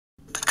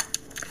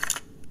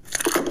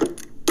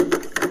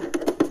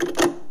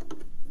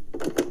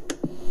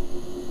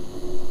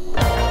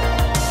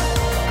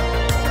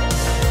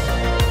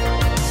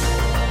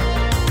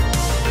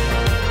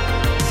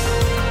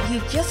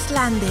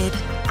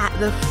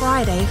the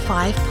Friday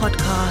 5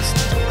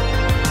 podcast.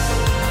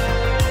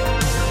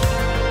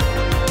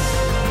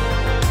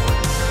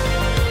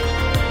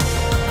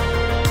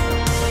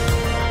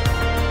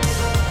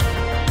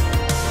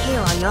 Here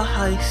are your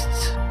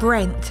hosts,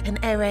 Brent and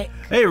Eric.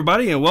 Hey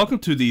everybody, and welcome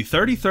to the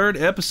 33rd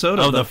episode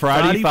of the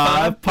Friday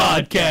 5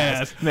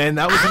 podcast. Man,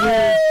 that was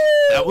weird.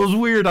 That was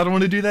weird. I don't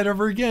want to do that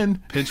ever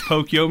again. Pinch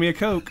poke, yo me a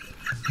Coke.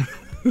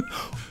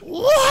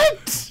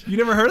 What? You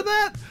never heard of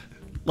that?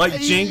 Like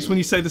Jinx, when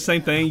you say the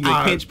same thing, you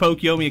go pinch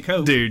poke, yo me a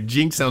Coke. Dude,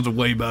 Jinx sounds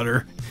way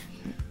better.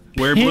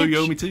 Wear blue,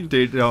 yo me too.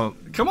 Dude, don't.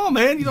 Come on,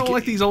 man. You don't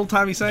like these old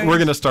timey sayings? We're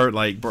gonna start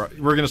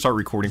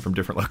recording from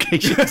different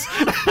locations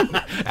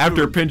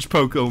after pinch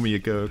poke, owe me a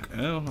Coke.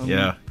 Well,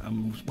 Yeah.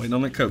 I'm waiting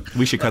on that Coke.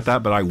 We should cut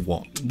that, but I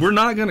won't. We're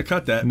not going to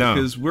cut that No.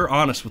 because we're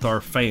honest with our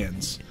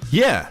fans.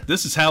 Yeah,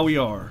 This is how we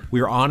are.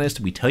 we're honest.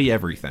 We tell you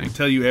everything.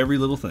 Tell you every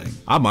little thing.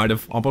 I might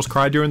have almost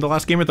cried during the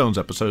last Game of Thrones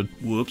episode.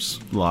 Whoops.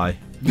 Lie.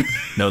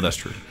 No, that's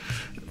true.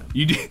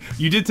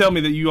 You did tell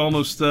me that you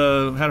almost had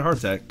a heart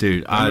attack.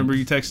 Dude, I remember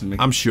you texting me.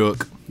 I'm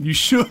shook. You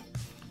should.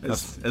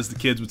 As the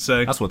kids would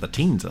say. That's what the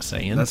teens are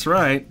saying. That's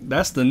right.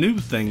 That's the new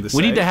thing to say.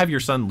 We need to have your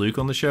son Luke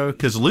on the show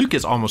because Luke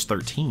is almost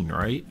 13,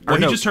 right? Well, Or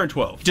he no, just turned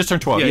 12. Just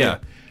turned 12. Yeah, Yeah.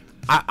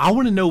 I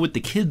want to know what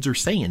the kids are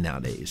saying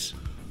nowadays.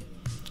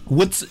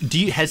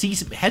 Has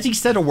he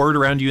said a word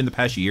around you in the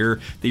past year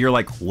that you're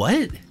like,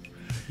 what?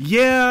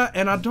 Yeah,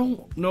 and I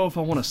don't know if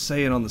I want to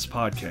say it on this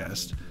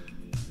podcast.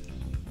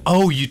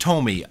 Oh, you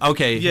told me.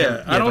 Okay.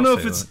 Yeah, I don't know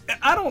if say it's. that.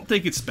 I don't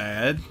think it's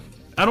bad.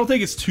 I don't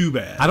think it's too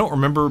bad. I don't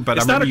remember, but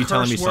It's I remember not a you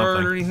telling me curse word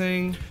something. or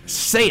anything.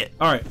 Say it.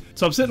 All right,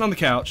 so I'm sitting on the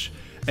couch,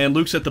 and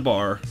Luke's at the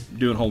bar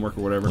doing homework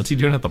or whatever. What's he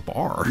doing at the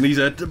bar? And he's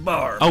at the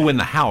bar. Oh, in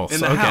the house. in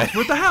the okay. house.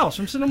 We're at the house.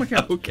 I'm sitting on my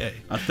couch. Okay.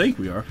 I think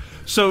we are.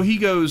 So he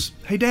goes,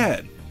 "Hey,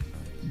 Dad,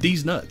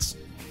 these nuts."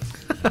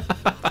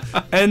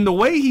 And the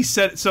way he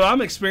said it, so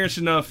I'm experienced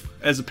enough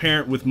as a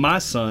parent with my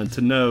son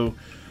to know,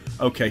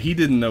 okay, he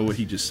didn't know what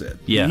he just said.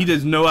 Yeah. He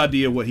has no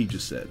idea what he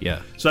just said.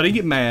 Yeah. So I didn't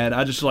get mad.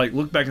 I just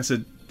looked back and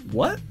said,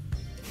 "What?"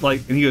 And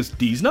he goes,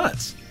 "These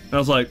nuts." And I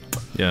was like,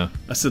 Yeah.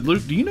 I said,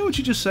 "Luke, do you know what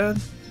you just said?"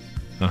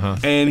 Uh-huh.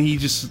 And he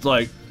just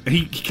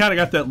he kind of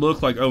got that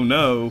look like, "Oh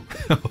no."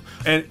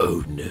 And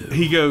Oh, no.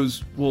 he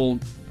goes, "Well,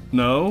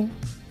 no."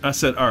 I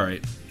said, "All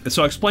right." And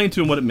so I explained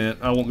to him what it meant.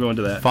 I won't go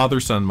into that.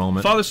 Father-son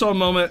moment. Father-son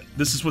moment.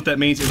 This is what that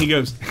means. And he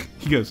goes,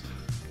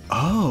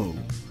 "Oh,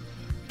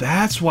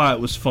 that's why it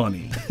was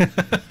funny."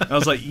 I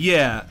was like,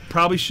 "Yeah,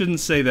 probably shouldn't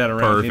say that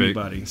around Perfect.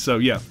 anybody." So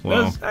yeah,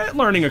 Wow.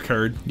 learning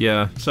occurred.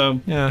 Yeah.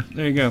 So Yeah.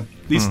 there you go.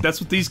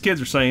 That's what these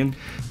kids are saying.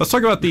 Let's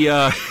talk about the,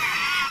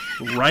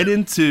 Right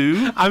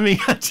into. I mean,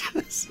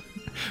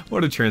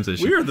 what a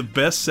transition. We are the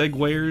best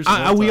seguers. of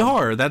all We time.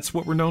 are. That's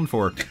what we're known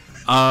for.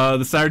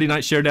 The Saturday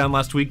Night Showdown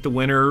last week, the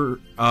winner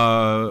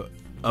of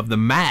the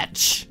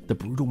match, the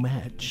brutal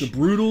match The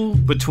brutal.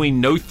 between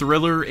No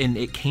Thriller and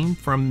It Came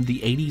From the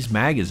 80s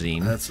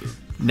Magazine. That's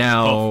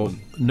Now, tough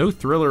one. No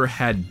Thriller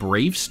had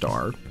Brave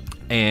Star,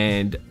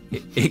 and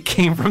It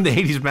Came From the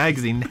 80s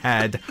Magazine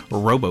had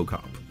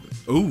RoboCop.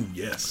 Oh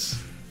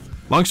yes.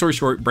 Long story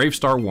short, Brave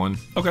Star won.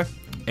 Okay.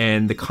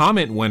 And the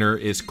comment winner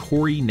is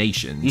Corey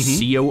Nation,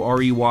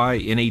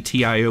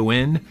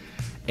 CoreyNation.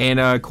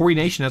 And Corey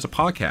Nation has a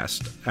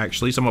podcast,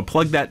 actually, so I'm going to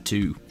plug that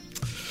too.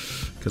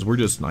 Because we're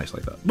just nice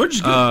like that. We're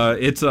just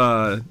good. It's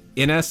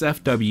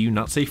NSFW,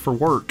 not safe for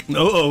work.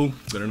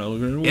 Better not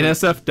look at it.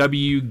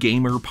 NSFW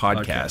Gamer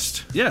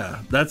Podcast. Yeah,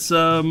 that's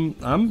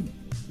I'm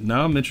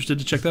interested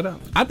to check that out.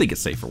 I think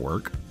it's safe for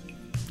work.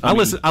 I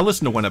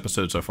listened to one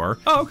episode so far.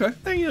 Oh, okay.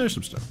 And, there's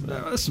some stuff.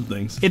 That's some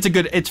things.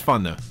 It's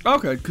fun though.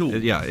 Okay, cool.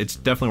 Yeah, it's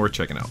definitely worth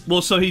checking out.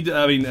 Well, so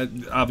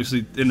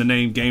obviously in the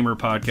name Gamer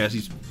Podcast,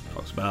 he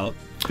talks about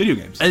video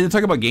games. And they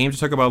talk about games,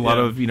 they talk about a lot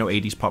Yeah. of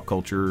 80s pop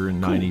culture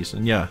and 90s,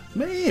 and yeah,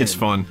 Man. it's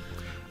fun.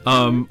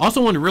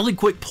 Also, want to really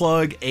quick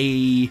plug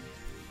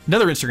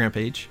another Instagram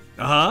page,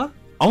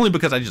 only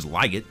because I just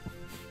like it.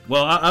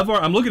 Well,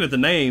 I'm looking at the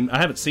name. I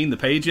haven't seen the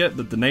page yet,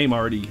 but the name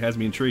already has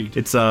me intrigued.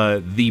 It's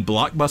the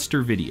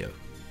Blockbuster Video.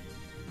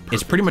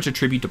 It's pretty much a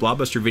tribute to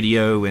Blockbuster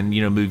Video and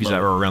movies that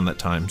were around that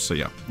time. So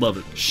yeah, Love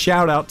it.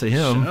 shout out to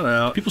him. Shout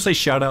out. People say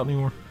shout out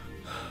anymore?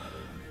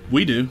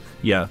 We do.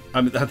 Yeah,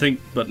 I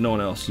think, but no one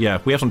else. yeah.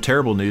 We have some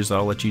terrible news that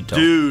I'll let you tell.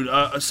 Dude,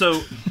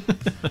 so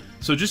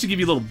just to give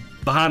you a little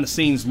behind the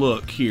scenes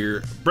look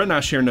here, Brett and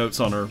I share notes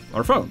on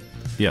our phone.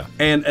 Yeah.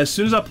 And as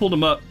soon as I pulled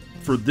them up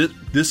for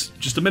this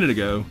just a minute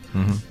ago,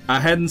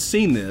 I hadn't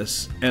seen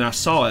this, and I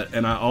saw it,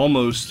 and I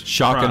almost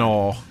Shock cried. and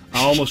awe.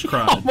 I almost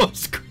cried.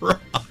 Almost cried.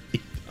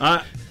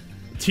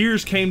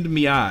 Tears came to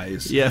me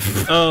eyes. Yeah.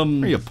 Are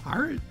you a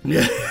pirate?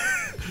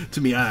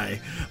 To me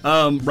eye.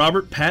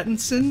 Robert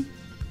Pattinson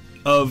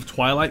of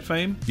Twilight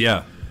fame,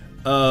 Yeah.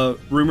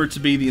 rumored to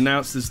be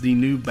announced as the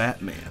new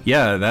Batman.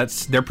 Yeah,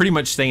 they're pretty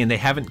much saying they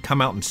haven't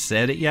come out and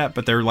said it yet,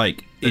 but they're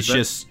like It's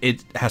just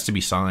it has to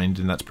be signed,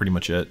 and that's pretty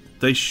much it.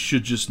 They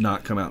should just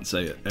not come out and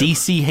say it. Ever.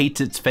 DC hates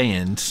its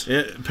fans.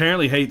 It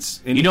apparently hates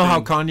anything. You know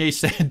how Kanye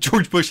said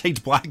George Bush hates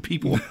black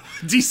people?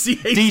 DC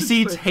hates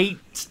DC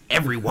hates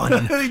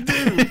everyone. They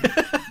do.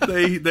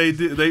 they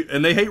do.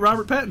 They hate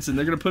Robert Pattinson.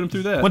 They're going to put him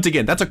through that. Once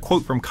again, that's a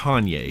quote from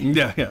Kanye.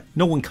 Yeah.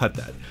 No one cut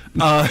that.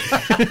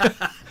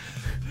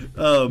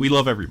 We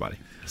love everybody.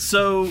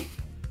 So,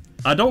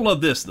 I don't love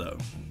this though.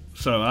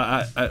 So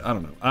I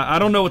don't know. I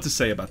don't know what to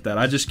say about that.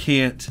 I just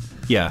can't.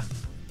 Yeah.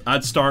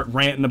 I'd start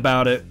ranting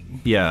about it.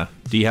 Yeah.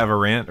 Do you have a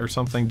rant or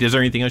something? Is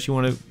there anything else you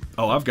want to?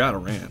 Oh, I've got a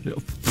rant.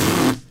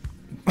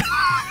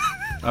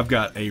 I've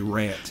got a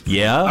rant.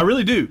 Yeah? I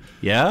really do.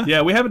 Yeah?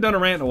 Yeah, we haven't done a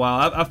rant in a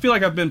while. I feel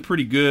like I've been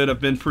pretty good.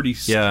 I've been pretty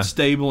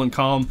stable and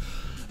calm.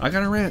 I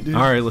got a rant, dude.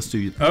 All right, let's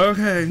do it.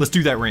 Okay. Let's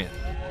do that rant.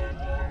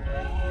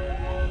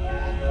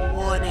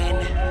 Warning.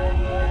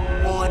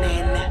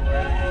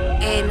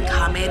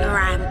 Incoming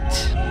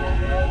rant.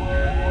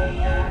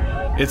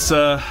 It's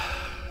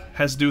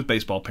has to do with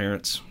baseball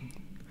parents.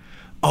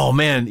 Oh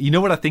man, you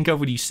know what I think of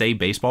when you say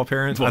baseball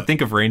parents? What? I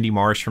think of Randy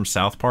Marsh from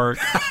South Park.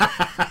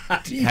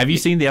 Have you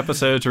seen the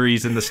episodes where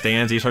he's in the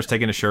stands? He starts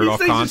taking his shirt off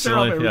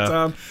constantly. Every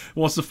time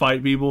wants to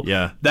fight people.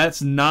 Yeah,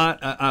 that's not.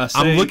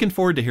 I'm looking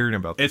forward to hearing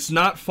about this. It's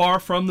not far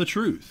from the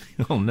truth.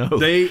 Oh no.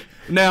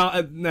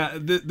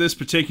 This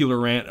particular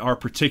rant, our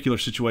particular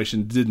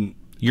situation didn't.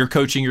 You're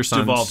coaching your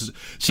son's team.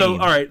 So all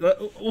right,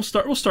 we'll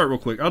start real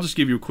quick. I'll just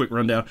give you a quick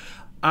rundown.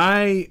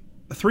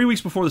 3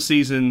 weeks before the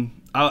season,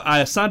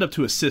 I signed up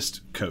to assist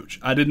coach.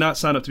 I did not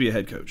sign up to be a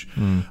head coach.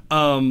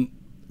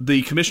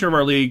 The commissioner of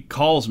our league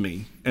calls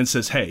me and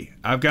says, "Hey,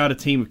 I've got a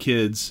team of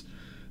kids,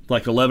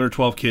 like 11 or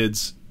 12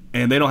 kids,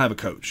 and they don't have a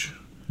coach.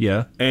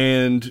 Yeah.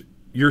 And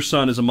your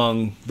son is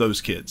among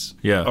those kids.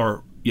 Yeah.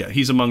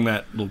 He's among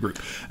that little group."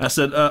 I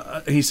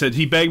said,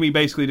 he begged me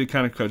basically to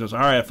kind of coach. I was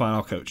like, all right, fine,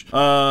 I'll coach.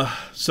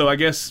 So I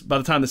guess by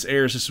the time this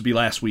airs, this would be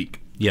last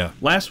week. Yeah.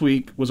 Last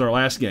week was our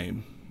last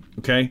game.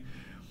 Okay.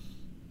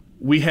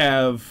 We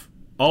have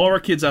all of our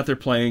kids out there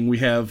playing. We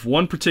have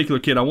one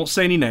particular kid. I won't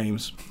say any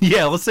names.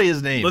 Yeah, let's say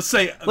his name. Let's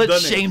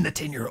shame the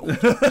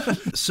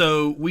 10-year-old.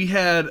 So we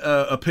had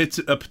a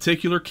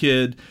particular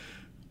kid.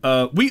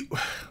 We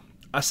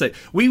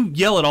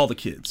yell at all the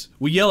kids.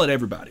 We yell at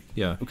everybody.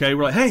 Yeah. Okay.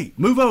 We're like, hey,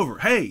 move over.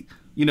 Hey,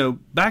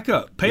 back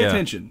up. Pay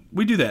attention.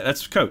 We do that.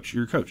 That's coach.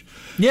 You're a coach.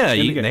 Yeah,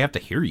 they have to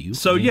hear you.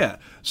 So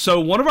So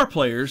one of our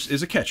players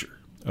is a catcher,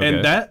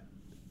 and that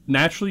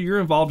naturally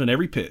you're involved in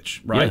every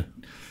pitch, right? Yeah.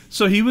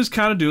 So he was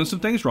kind of doing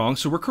some things wrong.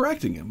 So we're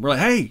correcting him. We're like,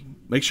 hey,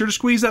 make sure to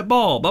squeeze that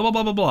ball. Blah blah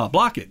blah blah blah.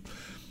 Block it.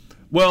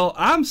 Well,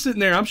 I'm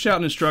sitting there. I'm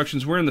shouting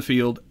instructions. We're in the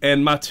field,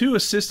 and my two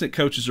assistant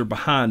coaches are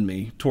behind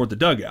me toward the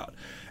dugout,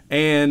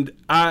 and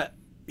I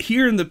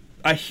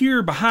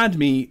hear behind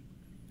me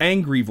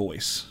angry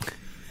voice.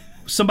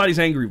 Somebody's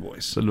angry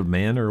voice. Is it a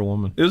man or a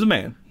woman? It was a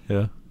man.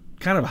 Yeah.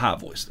 Kind of a high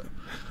voice, though.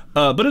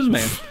 But it was a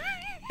man.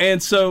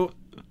 And so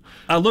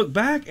I look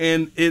back,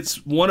 and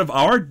it's one of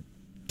our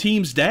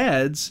team's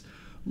dads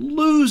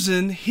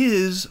losing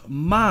his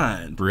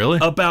mind. Really?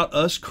 About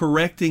us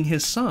correcting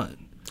his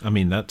son. I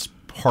mean, that's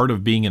part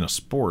of being in a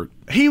sport.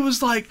 He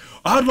was like,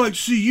 I'd like to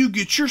see you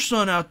get your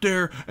son out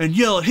there and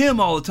yell at him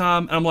all the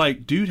time. And I'm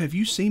like, dude, have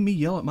you seen me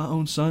yell at my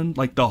own son?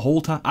 Like the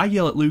whole time. I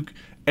yell at Luke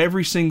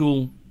every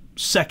single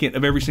second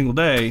of every single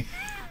day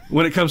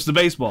when it comes to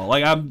baseball.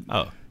 Like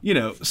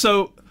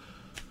so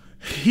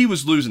he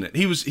was losing it.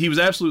 He was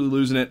absolutely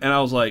losing it. And I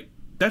was like,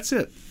 that's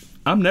it.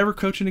 I'm never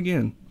coaching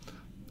again.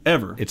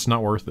 Ever. It's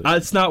not worth it.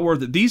 It's not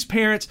worth it. These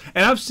parents,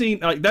 and I've seen,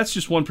 that's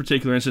just one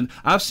particular incident.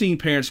 I've seen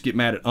parents get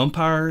mad at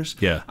umpires.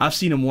 Yeah. I've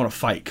seen them want to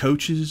fight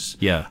coaches.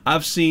 Yeah.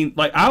 I've seen,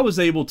 I was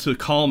able to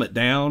calm it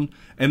down,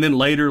 and then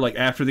later,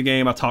 after the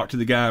game, I talked to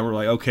the guy, and we're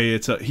like, okay,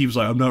 he was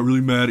like, I'm not really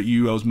mad at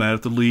you. I was mad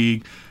at the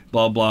league,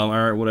 blah, blah, all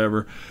right,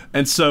 whatever.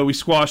 And so we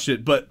squashed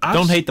it, but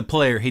don't hate the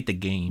player, hate the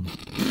game.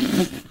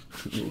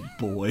 Oh,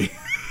 boy.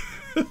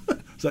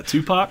 Is that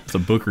Tupac? It's a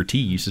Booker T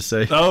used to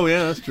say. Oh,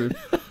 yeah, that's true.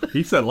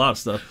 He said a lot of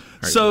stuff.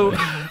 So,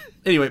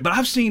 anyway, but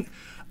I've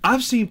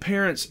seen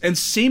parents and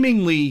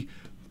seemingly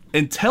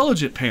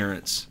intelligent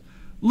parents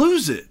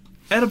lose it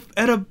at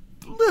a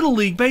little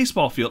league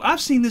baseball field.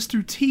 I've seen this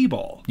through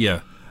T-ball.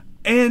 Yeah.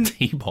 And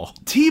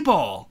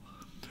T-ball.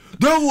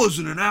 That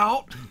wasn't an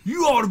out.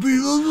 You ought to be.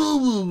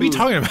 What are you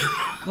talking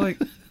about?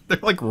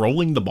 They're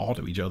rolling the ball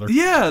to each other.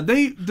 Yeah,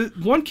 the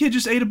one kid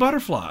just ate a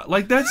butterfly.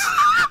 That's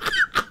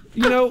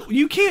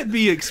you can't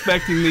be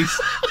expecting these.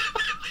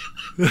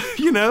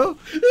 Did that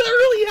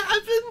really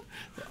happen?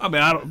 I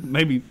mean,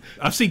 maybe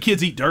I've seen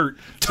kids eat dirt.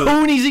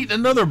 Tony's eating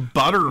another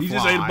butterfly. He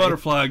just ate a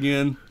butterfly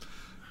again.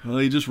 Well,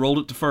 he just rolled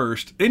it to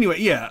first. Anyway,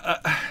 yeah.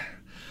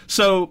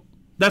 So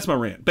that's my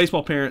rant.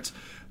 Baseball parents,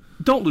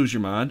 don't lose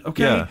your mind,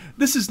 okay? Yeah.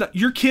 This is not,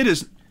 your kid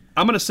is,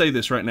 I'm going to say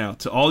this right now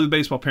to all the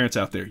baseball parents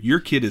out there. Your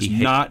kid is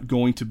not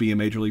going to be a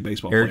Major League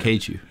Baseball player. Eric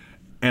hates you.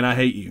 And I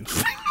hate you.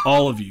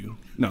 All of you.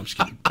 No, I'm just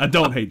kidding. I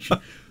don't hate you.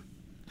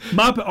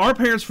 Our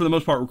parents, for the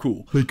most part, were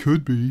cool. They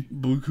could be.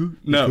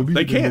 No,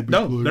 they can't.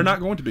 No, they're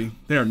not going to be.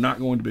 They are not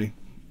going to be.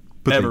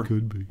 But ever. they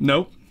could be.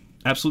 Nope.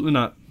 Absolutely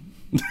not.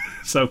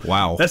 So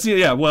Wow. That's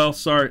yeah. Well,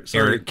 sorry.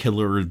 Eric,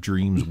 Killer of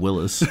Dreams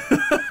Willis.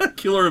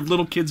 Killer of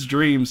little kids'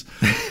 dreams.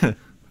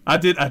 I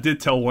did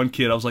tell one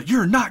kid, I was like,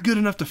 "You're not good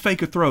enough to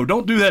fake a throw.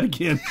 Don't do that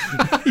again."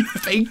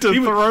 Faked a He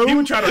throw?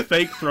 would try to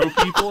fake throw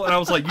people, and I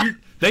was like,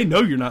 they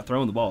know you're not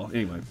throwing the ball.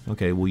 Anyway,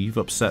 Okay, well, you've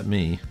upset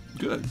me.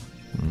 good.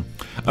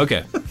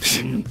 Okay.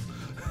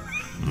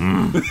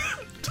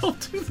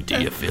 Don't do that.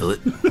 Do you feel it?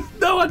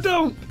 No, I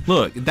don't.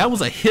 Look, that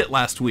was a hit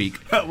last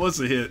week, That was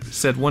a hit.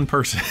 said one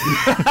person.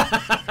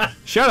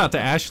 Shout out to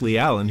Ashley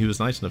Allen, who was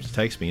nice enough to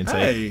text me and say,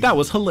 Hey. that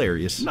was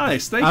hilarious.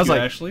 Nice. Thank I was you,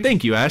 like, Ashley.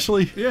 thank you,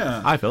 Ashley.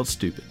 Yeah. I felt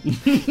stupid.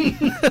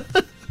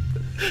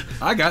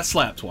 I got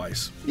slapped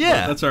twice.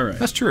 Yeah. But that's all right.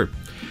 That's true.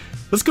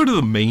 Let's go to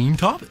the main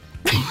topic.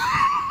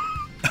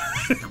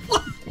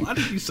 Why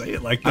did you say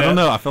it like that? I don't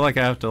know. I feel like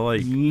I have to,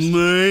 like,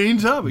 Main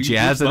topic.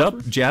 jazz it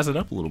Bruce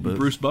up a little bit.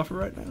 Bruce Buffer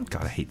right now.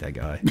 God, I hate that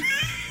guy.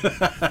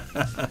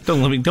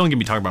 Don't get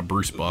me talking about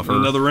Bruce Buffer.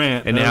 Another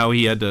rant, And huh? now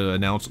he had to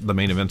announce the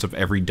main events of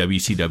every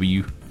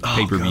WCW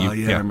pay-per-view. God,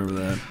 yeah, I remember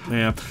that.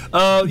 Yeah.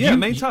 Yeah,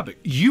 main topic.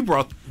 You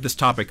brought this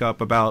topic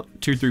up about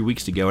 2 or 3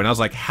 weeks ago, and I was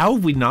like, how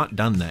have we not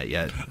done that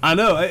yet? I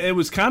know. It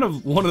was kind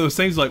of one of those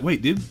things like,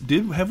 wait,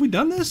 have we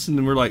done this? And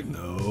then we're like,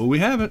 no, we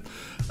haven't.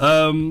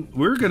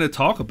 We're going to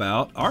talk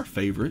about our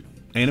favorite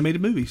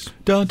animated movies.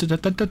 Dun, dun, dun,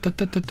 dun, dun, dun,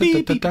 dun, dun,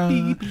 Beep, dun, beep,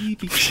 dun. beep, beep,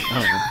 beep.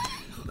 I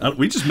don't know.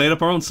 We just made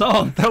up our own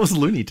song. That was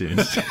Looney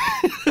Tunes.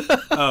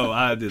 Oh,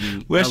 I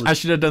didn't. I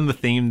should have done the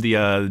theme,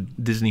 the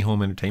Disney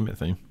Home Entertainment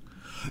theme.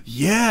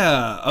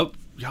 Yeah. Oh,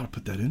 you ought to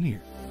put that in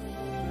here.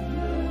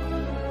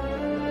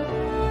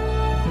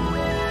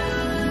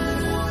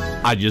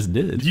 I just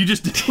did. You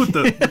just did it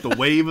with the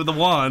wave of the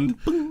wand.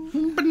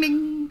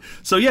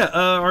 So yeah,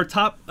 our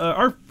top,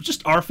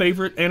 our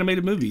favorite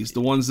animated movies,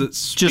 the ones that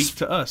speak Just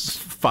to us.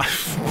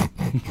 5.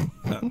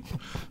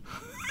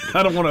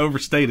 I don't want to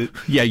overstate it.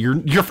 Yeah,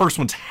 your first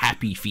one's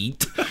Happy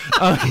Feet.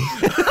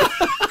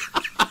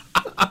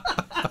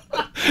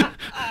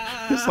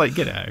 It's like,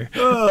 get out of here.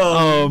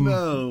 Oh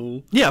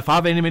no. Yeah,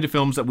 5 animated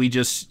films that we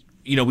just,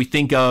 we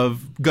think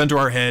of, gun to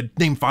our head,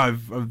 name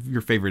 5 of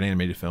your favorite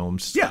animated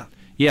films. Yeah.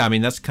 Yeah, I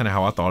mean, that's kind of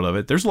how I thought of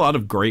it. There's a lot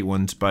of great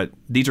ones, but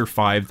these are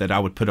 5 that I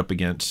would put up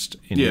against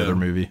any other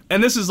movie.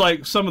 And this is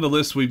like some of the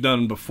lists we've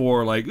done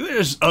before. Like,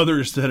 there's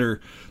others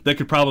that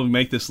could probably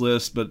make this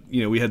list, but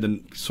we had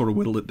to sort of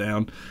whittle it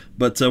down.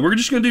 But we're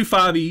just gonna do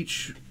 5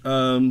 each.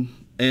 And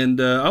I'm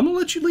gonna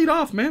let you lead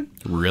off, man.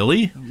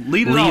 Really?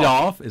 Lead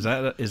off. Is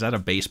that a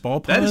baseball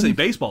pun? That is a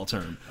baseball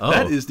term. Oh.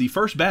 That is the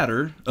first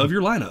batter of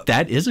your lineup.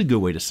 That is a good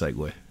way to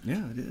segue.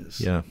 Yeah, it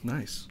is. Yeah.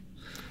 Nice.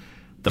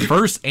 The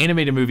first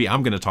animated movie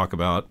I'm going to talk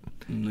about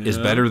is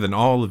better than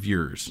all of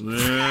yours.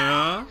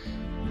 Yeah.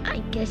 I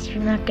guess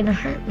you're not gonna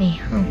hurt me,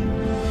 huh?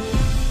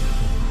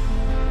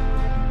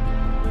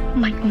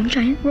 My own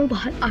giant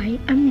robot. I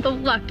am the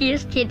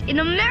luckiest kid in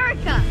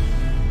America.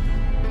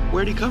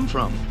 Where'd he come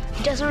from?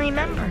 He doesn't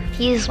remember.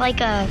 He's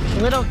like a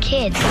little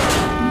kid.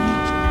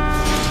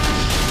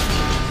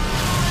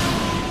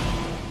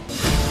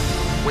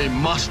 We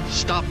must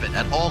stop it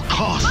at all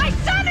costs. My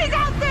son is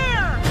out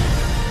there!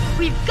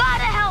 We've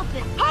gotta help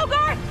him.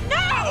 Hogarth,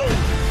 no!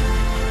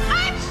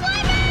 I'm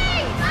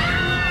swimming!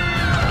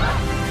 Ah!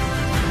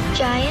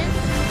 Giant?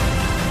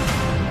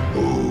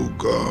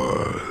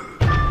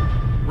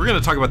 We're going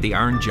to talk about The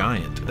Iron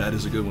Giant. That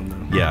is a good one,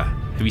 though. Yeah.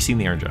 Have you seen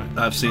The Iron Giant?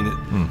 I've seen it.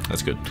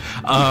 That's good.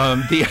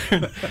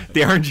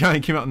 The Iron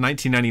Giant came out in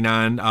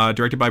 1999,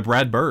 directed by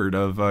Brad Bird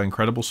of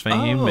Incredibles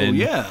fame. Oh, and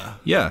yeah.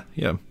 Yeah.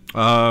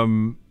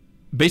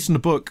 Based on a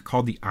book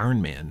called The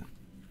Iron Man.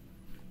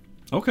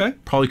 Okay.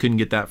 Probably couldn't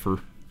get that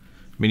for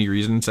many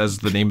reasons as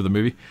the name of the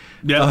movie.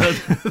 Yeah,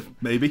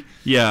 maybe.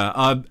 Yeah.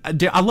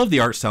 I love the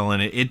art style in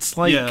it. It's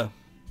like,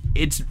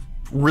 it's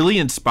really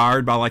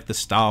inspired by like the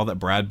style that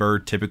Brad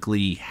Bird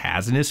typically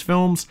has in his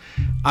films.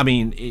 I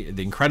mean,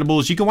 The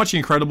Incredibles, you can watch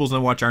The Incredibles and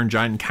then watch Iron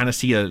Giant and kind of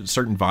see a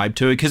certain vibe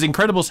to it, because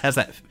Incredibles has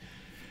that.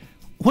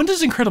 When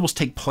does Incredibles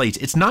take place?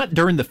 It's not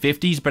during the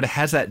 50s, but it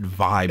has that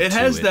vibe to it. It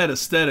has that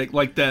aesthetic,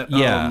 like that.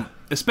 Yeah.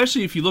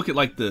 Especially if you look at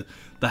like the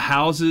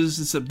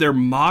houses, they're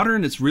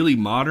modern. It's really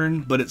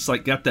modern, but it's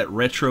like got that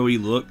retro-y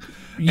look.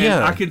 Yeah.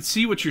 And I could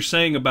see what you're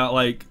saying about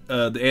like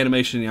the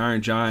animation in the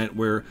Iron Giant,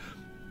 where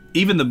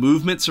even the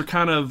movements are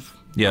kind of.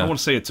 Yeah. I don't want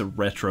to say it's a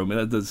retro. I mean,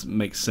 that doesn't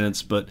make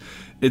sense, but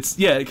it's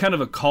kind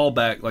of a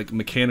callback, like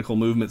mechanical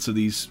movements of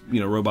these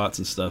robots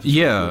and stuff.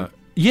 Yeah.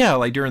 Yeah,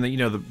 like during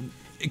the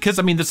because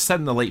I mean this is set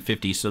in the late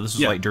 50s, so this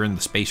was like during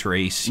the space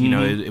race.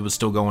 It was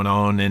still going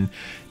on, and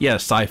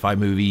sci-fi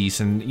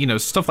movies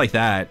and stuff like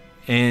that.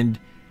 And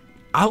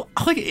I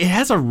like it. It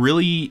has a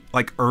really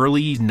like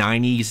early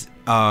 90s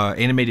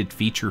animated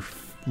feature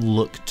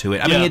look to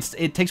it. I mean,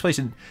 it takes place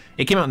in.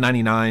 It came out in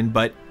 99,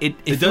 but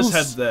it does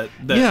have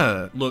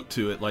that look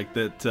to it, like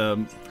that.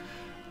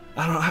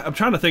 I don't know. I'm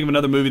trying to think of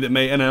another movie that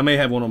and I may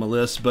have one on my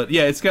list, but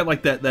yeah, it's got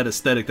like that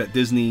aesthetic, that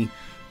Disney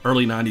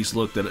early 90s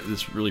look that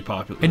is really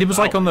popular. And it was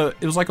like on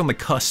the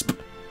cusp.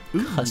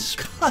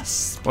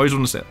 Cusp. Always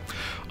want to say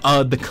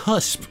it. The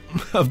cusp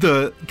of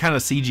the kind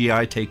of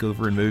CGI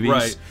takeover in movies,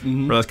 right?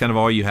 Mm-hmm. Where that's kind of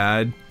all you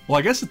had. Well,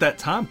 I guess at that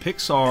time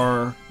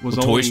Pixar was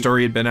only... Toy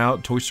Story had been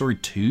out. Toy Story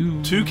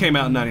 2? 2 came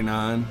out in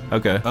 99.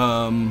 Okay.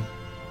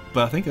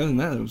 But I think other than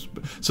that, it was...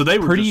 So they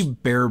were pretty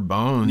just, bare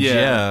bones, Yeah.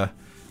 yeah.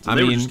 So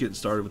they were just getting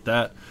started with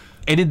that.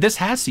 And this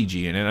has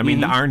CG in it. I mean,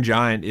 the Iron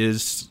Giant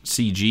is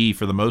CG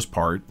for the most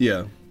part.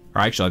 Yeah.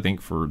 Or actually, I think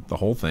for the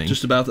whole thing.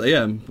 Just about,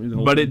 the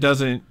whole but thing. it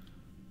doesn't...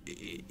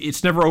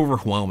 It's never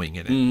overwhelming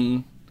in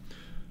it.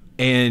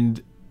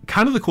 And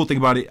kind of the cool thing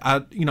about it,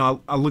 I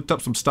looked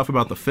up some stuff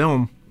about the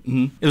film.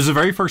 It was the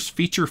very first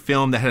feature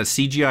film that had a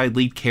CGI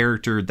lead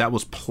character that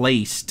was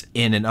placed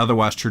in an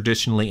otherwise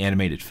traditionally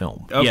animated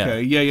film.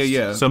 Okay,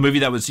 yeah. So a movie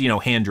that was,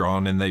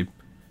 hand-drawn, and there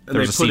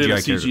was a put in a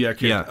CGI character. CGI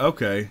character. Yeah.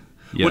 Okay.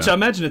 Yeah. Which I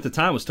imagine at the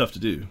time was tough to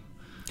do.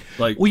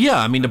 Like, Well, yeah,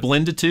 I mean, to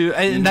blend the two,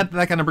 and that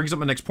kind of brings up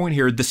my next point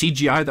here. The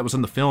CGI that was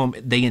in the film,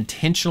 they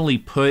intentionally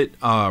put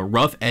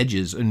rough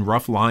edges and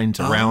rough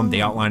lines around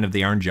the outline of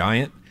the Iron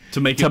Giant.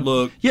 to make it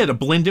look... Yeah, to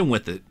blend in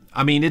with it.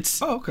 I mean,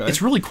 it's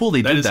it's really cool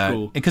they did that.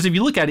 Cool. Because if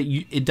you look at it,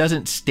 it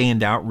doesn't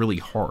stand out really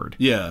hard.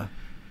 Yeah.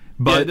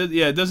 But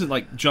it doesn't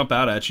like jump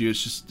out at you.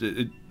 It's just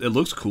it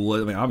looks cool. I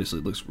mean, obviously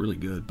it looks really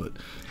good, but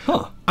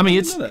I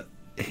mean,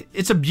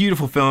 it's a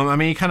beautiful film. I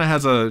mean, it kind of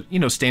has a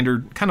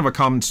standard kind of a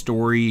common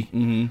story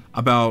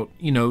about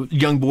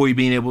young boy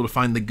being able to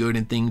find the good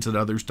in things that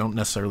others don't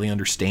necessarily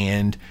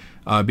understand.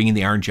 Being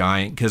the Iron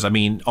Giant, because I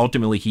mean,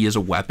 ultimately he is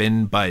a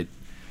weapon, but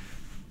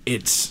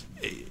it's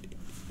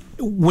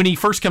when he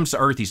first comes to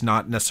Earth, he's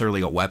not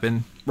necessarily a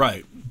weapon,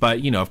 right?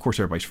 But of course,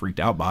 everybody's freaked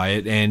out by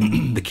it,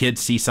 and the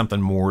kids see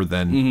something more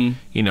than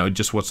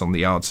just what's on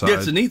the outside. Yeah,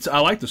 it's a neat.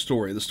 I like the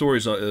story. The story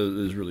is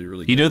really,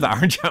 really good. The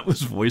Iron Giant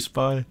was voiced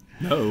by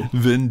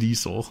Vin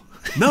Diesel.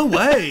 No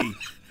way.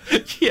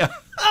 Yeah,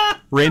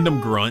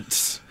 random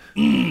grunts.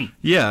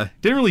 Yeah,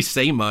 didn't really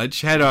say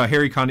much. Had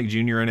Harry Connick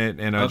Jr. in it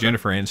and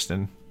Jennifer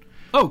Aniston.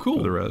 Oh, cool.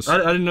 For the rest. I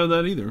didn't know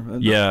that either.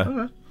 Yeah.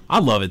 Okay. I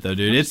love it though,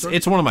 dude.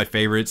 It's one of my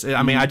favorites.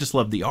 I mean, I just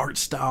love the art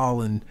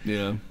style, and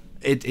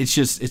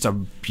it's a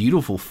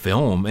beautiful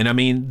film. And I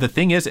mean, the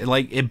thing is,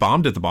 it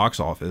bombed at the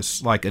box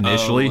office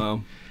initially,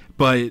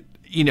 but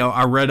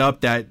I read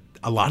up that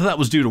a lot of that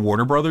was due to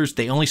Warner Brothers.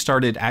 They only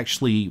started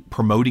actually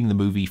promoting the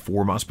movie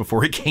 4 months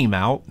before it came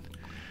out.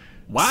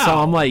 Wow. So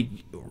I'm like,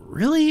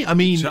 really? I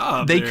mean,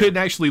 they there. couldn't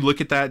actually look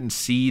at that and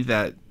see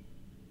that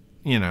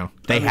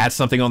they had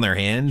something on their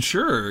hands.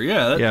 Sure.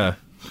 Yeah. Yeah.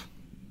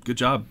 Good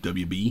job,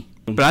 WB.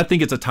 But I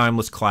think it's a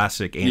timeless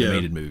classic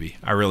animated movie.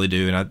 I really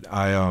do, and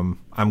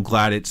I'm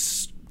glad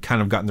it's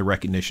kind of gotten the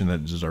recognition that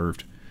it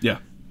deserved. Yeah,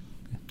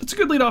 that's a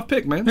good lead-off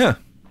pick, man.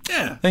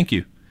 Yeah. Thank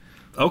you.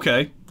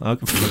 Okay.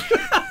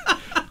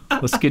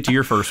 Let's get to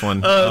your first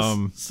one.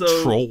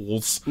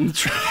 Trolls.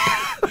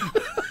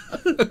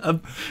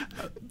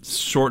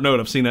 Short note: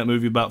 I've seen that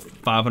movie about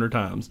 500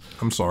 times.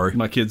 I'm sorry,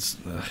 my kids.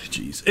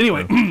 Jeez.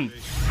 Anyway. New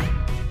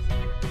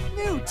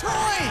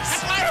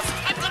toys.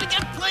 I'm gonna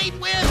get played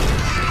with.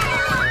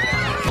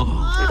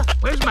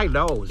 Where's my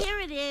nose? Here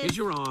it is. Here's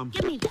your arm.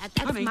 Give me that.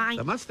 That's Honey, mine.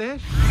 the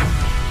mustache?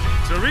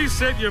 To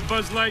reset your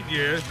Buzz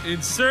Lightyear,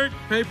 insert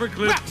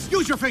paperclip. Rex,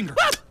 use your finger.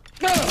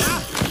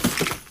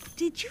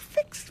 Did you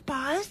fix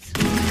Buzz?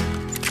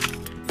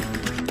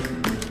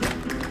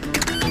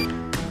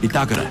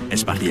 Bitácora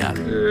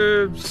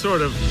espacial.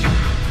 Sort of.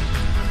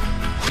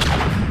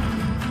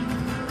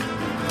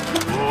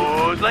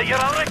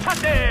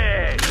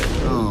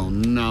 Oh,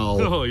 no.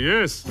 Oh,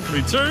 yes.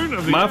 Return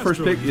of the My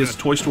first Astro pick is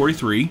Toy Story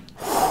 3.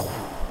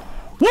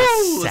 Woo!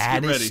 Let's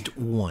get ready. Saddest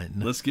one.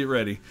 Let's get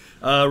ready.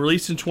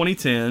 Released in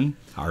 2010.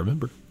 I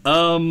remember.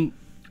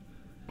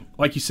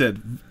 Like you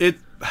said,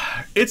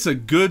 it's a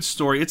good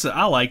story.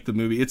 I like the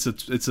movie. It's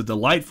a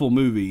delightful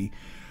movie,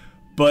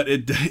 but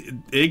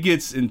it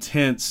gets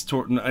intense.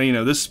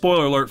 This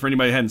spoiler alert for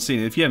anybody who hadn't seen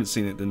it. If you haven't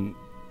seen it, then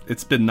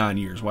it's been 9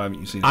 years. Why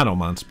haven't you seen it? I don't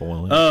mind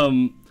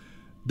spoiling.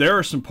 There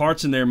are some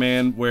parts in there,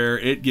 man, where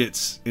it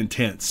gets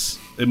intense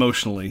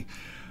emotionally.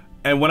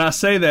 And when I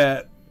say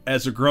that,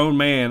 as a grown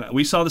man,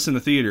 we saw this in the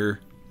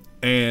theater,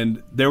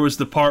 and there was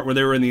the part where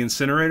they were in the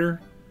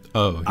incinerator.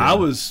 Oh, yeah. I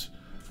was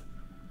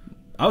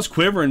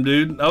quivering,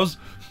 dude.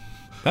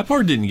 That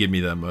part didn't give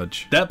me that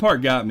much. That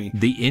part got me.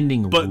 The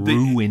ending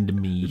ruined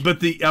me.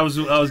 But I was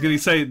going to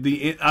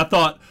say I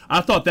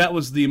thought that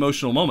was the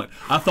emotional moment.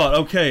 I thought,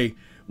 okay,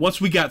 once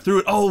we got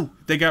through it,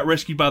 they got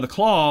rescued by the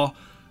claw.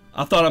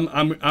 I thought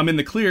I'm in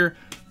the clear,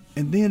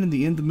 and then in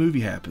the end the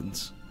movie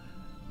happens.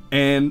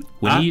 And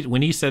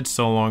when he said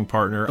 "so long,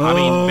 partner," I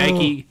mean,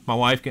 Becky, my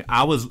wife,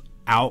 I was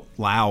out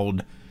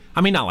loud. I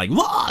mean, not like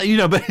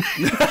but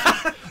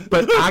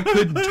but I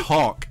couldn't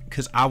talk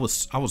because I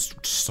was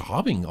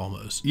sobbing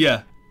almost.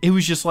 Yeah. It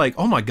was just like,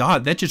 oh my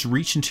God, that just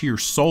reached into your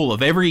soul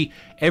of every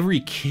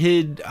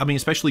kid. I mean,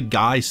 especially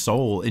guy's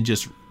soul, and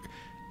just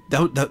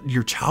that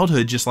your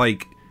childhood, just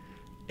like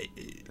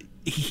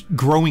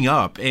growing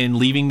up and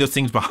leaving those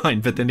things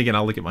behind. But then again,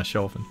 I'll look at my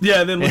shelf and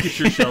then look at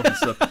your shelf and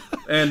stuff.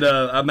 And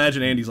I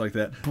imagine Andy's like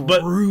that.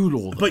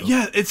 Brutal. But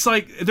yeah, it's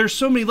like there's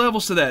so many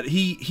levels to that.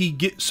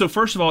 So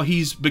first of all,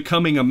 he's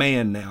becoming a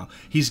man now.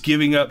 He's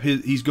giving up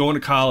he's going to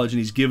college, and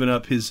he's giving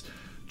up his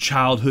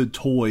childhood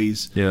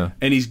toys. Yeah.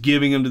 And he's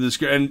giving them to this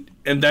girl,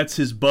 and that's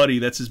his buddy.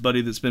 That's his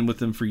buddy that's been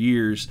with him for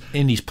years.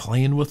 And he's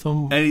playing with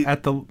them And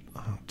at the.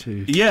 Oh,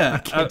 dude. Yeah, I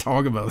can't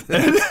talk about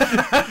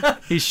that.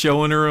 He's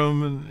showing her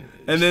them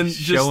and then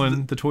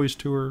showing the toys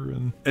to her,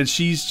 and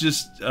she's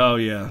just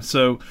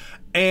So,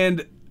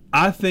 and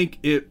I think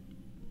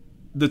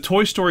the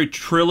Toy Story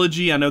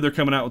trilogy. I know they're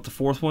coming out with the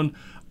fourth one.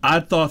 I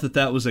thought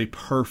that was a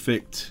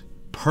perfect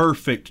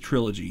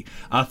trilogy.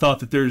 I thought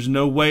that there's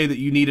no way that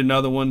you need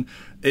another one.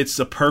 It's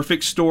a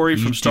perfect story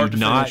from start to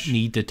finish. You do not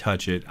need to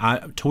touch it.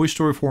 Toy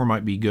Story 4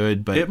 might be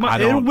good, but it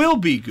will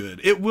be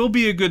good. It will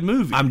be a good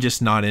movie. I'm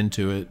just not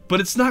into it. But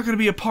it's not going to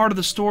be a part of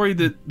the story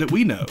that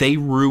we know. They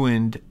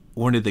ruined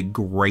one of the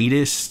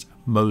greatest,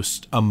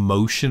 most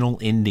emotional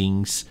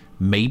endings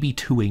maybe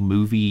to a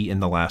movie in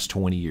the last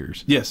 20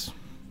 years. Yes.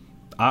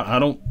 I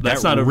don't.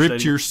 That's that not ripped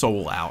overstating. your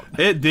soul out.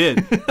 It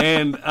did,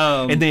 and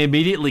they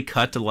immediately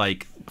cut to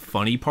like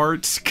funny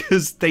parts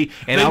because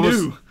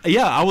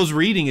I was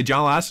reading and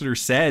John Lasseter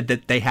said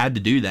that they had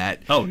to do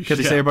that. Oh, because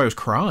they said everybody was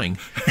crying.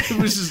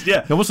 It was just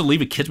No one wants to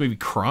leave a kids movie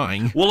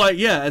crying. Well,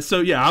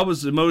 I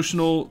was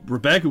emotional.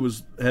 Rebecca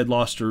had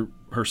lost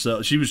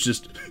herself. She was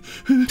just,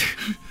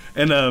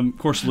 and of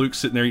course Luke's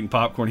sitting there eating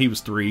popcorn. He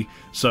was 3,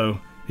 so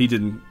he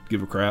didn't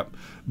give a crap.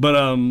 But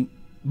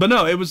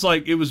no, it was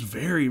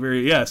very,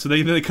 very, So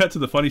they cut to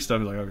the funny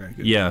stuff. Like, okay,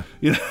 good. Yeah.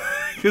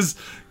 Because,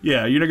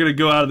 you're not going to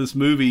go out of this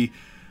movie.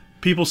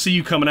 People see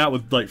you coming out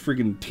with, like,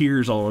 freaking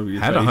tears all over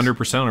your face. Had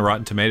 100% on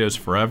Rotten Tomatoes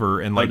forever,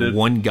 and, like,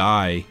 one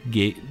guy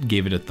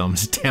gave it a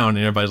thumbs down, and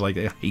everybody's like,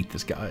 I hate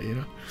this guy,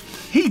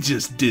 He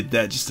just did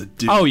that just to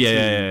do Oh,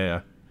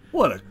 yeah.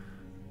 What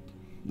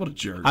a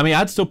jerk. I mean,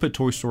 I'd still put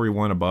Toy Story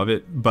 1 above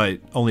it, but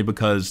only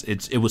because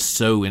it was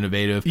so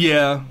innovative.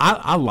 Yeah.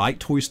 I like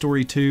Toy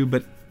Story 2,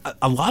 but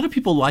a lot of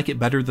people like it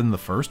better than the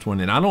first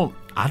one, and I don't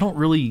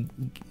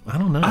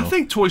know. I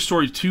think Toy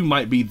Story 2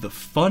 might be the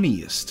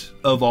funniest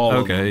of all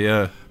of them. Okay,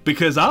 yeah.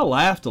 Because I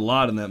laughed a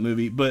lot in that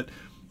movie, but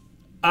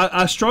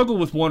I struggle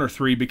with 1 or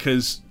 3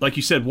 because, like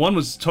you said, 1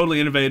 was totally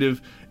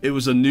innovative. It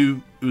was a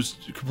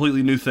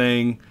completely new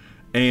thing,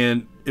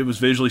 and it was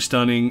visually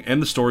stunning,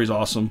 and the story's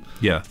awesome.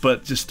 Yeah.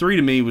 But just 3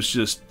 to me it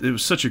was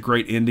such a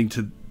great ending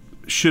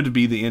should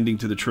be the ending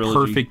to the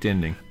trilogy. Perfect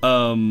ending.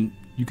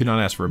 You could not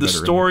ask for a better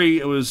ending. The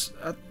story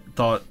I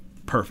thought,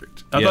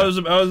 perfect. I thought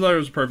it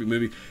was a perfect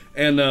movie.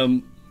 And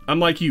I'm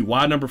like you.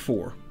 Why number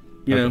 4?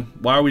 You know,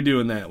 why are we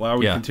doing that? Why are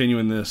we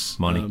continuing this?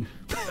 Money.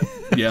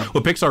 Yeah.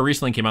 Well, Pixar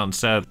recently came out and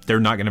said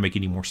they're not going to make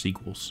any more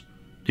sequels.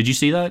 Did you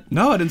see that?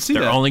 No, I didn't see that.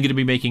 They're only going to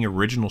be making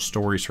original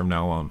stories from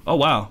now on. Oh,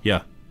 wow.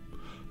 Yeah.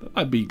 That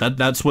might be.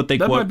 That's what they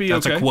quote. Might be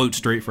that's okay. a quote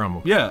straight from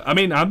them. Yeah. I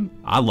mean,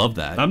 I love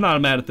that. I'm not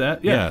mad at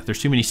that. Yeah.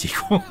 There's too many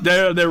sequels.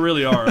 There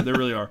really are. There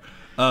really are.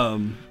 Toy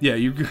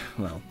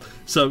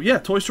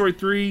Story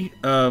 3.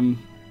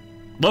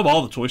 Love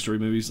all the Toy Story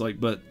movies,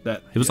 but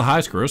that it was the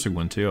highest grossing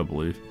one too, I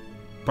believe.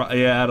 I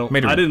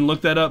didn't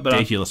look that up, but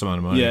ridiculous amount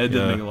of money. Yeah, it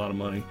did make a lot of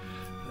money.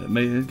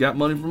 It got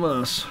money from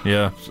us.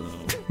 Yeah. So,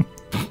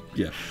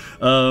 yeah.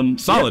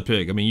 Solid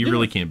pick. I mean, you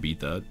really can't beat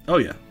that. Oh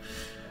yeah.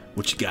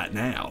 What you got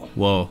now?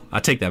 Well, I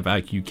take that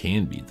back. You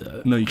can beat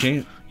that. No, you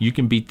can't. You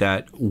can beat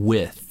that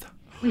with.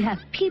 We have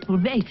people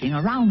waiting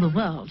around the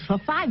world for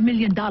 $5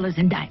 million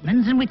in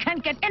diamonds, and we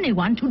can't get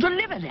anyone to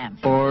deliver them.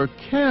 Or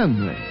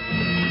can they?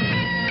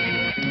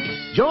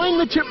 Join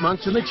the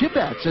Chipmunks and the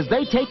Chipettes as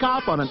they take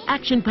off on an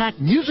action-packed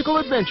musical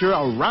adventure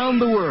around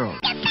the world.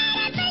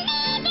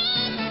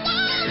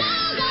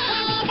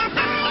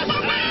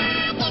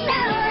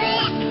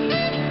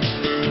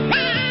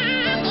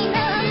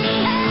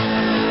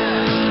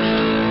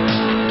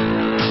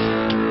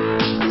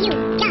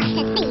 You've got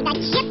to see the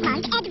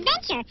Chipmunk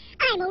Adventure.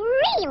 I'm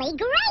really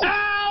great.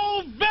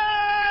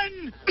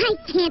 Alvin! I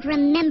can't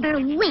remember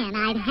when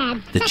I've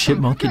had The such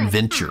Chipmunk a good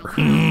Adventure.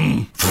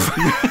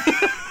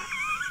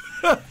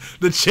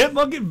 The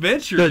Chipmunk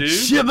Adventure, The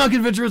dude. Chipmunk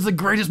Adventure is the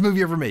greatest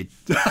movie ever made.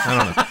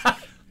 I don't know.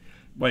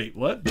 Wait,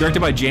 what? Directed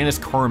by Janice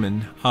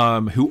Carmen,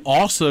 who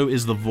also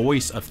is the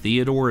voice of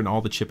Theodore and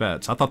all the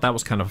Chipettes. I thought that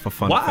was kind of a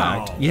fun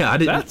fact. Yeah, I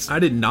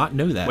did not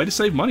know that. Way to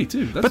save money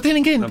too. But then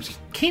again,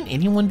 can't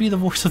anyone be the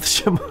voice of the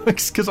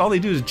Chipmunks? Because all they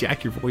do is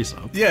jack your voice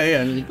up.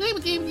 Yeah.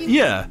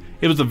 Yeah,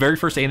 it was the very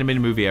first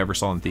animated movie I ever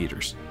saw in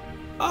theaters.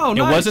 Oh,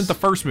 nice. It wasn't the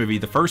first movie.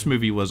 The first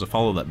movie was A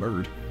Follow That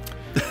Bird,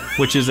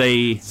 which is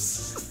a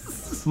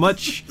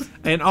much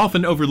and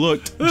often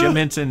overlooked Jim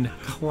Henson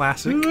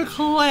classic.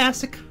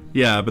 Classic.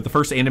 Yeah, but the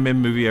first animated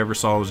movie I ever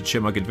saw was A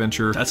Chipmunk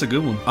Adventure. That's a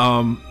good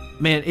one.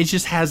 Man, it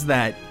just has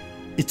that.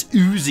 It's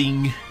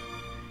oozing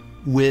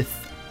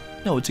with.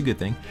 No, it's a good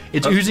thing.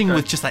 It's oozing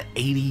with just that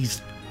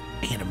 80s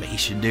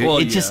animation, dude. Well,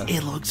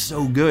 It looks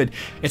so good.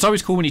 It's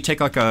always cool when you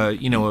take like a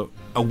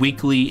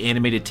weekly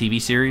animated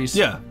TV series.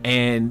 Yeah.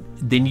 And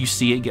then you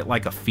see it get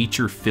like a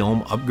feature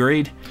film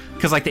upgrade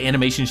because like the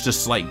animation's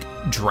just like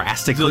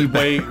drastically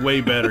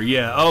way better.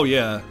 Yeah. Oh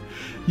yeah.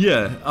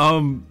 Yeah.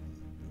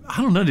 I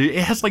don't know, dude.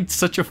 It has like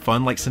such a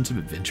fun like sense of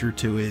adventure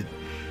to it.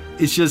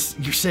 It's just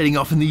you're setting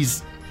off in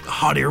these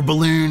hot air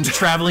balloons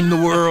traveling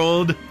the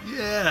world.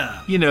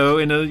 Yeah. You know,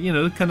 in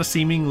a kind of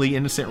seemingly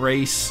innocent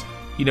race,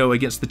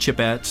 against the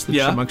Chipettes, the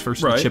Chipmunks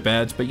versus the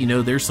Chipettes. But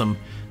there's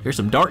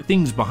some dark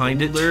things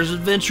behind it. There's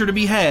adventure to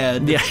be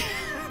had. Yeah,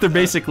 they're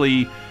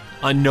basically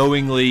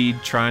unknowingly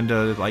trying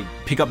to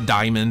pick up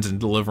diamonds and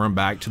deliver them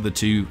back to the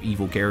two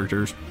evil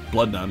characters.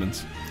 Blood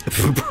diamonds.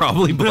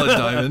 Probably blood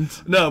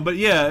diamonds. No, but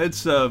yeah,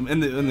 it's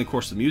and of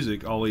course the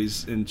music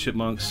always in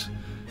Chipmunks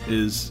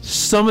is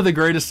some of the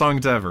greatest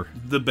songs ever.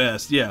 The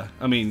best, yeah.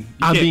 I mean,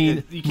 you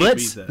can't beat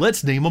that.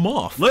 Let's name them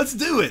off. Let's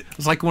do it.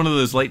 It's like one of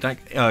those late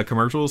night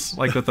commercials,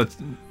 like with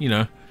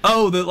the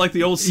Oh,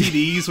 the old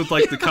CDs with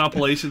the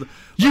compilation.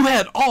 You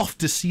head off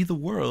to see the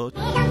world.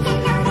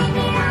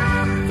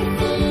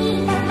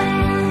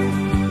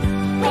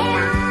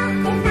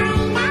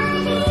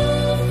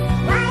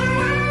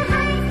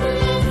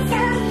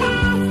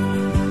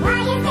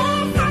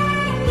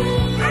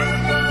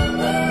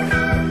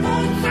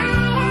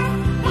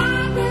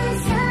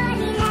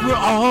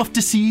 Off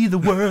to see the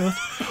world.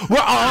 We're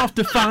off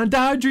to find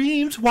our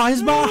dreams. Why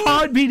is my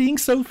heart beating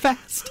so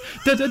fast?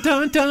 Dun, dun,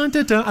 dun, dun,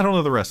 dun, dun. I don't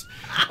know the rest.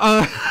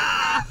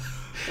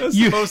 That's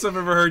the most I've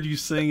ever heard you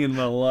sing in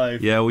my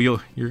life. Yeah, well,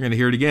 you're going to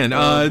hear it again.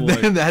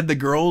 Then they had the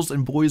Girls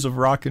and Boys of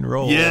Rock and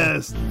Roll.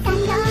 Yes.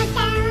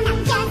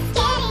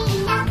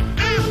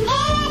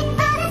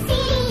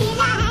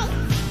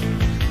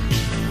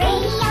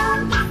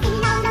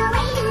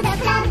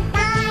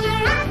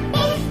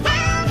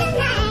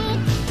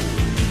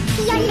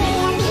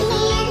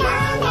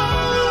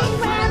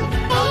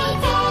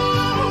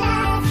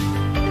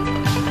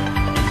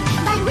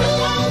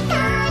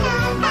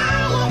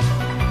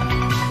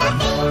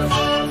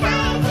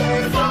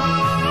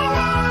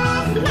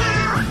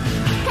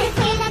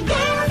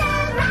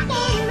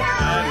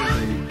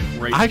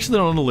 I actually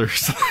don't know the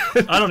lyrics.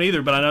 I don't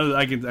either, but I know that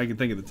I can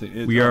think of the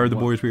two. We are the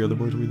boys, we are the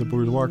boys, we are the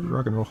boys of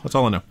rock and roll. That's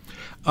all I know.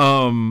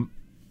 And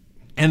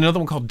another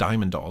one called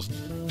Diamond Dolls.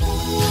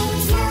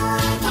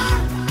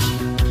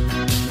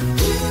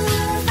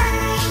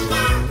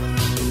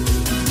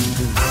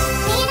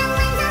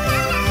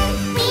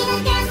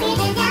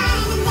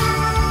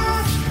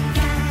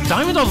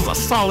 Diamond Dolls is a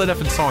solid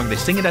effing song. They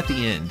sing it at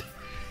the end.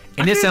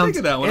 And it sounds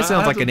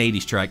like an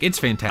 80s track. It's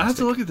fantastic. I have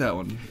to look at that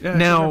one. Yeah,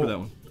 now, I remember that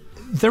one.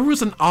 There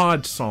was an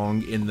odd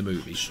song in the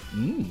movie.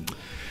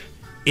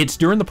 It's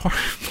during the part.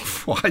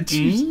 What?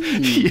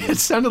 Yeah, it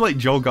sounded like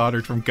Joel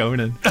Goddard from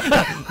Conan.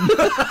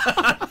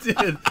 I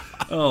did.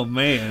 Oh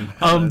man.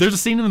 There's a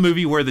scene in the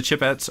movie where the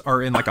Chipettes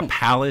are in a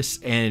palace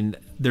and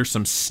there's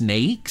some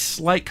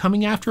snakes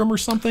coming after them or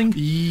something.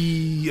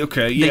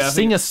 Okay. They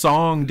sing a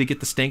song to get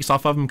the snakes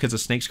off of them because the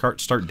snakes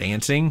start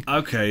dancing.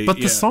 Okay. But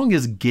the song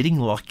is Getting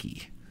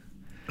Lucky.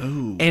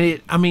 Oh,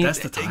 and that's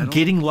the title?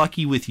 Getting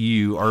Lucky with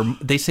You, or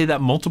they say that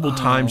multiple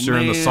times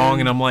during the song,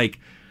 and I'm like,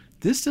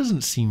 this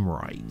doesn't seem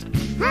right.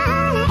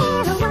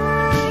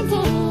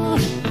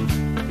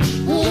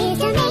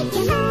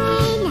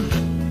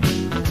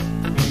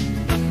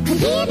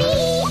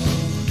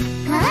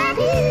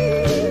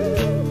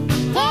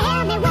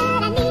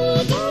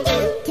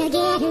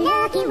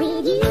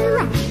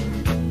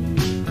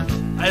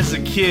 As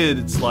a kid,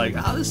 it's like,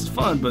 oh, this is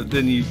fun, but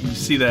then you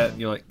see that,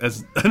 you're like,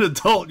 as an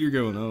adult, you're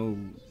going, oh,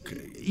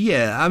 okay.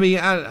 Yeah, I mean,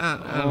 I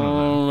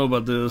don't know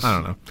about this. I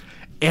don't know.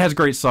 It has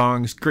great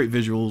songs, great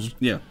visuals.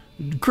 Yeah.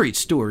 Great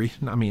story.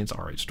 I mean, it's an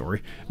alright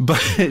story,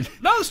 but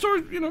no, the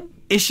story,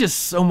 it's just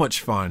so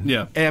much fun.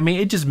 Yeah. I mean,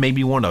 it just made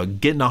me want to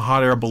get in a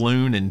hot air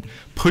balloon and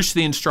push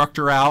the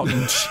instructor out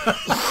and just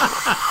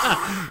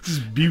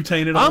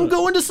butane it. I'm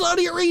going to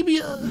Saudi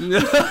Arabia.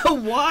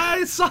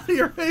 Why Saudi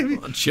Arabia?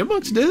 Well,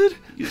 Chipmunks did.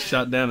 Get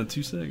shot down in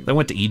 2 seconds. They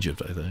went to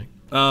Egypt, I think.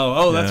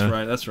 Oh, that's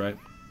right. That's right.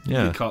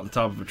 Yeah. Get caught on the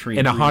top of a tree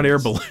in a hot air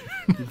balloon.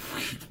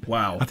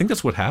 Wow. I think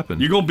that's what happened.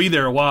 You're going to be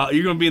there a while.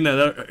 You're going to be in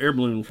that air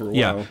balloon for a while.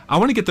 Yeah. I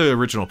want to get the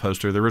original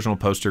poster. The original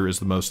poster is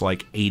the most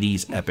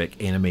 80s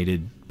epic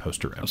animated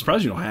poster ever. I'm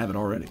surprised you don't have it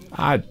already.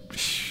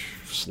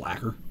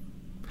 Slacker.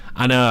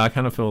 I know. I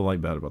kind of feel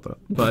bad about that.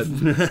 But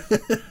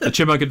the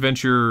Chipmunk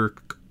Adventure,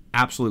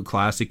 absolute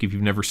classic. If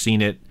you've never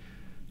seen it,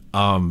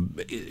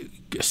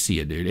 see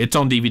it, dude. It's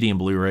on DVD and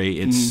Blu-ray.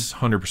 It's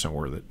 100%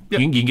 worth it.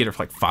 Yep. You can get it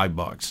for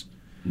 $5.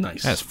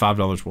 Nice. That's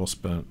 $5 well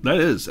spent. That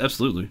is,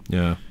 absolutely.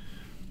 Yeah.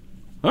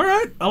 All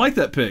right. I like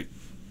that pick.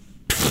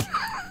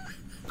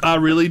 I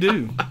really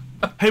do.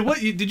 Hey,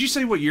 did you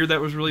say what year that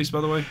was released,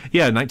 by the way?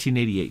 Yeah,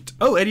 1988.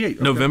 Oh, 88.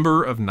 Okay.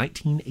 November of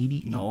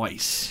 1988.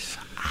 Nice.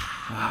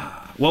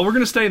 Well, we're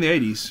going to stay in the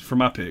 80s for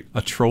my pick.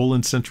 A Troll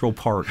in Central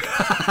Park. Is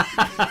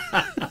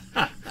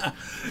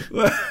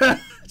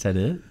that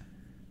it?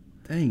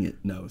 Dang it.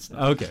 No, it's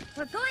not. Okay.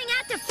 We're going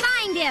out to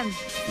find him.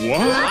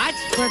 What?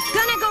 We're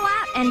gonna go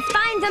out and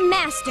find the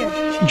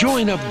master.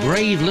 Join a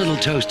brave little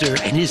toaster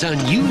and his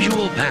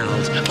unusual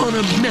pals on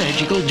a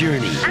magical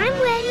journey. I'm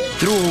ready.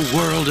 Through a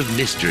world of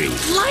mystery.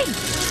 Light!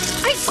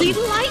 I see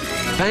light.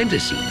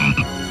 Fantasy.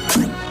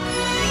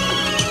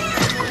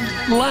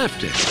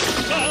 Laughter.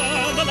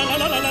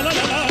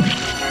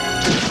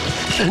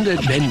 And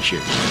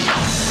adventure.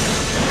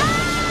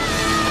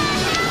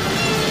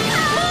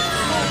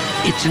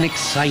 It's an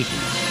exciting,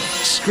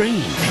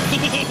 strange,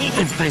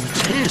 and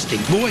fantastic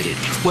voyage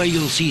where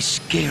you'll see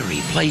scary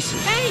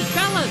places. Hey,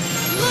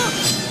 fellas, look!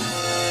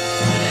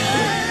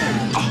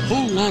 A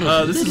whole lot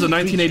of this is a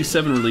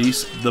 1987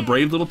 release, The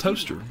Brave Little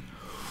Toaster.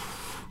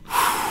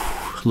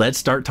 Let's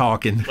start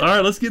talking. All right,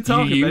 let's get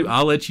talking. baby.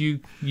 I'll let you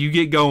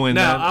get going.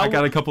 Now, I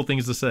got a couple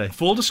things to say.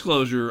 Full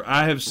disclosure,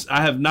 I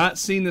have not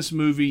seen this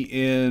movie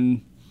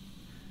in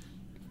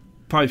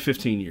probably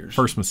 15 years.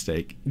 First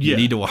mistake. You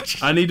need to watch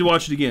it. I need to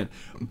watch it again.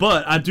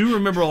 But I do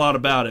remember a lot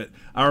about it.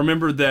 I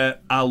remember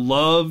that I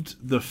loved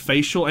the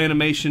facial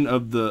animation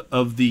of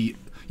the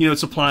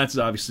it's appliances,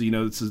 obviously.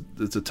 It's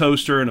a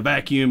toaster and a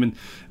vacuum,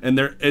 and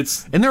there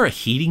a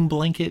heating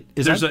blanket?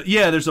 Is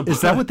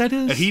that what that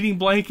is? A heating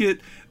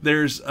blanket.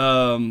 There's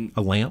a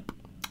lamp.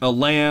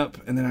 And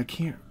then I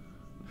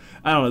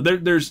don't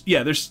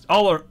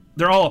know.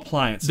 They're all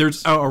appliances.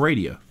 There's a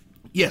radio.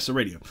 Yes, a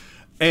radio.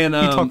 And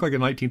you talk like a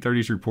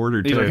 1930s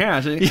reporter too. He's like,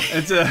 yeah, see,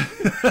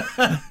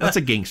 that's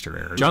a gangster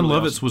era. John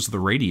Lovitz was the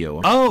radio.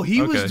 Oh,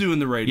 he was doing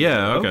the radio.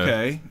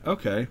 Yeah.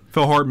 Okay.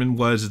 Phil Hartman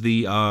was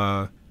the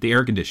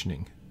air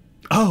conditioning.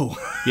 Oh,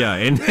 yeah,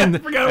 and then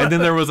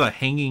there was a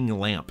hanging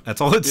lamp. That's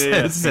all it says.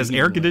 Yeah, it says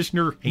air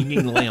conditioner,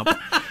 hanging lamp.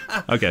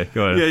 Okay,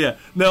 go ahead. Yeah.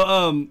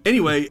 No,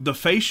 anyway, the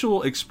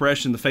facial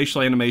expression, the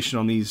facial animation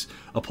on these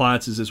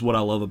appliances is what I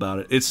love about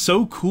it. It's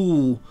so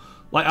cool.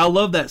 Like, I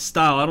love that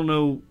style. I don't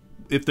know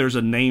if there's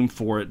a name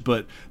for it,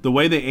 but the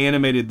way they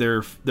animated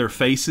their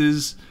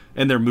faces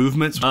and their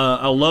movements,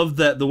 I love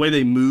that the way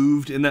they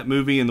moved in that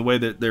movie and the way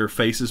that their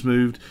faces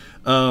moved.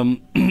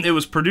 It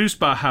was produced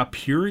by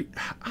Hyperion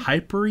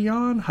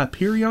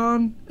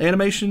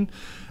Animation.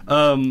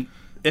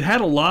 It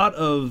had a lot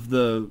of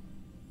the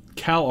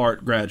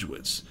CalArt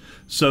graduates,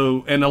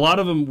 and a lot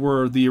of them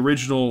were the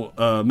original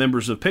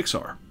members of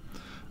Pixar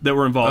that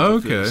were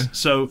involved with this.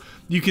 So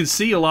you can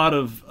see a lot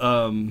of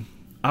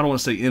I don't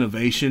want to say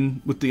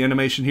innovation with the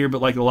animation here,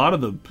 but like a lot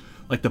of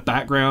the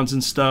backgrounds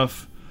and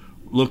stuff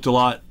looked a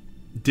lot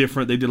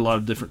different. They did a lot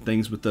of different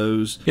things with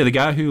those. Yeah, the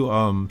guy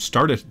who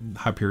started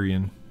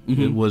Hyperion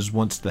was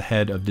once the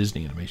head of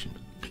Disney Animation.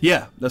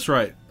 Yeah, that's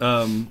right.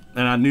 And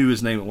I knew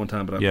his name at one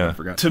time, but I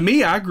forgot. To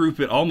me, I group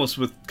it almost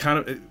with kind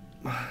of,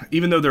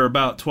 even though they're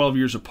about 12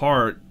 years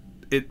apart,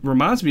 it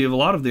reminds me of a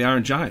lot of the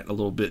Iron Giant a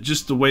little bit.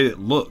 Just the way it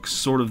looks,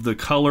 sort of the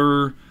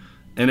color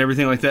and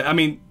everything like that. I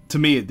mean, to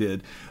me, it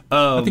did.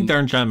 I think the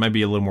Iron Giant might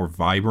be a little more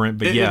vibrant,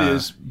 but it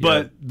is.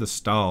 But the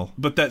style.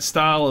 But that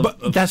style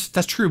of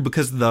that's true,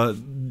 because the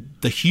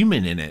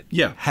human in it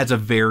has a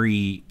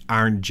very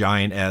Iron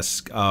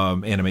Giant-esque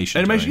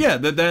animation. Yeah,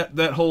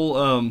 that whole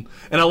and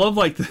I love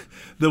like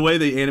the way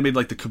they animated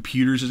like the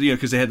computers,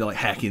 because they had to like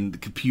hack in the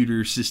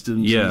computer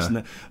systems. Yeah. And this and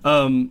that.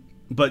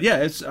 But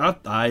yeah, it's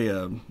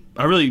I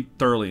really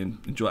thoroughly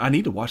enjoy. I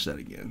need to watch that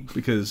again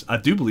because I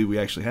do believe we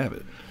actually have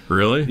it.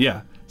 Really?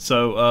 Yeah.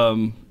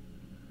 So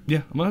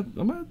yeah, I might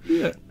do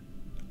that.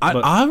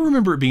 I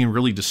remember it being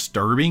really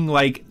disturbing,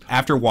 like,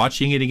 after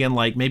watching it again,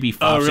 like, maybe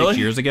 5-6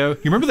 years ago. You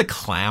remember the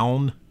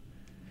clown?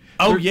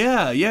 Oh,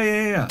 yeah.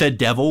 The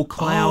devil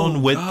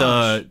clown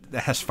that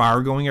has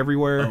fire going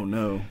everywhere. Oh,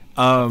 no.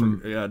 I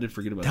did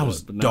forget about that. That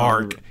was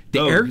dark.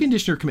 The air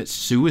conditioner commits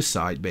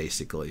suicide,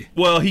 basically.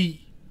 Well,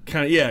 he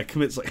kind of,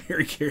 commits, like,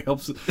 Harry Carey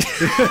helps.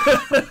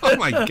 Oh,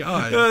 my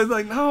God. I was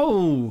like,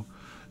 no.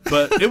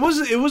 But it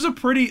was a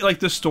pretty, like,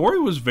 the story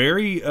was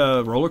very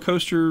roller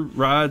coaster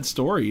ride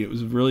story. It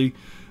was really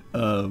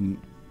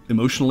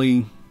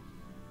emotionally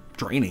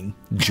draining.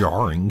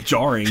 Jarring.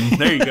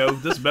 There you go.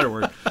 That's a better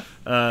word.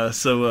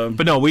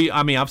 But no,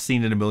 I've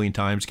seen it a million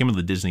times. It came on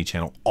the Disney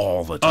Channel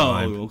all the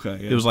time. Oh, okay.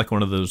 Yeah. It was like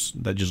one of those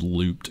that just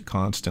looped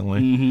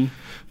constantly.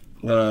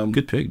 Mm-hmm.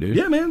 Good pick, dude.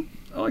 Yeah, man.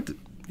 I liked it.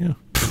 Yeah.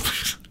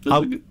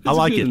 I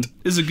like it.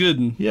 It's a good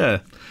one.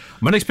 Yeah.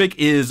 My next pick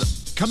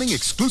is coming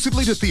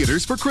exclusively to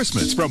theaters for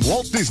Christmas from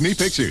Walt Disney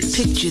Pictures.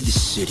 Picture the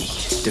city,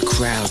 the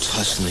crowds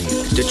hustling,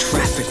 the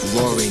traffic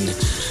roaring,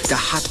 the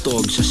hot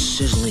dogs are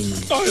sizzling.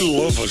 I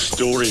love a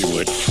story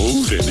with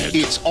food in it.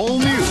 It's all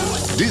new.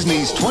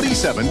 Disney's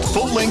 27th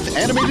full-length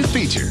animated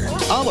feature,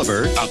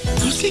 Oliver a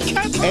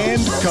Pussycat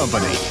and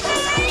Company.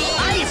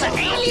 It's an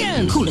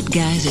alien! Cool it,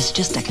 guys. It's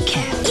just a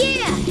cat.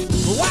 Yeah!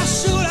 Why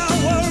should I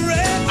worry?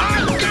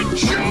 I'm the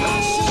Joe!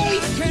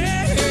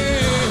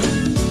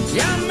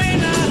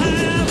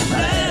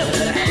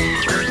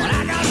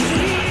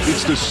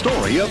 It's the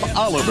story of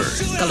Oliver,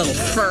 A little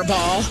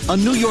furball. a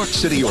New York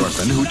City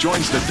orphan who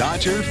joins the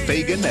Dodger,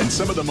 Fagin, and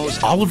some of the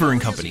most... Oliver and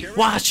Company.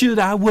 Why should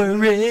I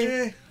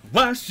worry?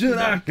 Why should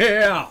I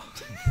care?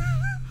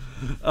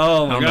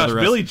 Oh my gosh,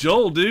 Billy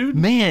Joel, dude.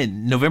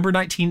 Man, November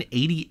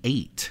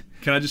 1988.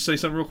 Can I just say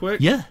something real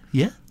quick? Yeah.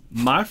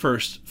 My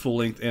first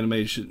full-length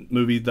animation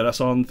movie that I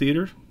saw in the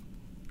theater.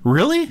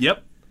 Really?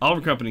 Yep.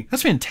 Oliver Company.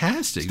 That's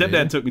fantastic.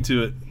 Stepdad took me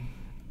to it.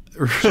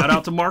 Shout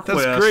out to Mark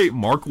West. That's great.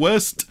 Mark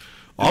West.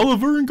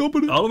 Oliver and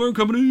Company.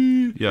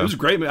 Yeah. It was a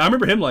great movie. I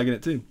remember him liking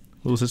it too.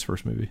 What was his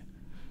first movie?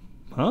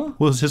 Huh? What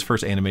was his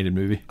first animated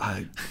movie?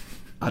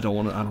 I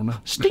don't know.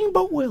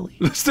 Steamboat Willie.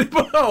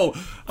 Steamboat.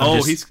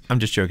 I'm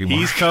just joking.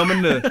 He's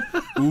coming to.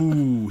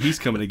 Ooh, he's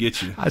coming to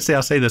get you. I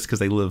say this because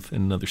they live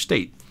in another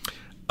state.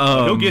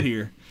 He'll get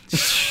here.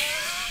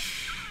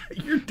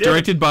 You're dead.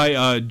 Directed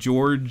by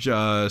George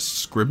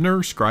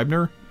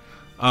Scribner.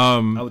 I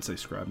would say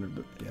Scribner,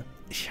 but yeah.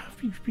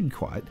 Yeah, be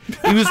quiet.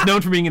 He was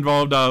known for being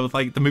involved with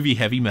like the movie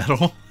Heavy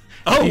Metal.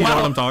 Oh, you wow. know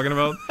what I'm talking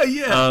about?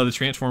 Yeah. The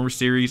Transformers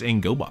series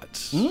and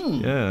GoBots.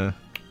 Yeah.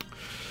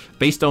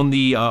 Based on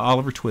the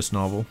Oliver Twist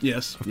novel.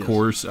 Yes. Of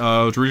course. It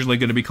was originally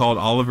going to be called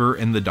Oliver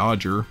and the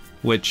Dodger,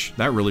 which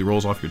that really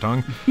rolls off your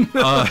tongue.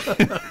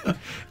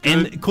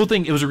 And the cool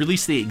thing, it was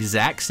released the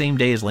exact same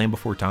day as Land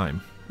Before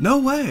Time. No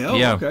way. Oh,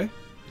 yeah. Okay.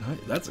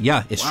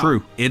 It's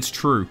true. It's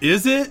true.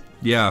 Is it?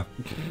 Yeah.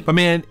 But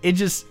man, it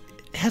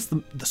has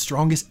the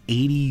strongest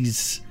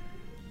 80s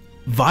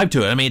vibe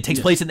to it. I mean, it takes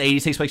place in the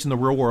 80s, takes place in the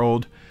real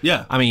world.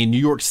 Yeah. I mean, New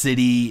York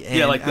City.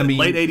 And, like the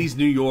late 80s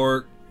New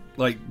York,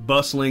 like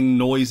bustling,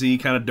 noisy,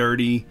 kind of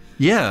dirty.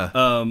 Yeah.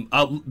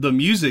 The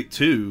music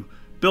too.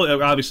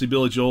 Obviously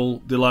Billy Joel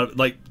did a lot of,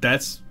 like,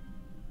 that's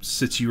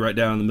sits you right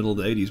down in the middle of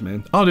the 80s,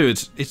 man. Oh, dude,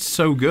 it's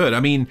so good. I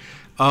mean,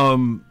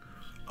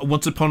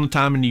 Once Upon a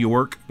Time in New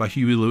York by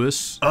Huey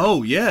Lewis.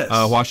 Oh, yes.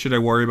 Why Should I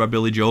Worry by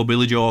Billy Joel.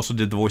 Billy Joel also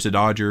did the voice of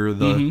Dodger,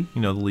 the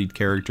lead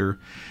character.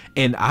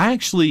 And I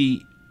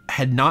actually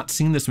had not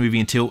seen this movie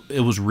until it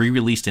was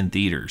re-released in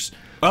theaters.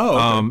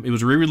 Oh, okay. It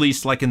was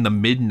re-released like in the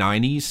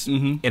mid-90s.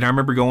 And I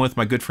remember going with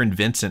my good friend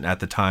Vincent at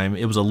the time.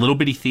 It was a little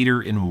bitty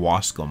theater in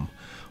Wascom,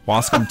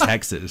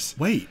 Texas.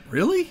 Wait,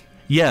 really?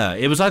 Yeah,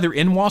 it was either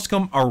in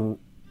Wascom or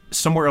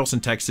somewhere else in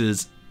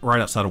Texas,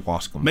 right outside of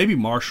Wascom. Maybe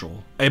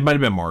Marshall. It might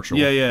have been Marshall.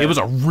 Yeah. It was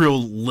a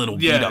real little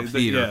beat-up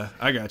theater. Yeah,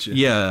 I got you.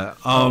 Yeah.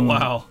 Oh,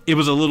 wow. It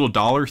was a little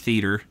dollar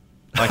theater.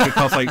 Like, it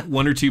cost like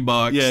 $1 or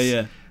 $2.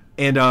 Yeah.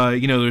 And,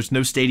 there's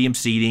no stadium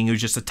seating. It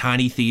was just a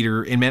tiny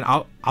theater. And, man,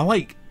 I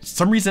like,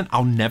 some reason,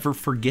 I'll never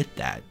forget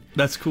that.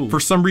 That's cool. For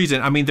some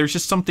reason. I mean, there's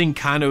just something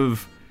kind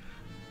of,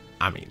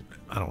 I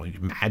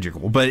don't know,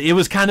 magical. But it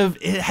was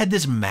it had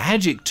this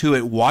magic to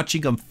it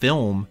watching them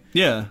film.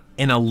 Yeah.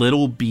 In a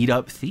little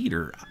beat-up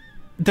theater.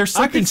 There's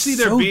something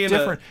so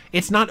different.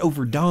 It's not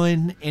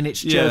overdone, and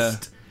it's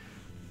just...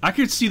 I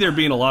could see there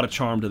being a lot of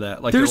charm to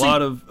that. Like, there's a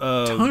lot of...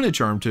 ton of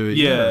charm to it.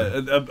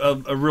 Yeah,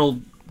 a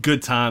real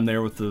good time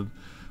there with the...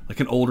 Like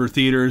an older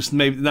theaters,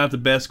 maybe not the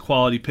best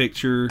quality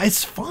picture.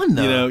 It's fun,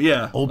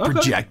 though. Old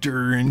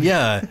projector, and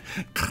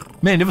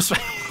Man, it was...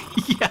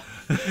 yeah.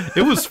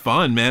 It was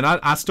fun, man.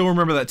 I still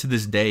remember that to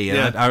this day.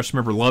 And I just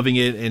remember loving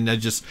it, and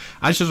it's just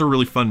a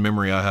really fun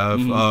memory I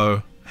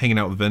have hanging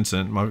out with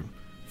Vincent, my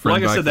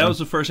friend. Like I said, that was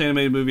the first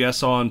animated movie I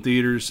saw in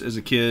theaters as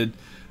a kid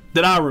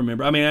that I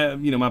remember. I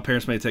mean, my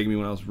parents may have taken me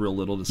when I was real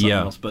little to something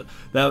else, but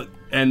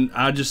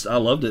I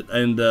loved it.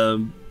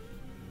 And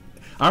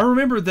I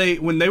remember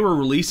when they were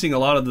releasing a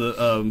lot of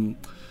the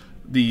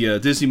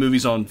Disney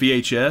movies on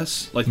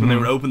VHS, like when they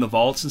would open the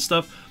vaults and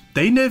stuff.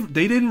 They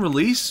didn't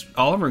release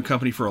Oliver and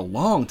Company for a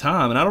long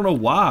time, and I don't know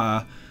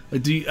why. I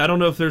don't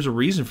know if there's a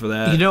reason for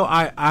that.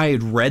 I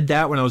had read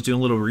that when I was doing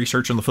a little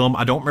research on the film.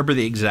 I don't remember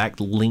the exact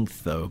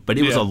length though, but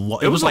it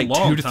was like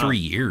 2 to 3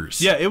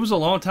 years. Yeah, it was a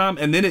long time,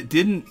 and then it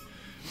didn't.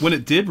 When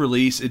it did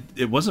release,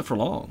 it wasn't for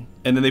long,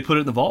 and then they put it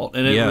in the vault,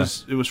 and it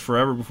was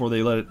forever before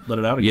they let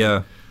it out again.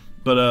 Yeah.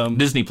 But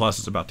Disney Plus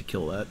is about to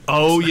kill that.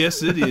 Oh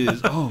yes, it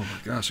is. Oh my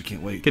gosh, I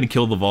can't wait. Gonna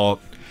kill the vault.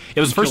 It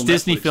was the first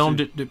Disney film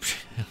to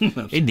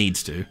it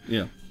needs to.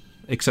 Yeah.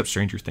 Except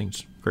Stranger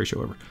Things. Great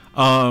show ever.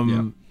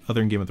 Other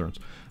than Game of Thrones.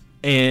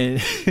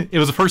 And it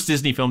was the first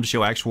Disney film to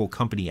show actual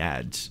company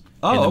ads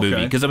in the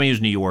movie. Because, it was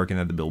New York and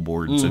had the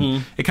billboards.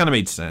 And it kind of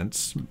made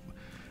sense.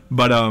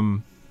 But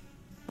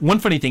one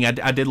funny thing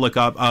I did look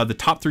up, the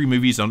top 3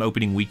 movies on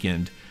opening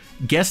weekend.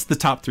 Guess the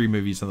top 3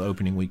 movies on the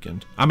opening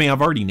weekend.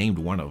 I've already named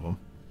one of them.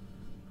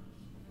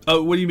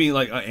 Oh, what do you mean?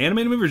 Like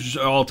animated movies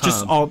or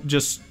just all time?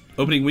 Just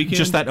opening weekend?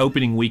 Just that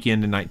opening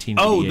weekend in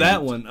 1988. Oh,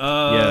 that one.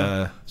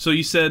 Yeah. So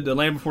you said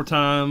Land Before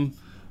Time.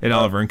 And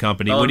Oliver and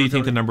Company. What do you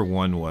think the number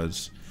 1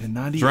 was? In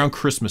 90. It's around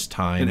Christmas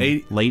time.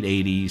 Late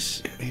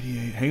 80s.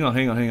 88. Hang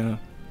on.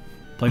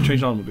 Plane,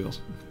 Trains, Automobiles.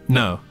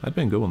 No, that'd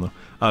been a good one,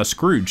 though.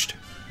 Scrooged.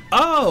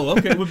 Oh,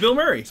 okay. With Bill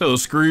Murray. So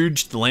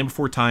Scrooged, The Land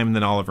Before Time, and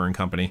then Oliver and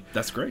Company.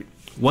 That's great.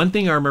 One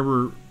thing I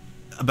remember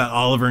about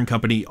Oliver and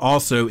Company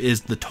also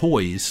is the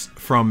toys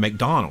from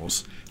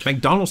McDonald's.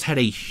 McDonald's had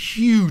a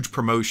huge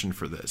promotion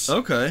for this.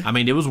 Okay.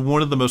 It was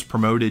one of the most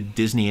promoted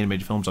Disney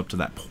animated films up to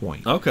that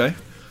point. Okay.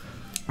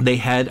 They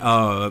had,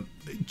 do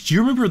you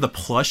remember the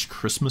plush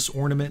Christmas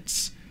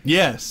ornaments?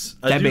 Yes.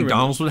 That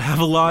McDonald's would have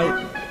a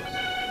lot?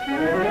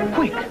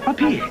 Quick, up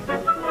here.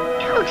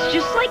 It looks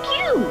just like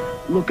you.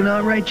 Looking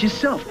all right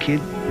yourself, kid.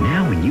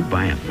 Now when you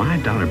buy a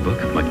 $5 book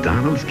of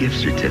McDonald's gift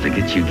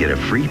certificates, you get a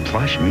free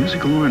plush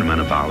musical ornament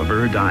of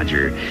Oliver or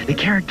Dodger, the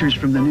characters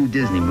from the new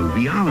Disney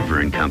movie Oliver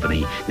and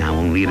Company, now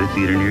only at a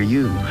theater near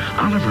you.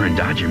 Oliver and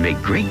Dodger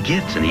make great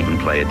gifts and even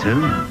play a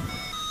tune.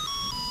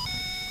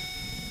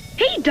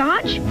 Hey,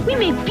 Dodge, we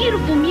made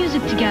beautiful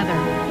music together.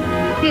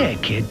 Yeah,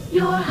 kid.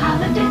 Your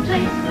holiday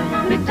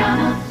place,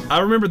 McDonald's. I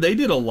remember they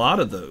did a lot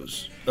of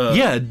those.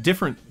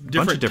 different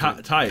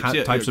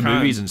types of kind.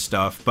 movies and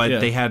stuff. But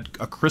they had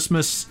a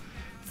Christmas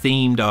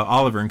themed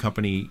Oliver and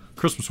Company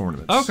Christmas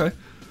ornaments. Okay.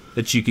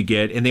 That you could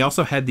get, and they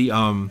also had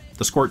the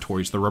squirt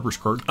toys, the rubber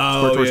squirt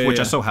toys, which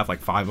I still have like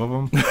 5 of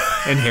them.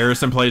 And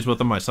Harrison plays with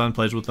them. My son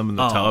plays with them in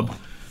the tub.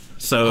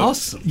 So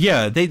awesome.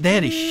 Yeah, they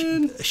had a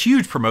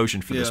huge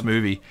promotion for this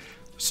movie.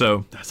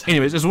 So,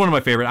 anyways, it's one of my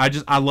favorite.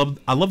 I love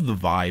the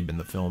vibe in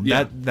the film.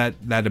 Yeah. That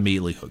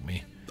immediately hooked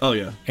me. Oh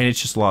yeah, and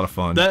it's just a lot of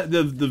fun. That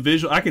the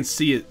visual, I can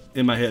see it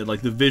in my head,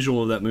 like the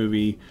visual of that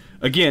movie.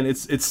 Again,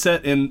 it's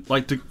set in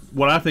like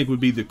what I think would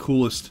be the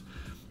coolest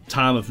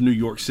time of New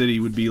York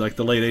City would be like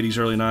the late 80s,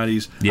 early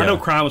 90s. Yeah. I know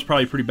crime was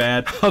probably pretty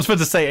bad. I was about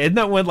to say, isn't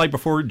that when like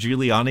before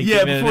Giuliani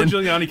came in? Yeah, before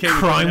Giuliani came in.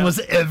 Crime was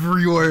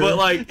everywhere. But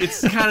like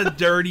it's kind of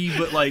dirty,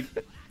 but like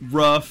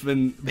rough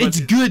and it's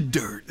good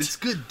dirt. It's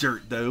good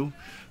dirt though.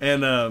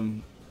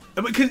 And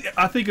because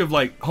I think of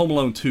like Home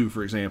Alone 2,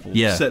 for example.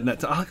 Yeah. Setting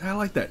that I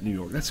like that New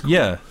York. That's cool.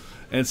 Yeah.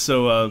 And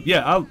so I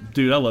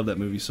love that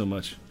movie so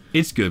much.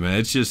 It's good, man.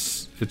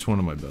 It's one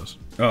of my best.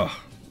 Oh,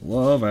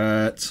 love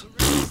it.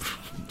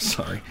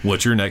 Sorry.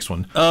 What's your next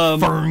one?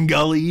 Fern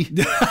Gully.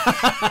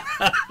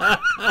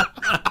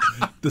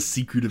 The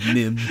Secret of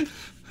Nim.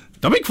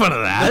 Don't make fun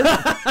of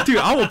that. Dude,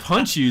 I will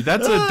punch you.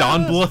 That's a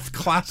Don Bluth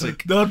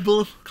classic. Don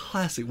Bluth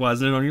classic. Why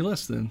isn't it on your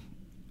list then?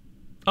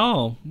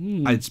 Oh.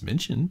 It's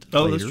mentioned.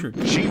 Oh, later. that's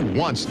true. She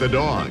wants the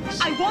dogs.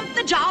 I want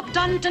the job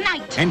done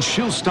tonight. And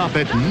she'll stop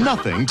at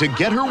nothing to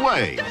get her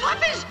way. The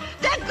puppies,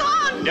 they're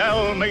gone.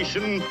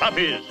 Dalmatian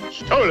puppies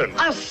stolen.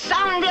 I'll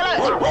sound the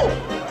alert.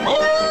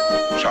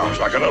 Sounds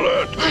like an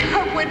alert. I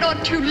hope we're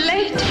not too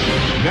late.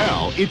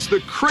 Now it's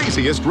the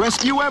craziest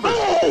rescue ever.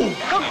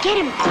 Go get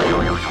him.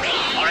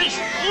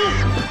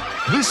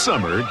 This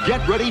summer,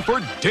 get ready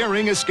for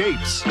daring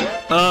escapes.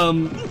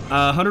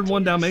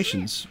 101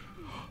 Dalmatians.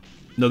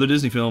 Another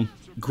Disney film.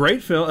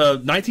 Great film.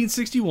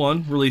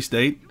 1961 release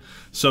date.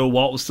 So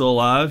Walt was still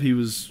alive. He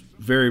was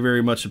very,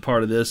 very much a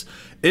part of this.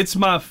 It's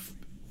my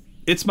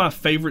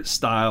favorite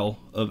style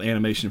of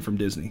animation from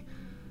Disney.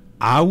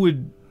 I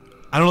don't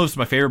know if it's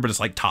my favorite, but it's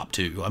like top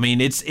 2. I mean,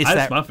 it's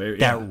that my favorite.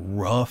 That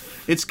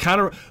rough. It's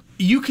kind of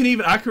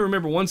I can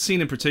remember one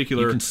scene in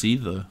particular. You can see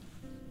the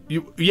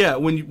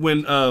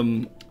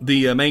when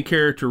the main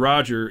character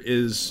Roger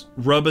is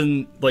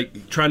rubbing,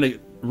 like trying to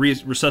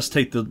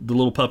resuscitate the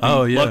little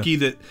puppy Lucky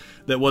that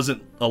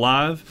wasn't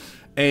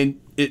alive, and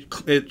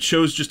it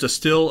shows just a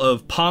still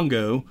of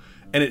Pongo,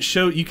 and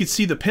you could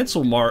see the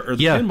pencil mark or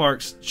the pen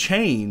marks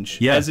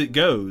change as it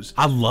goes.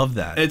 I love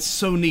that. It's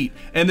so neat.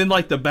 And then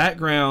like the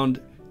background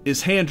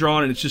is hand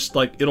drawn, and it's just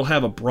like it'll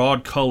have a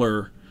broad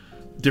color,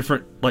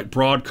 different like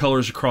broad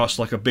colors across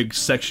like a big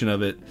section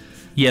of it.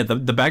 Yeah, the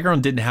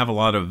background didn't have a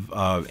lot of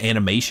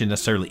animation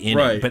necessarily in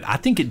it, but I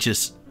think it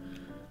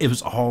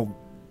was all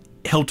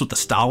helped with the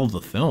style of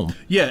the film.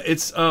 Yeah,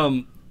 it's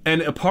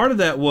and a part of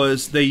that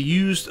was they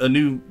used a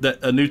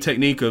new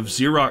technique of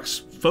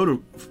Xerox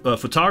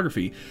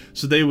photography.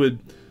 So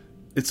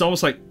it's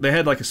almost like they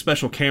had like a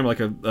special camera, like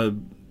a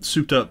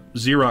souped up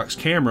Xerox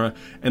camera,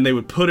 and they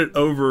would put it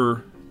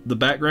over the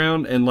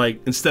background and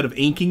like instead of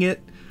inking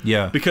it.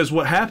 Yeah. Because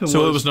what happened it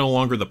was no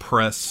longer the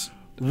press.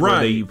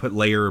 Right. You put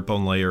layer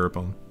upon layer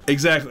upon.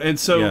 Exactly. And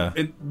so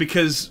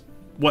because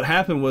what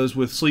happened was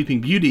with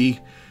Sleeping Beauty,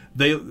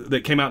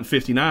 that came out in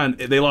 '59,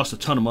 they lost a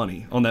ton of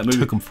money on that movie.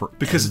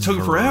 Because it took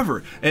them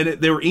forever, and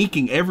they were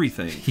inking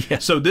everything. Yeah.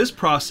 So this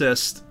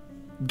process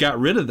got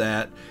rid of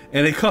that,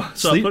 and it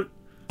cost.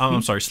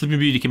 I'm sorry. Sleeping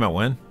Beauty came out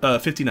when?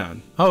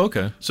 '59. Oh,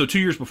 okay. So 2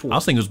 years before. I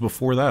was thinking it was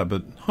before that,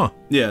 but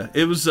yeah,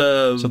 it was.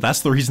 So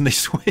that's the reason they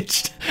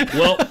switched.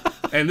 Well,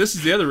 and this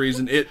is the other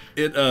reason. It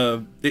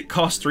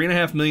cost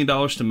 $3.5 million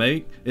to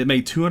make. It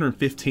made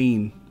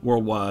 215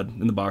 worldwide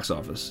in the box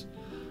office.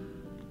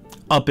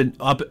 Up.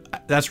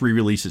 That's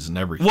re-releases and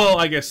everything. Well,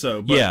 I guess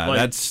so. But yeah,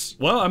 that's.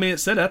 Well, I mean, it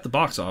said at the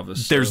box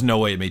office. There's no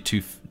way it made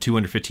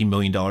 $215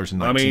 million in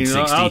 1960.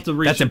 I'll have to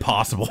that's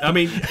impossible. I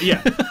mean,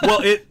 yeah. Well,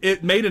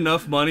 it made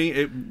enough money.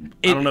 I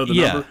don't know the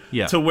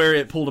number to where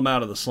it pulled them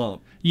out of the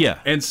slump. Yeah.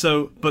 And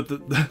so, but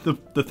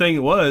the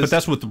thing was, but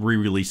that's with the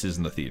re-releases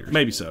in the theaters.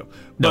 Maybe so.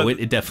 No,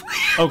 it definitely.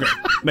 Okay,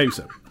 maybe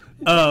so.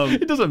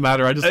 It doesn't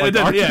matter. I just like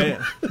the argument.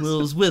 Yeah. Well,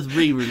 it was with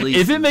re-release.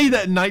 If it made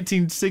that in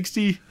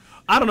 1960.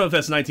 I don't know if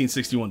that's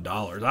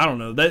 $1961. I don't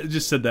know. That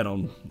just said that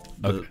on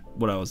the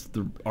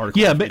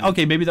article. Yeah,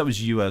 okay, maybe that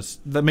was US.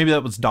 Maybe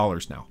that was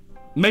dollars now.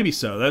 Maybe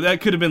so. That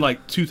could have been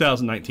like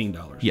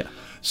 $2019. Yeah.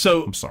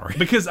 So I'm sorry.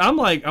 Because I'm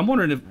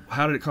wondering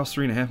how did it cost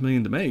 $3.5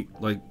 million to make?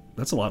 Like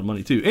that's a lot of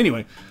money too.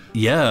 Anyway.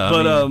 Yeah.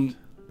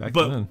 But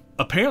then.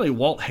 Apparently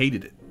Walt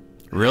hated it.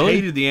 Really?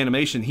 Hated the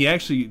animation. He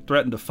actually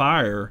threatened to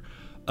fire.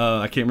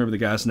 I can't remember the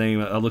guy's name.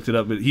 I looked it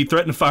up, but he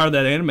threatened to fire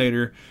that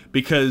animator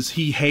because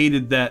he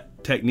hated that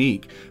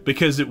technique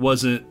because it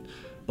wasn't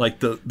like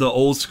the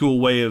old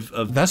school way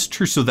of. That's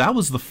true. So that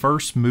was the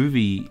first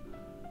movie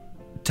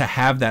to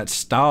have that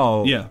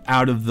style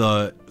out of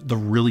the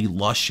really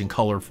lush and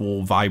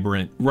colorful,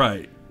 vibrant.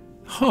 Right.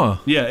 Huh.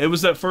 Yeah, it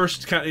was that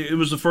first. It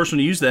was the first one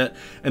to use that,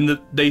 and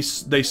they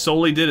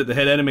solely did it. The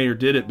head animator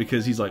did it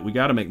because he's like, we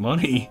got to make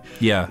money.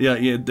 Yeah.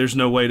 Yeah. There's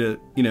no way to,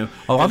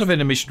 A lot of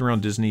animation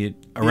around Disney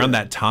around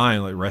that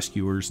time, like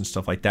Rescuers and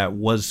stuff like that,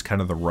 was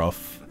kind of the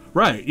rough.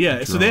 Right.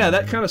 Yeah. So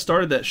that kind of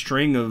started that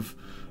string of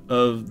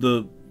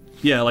the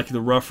like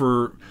the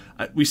rougher.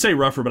 We say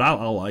rougher, but I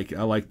like it.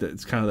 I like that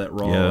it's kind of that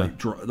raw. Yeah.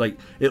 Like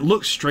it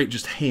looks straight,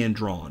 just hand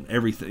drawn.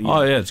 Everything.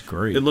 Oh yeah, it's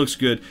great. It looks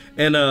good,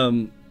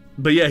 and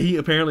but yeah, he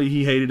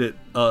hated it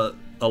a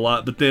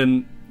lot. But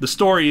then the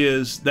story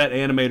is that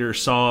animator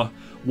saw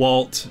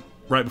Walt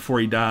right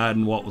before he died,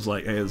 and Walt was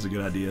like, "Hey, this is a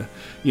good idea."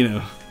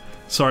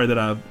 Sorry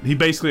that he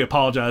basically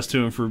apologized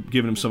to him for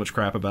giving him so much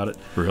crap about it.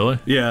 Really?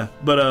 Yeah.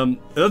 But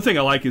the other thing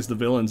I like is the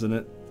villains in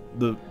it.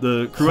 The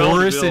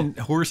Cruella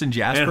Horace and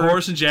Jasper. And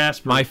Horace and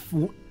Jasper.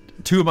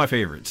 Two of my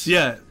favorites.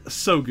 Yeah,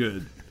 so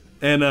good.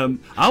 And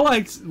I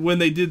liked when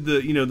they did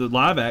the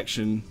live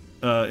action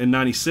in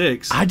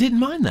 '96. I didn't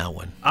mind that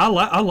one. I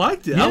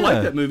liked it. Yeah. I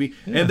liked that movie.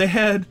 Yeah. And they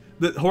had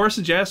the Horace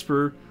and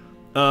Jasper.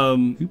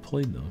 Who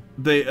played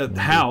them?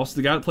 House.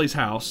 The guy that plays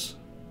House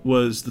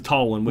was the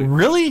tall one.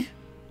 Really?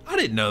 I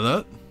didn't know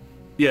that.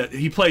 Yeah,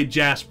 he played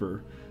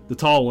Jasper, the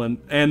tall one,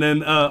 and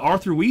then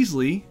Arthur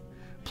Weasley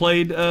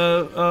played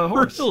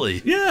Horace.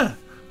 Really? Yeah.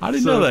 I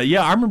didn't know that.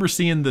 Yeah, I remember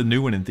seeing the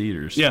new one in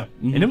theaters. Yeah,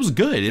 and it was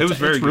good. It was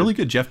very good. Really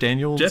good. Jeff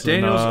Daniels.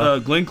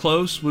 Glenn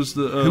Close was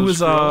the who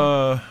was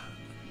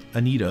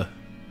Anita.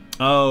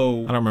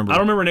 Oh, I don't remember. I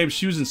don't remember her name.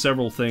 She was in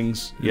several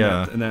things.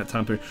 In that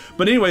time period.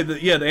 But anyway,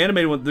 the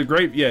animated one,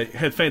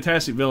 had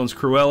fantastic villains.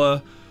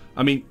 Cruella.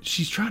 I mean,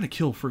 he's trying to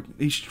kill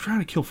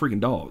freaking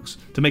dogs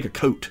to make a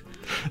coat.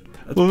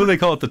 What do they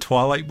call it? The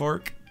Twilight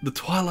Bark. The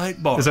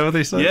Twilight Bark. Is that what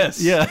they said?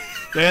 Yes. Yeah.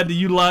 They had to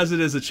utilize it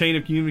as a chain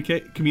of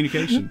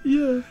communication.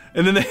 Yeah.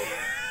 And then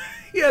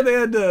they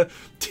had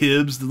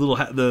Tibbs, the little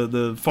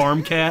the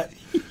farm cat.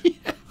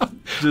 Yeah.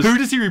 Who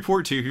does he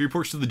report to? He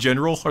reports to the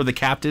general or the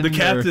captain? The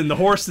captain, the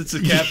horse that's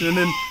the captain, and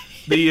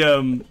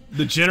then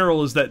the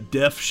general is that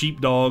deaf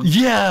sheepdog.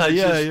 Yeah.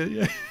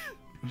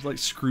 It's like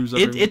screws up.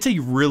 It's a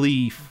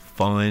really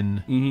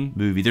fun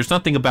movie. There's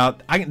nothing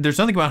about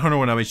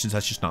Hunter Animations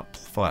that's just not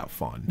flat out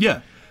fun.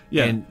 Yeah.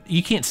 Yeah. And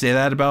you can't say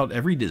that about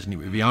every Disney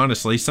movie,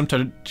 honestly.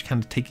 Sometimes they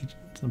kind of take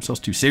themselves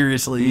too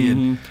seriously.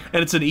 And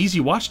it's an easy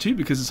watch, too,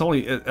 because it's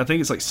only, I think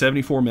it's like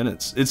 74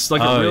 minutes. It's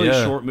like a really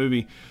short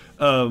movie.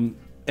 And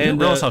you don't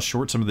realize how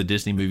short some of the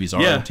Disney movies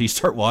are until you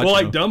start watching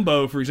Well, like them.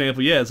 Dumbo, for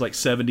example, it's like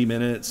 70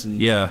 minutes.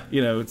 And,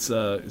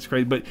 it's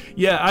crazy. But,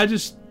 yeah, I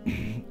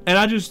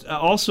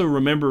also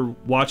remember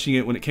watching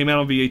it when it came out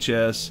on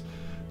VHS.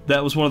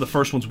 That was one of the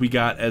first ones we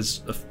got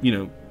as,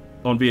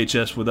 on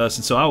VHS with us.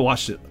 And so I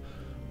watched it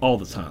all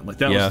the time. Like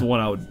that was the one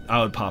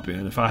I would pop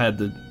in if I had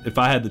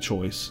the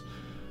choice.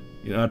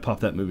 I'd pop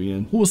that movie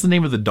in. What was the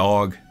name of the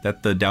dog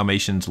that the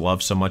Dalmatians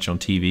love so much on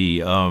TV?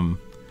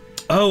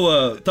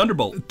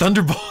 Thunderbolt.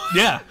 Thunderbolt.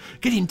 Yeah.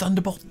 Get him,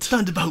 Thunderbolt.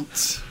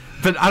 Thunderbolts.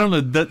 But I don't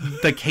know,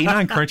 the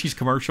Canine Crunchies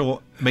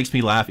commercial makes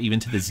me laugh even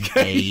to this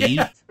day.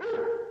 Yeah.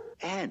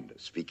 And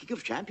speaking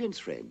of champions,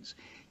 friends,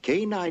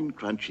 Canine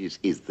Crunchies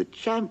is the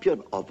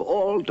champion of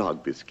all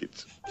dog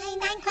biscuits.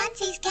 Canine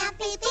Crunchies can't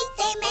be beat.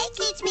 They make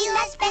each meal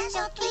a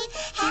special treat.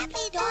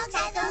 Happy dogs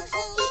are those who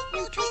eat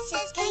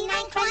nutritious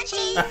Canine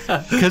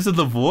Crunchies. Because of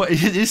the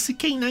voice. It's the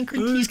Canine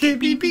Crunchies can't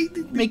be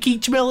beat. Make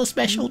each meal a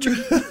special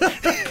treat.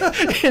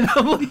 And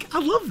I'm like, I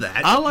love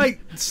that. I like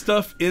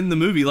stuff in the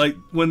movie, like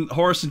when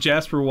Horace and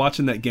Jasper were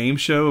watching that game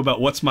show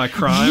about What's My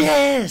Crime.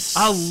 Yes.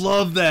 I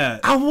love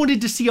that. I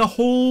wanted to see a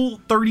whole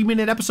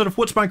 30-minute episode of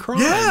What's My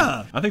Crime.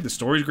 Yeah. I think the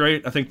story's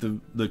great. I think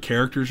the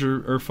characters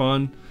are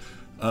fun.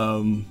 I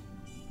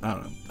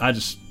don't know.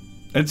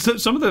 And so,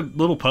 some of the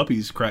little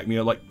puppies crack me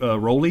up, like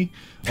Rolly,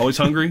 always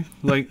hungry.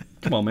 Like,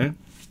 come on, man.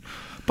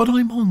 But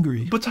I'm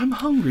hungry. But I'm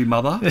hungry,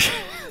 mother.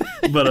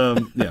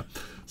 But yeah.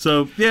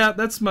 So yeah,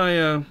 that's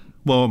my.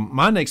 Well,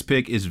 my next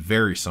pick is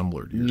very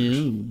similar to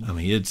yours. I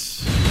mean,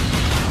 it's.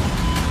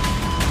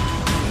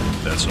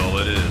 That's all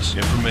it is.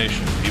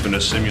 Information, even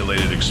a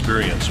simulated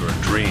experience or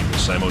a dream,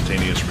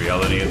 simultaneous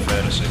reality and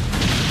fantasy.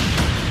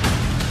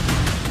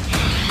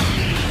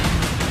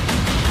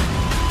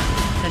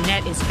 The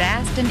net is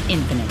vast and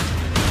infinite.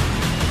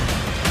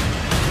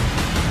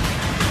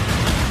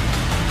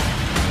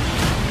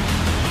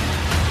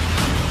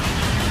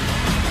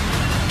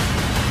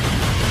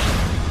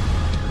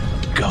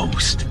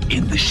 Ghost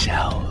in the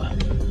Shell.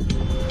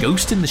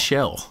 Ghost in the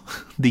Shell,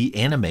 the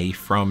anime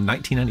from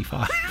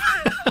 1995.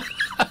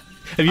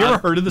 Have you ever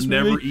heard of this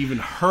movie? Never even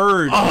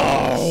heard.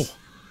 Oh,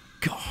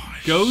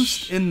 gosh.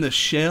 Ghost in the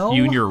Shell?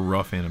 You and your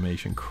rough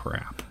animation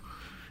crap.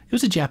 It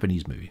was a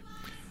Japanese movie.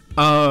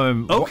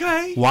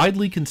 Okay.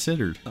 Widely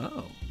considered.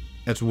 Oh.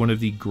 As one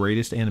of the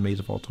greatest animes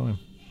of all time.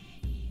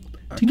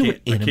 Do you know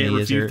what anime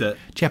is? That.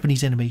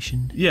 Japanese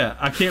animation. Yeah,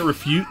 I can't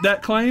refute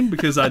that claim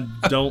because I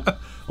don't.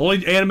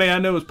 Only anime I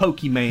know is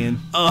Pokemon.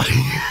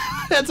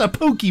 That's a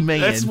Pokemon.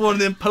 That's one of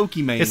them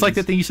Pokemon. It's like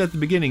that thing you said at the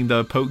beginning,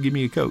 the Poke, give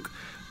me a Coke.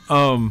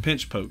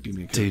 Pinch poke. Give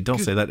me a kick. Dude, don't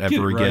say that Get it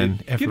ever right. again.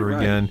 Get it Ever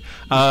right. again.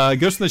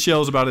 Ghost in the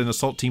Shell is about an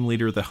assault team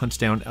leader that hunts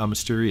down a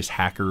mysterious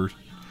hacker.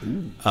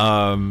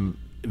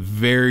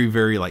 Very,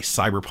 very like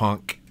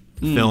cyberpunk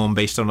film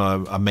based on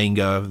a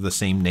manga of the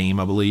same name,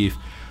 I believe.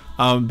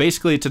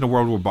 Basically, it's in a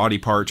world where body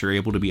parts are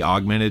able to be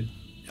augmented,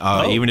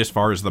 even as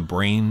far as the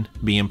brain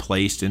being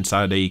placed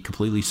inside a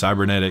completely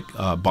cybernetic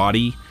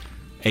body,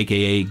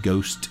 aka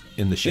Ghost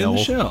in the Shell. In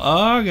the Shell. Oh,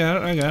 I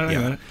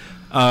got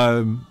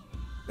it.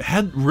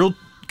 Had real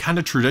kind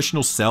of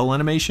traditional cell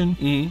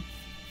animation,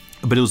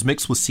 but it was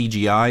mixed with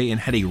CGI and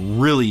had a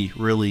really,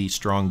 really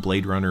strong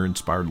Blade Runner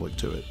inspired look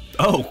to it.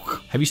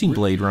 Oh, have you seen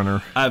Blade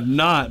Runner? I have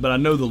not, but I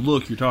know the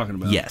look you're talking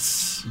about.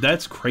 Yes,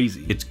 that's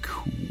crazy. It's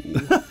cool.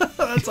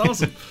 That's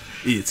awesome.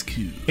 It's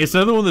cool. It's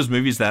another one of those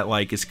movies that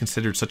like is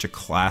considered such a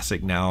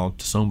classic now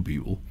to some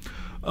people.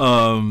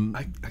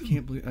 I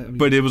can't believe. I mean,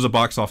 but it was a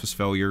box office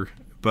failure.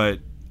 But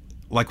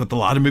like with a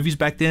lot of movies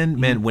back then,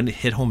 man, when it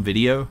hit home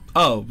video,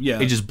 oh yeah,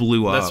 it just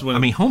blew up. That's when, I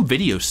mean, home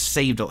video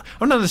saved. Well,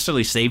 not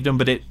necessarily saved them,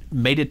 but it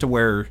made it to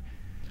where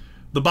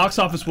the box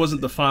office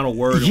wasn't the final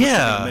word.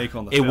 Yeah, make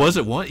on the it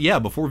wasn't one. Yeah,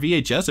 before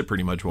VHS, it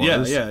pretty much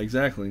was. Yeah,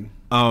 exactly.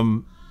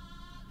 But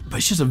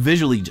it's just a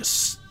visually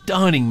just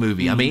stunning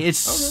movie. I mean, it's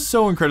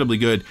so incredibly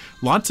good.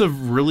 Lots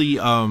of really,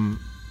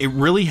 it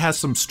really has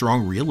some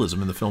strong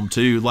realism in the film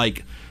too.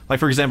 Like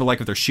for example, like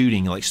if they're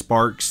shooting, like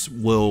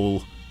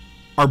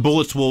our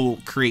bullets will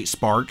create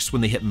sparks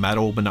when they hit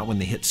metal, but not when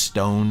they hit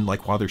stone,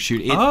 like while they're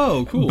shooting.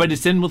 Cool. But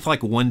it's in with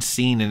like one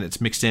scene and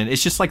it's mixed in.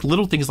 It's just like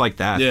little things like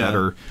that that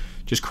are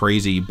just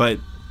crazy. But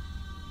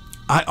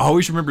I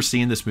always remember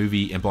seeing this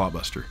movie in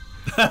Blockbuster.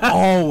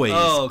 Always.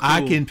 Cool.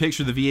 I can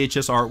picture the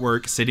VHS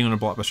artwork sitting on a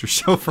Blockbuster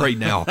shelf right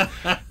now.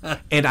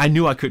 And I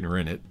knew I couldn't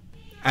rent it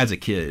as a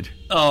kid.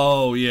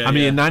 Oh, yeah. I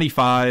mean, in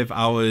 95,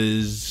 I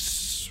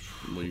was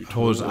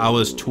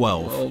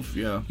 12.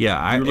 Yeah,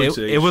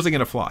 it wasn't going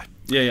to fly.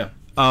 Yeah.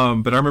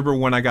 But I remember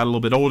when I got a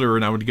little bit older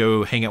and I would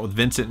go hang out with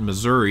Vincent in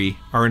Missouri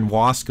or in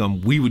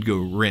Wascom, we would go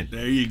rent.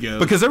 There you go.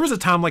 Because there was a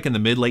time like in the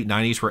mid-late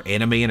 90s where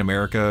anime in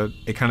America,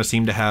 it kind of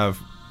seemed to have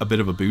a bit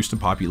of a boost in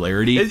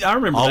popularity. I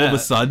remember all that. of a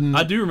sudden.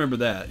 I do remember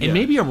that. And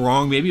maybe I'm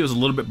wrong. Maybe it was a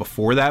little bit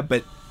before that,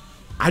 but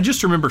I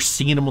just remember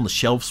seeing them on the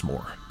shelves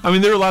more. I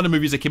mean, there were a lot of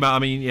movies that came out. I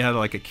mean, you had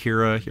like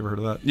Akira. You ever heard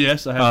of that?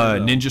 Yes, I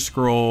have. Ninja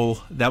Scroll.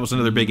 That was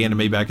another big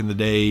anime back in the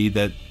day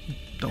that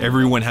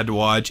everyone had to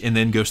watch. And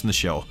then Ghost in the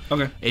Shell.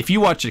 Okay. If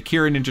you watch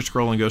Akira, Ninja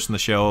Scroll, and Ghost in the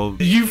Shell,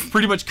 you've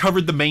pretty much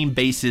covered the main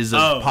bases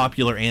of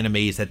popular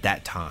animes at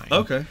that time.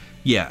 Okay.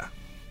 Yeah.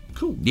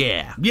 Cool.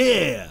 Yeah.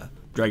 Yeah.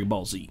 Dragon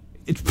Ball Z.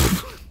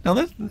 Now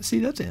that's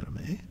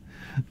anime.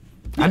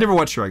 I never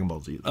watched Dragon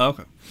Ball Z. Oh,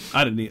 okay.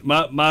 I didn't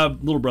either. My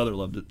little brother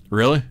loved it.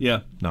 Really?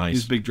 Yeah. Nice.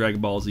 He's a big Dragon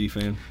Ball Z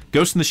fan.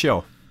 Ghost in the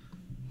Shell.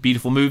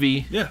 Beautiful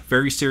movie. Yeah.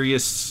 Very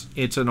serious.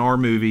 It's an R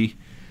movie.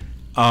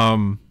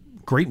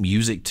 Great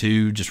music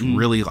too. Just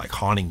really like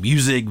haunting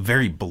music.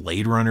 Very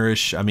Blade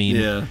Runner-ish. I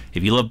mean,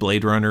 if you love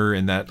Blade Runner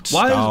and that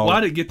style. Why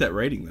did it get that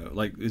rating though?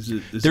 Like, is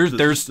it there's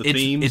the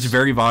themes? It's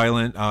very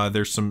violent. I think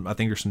there's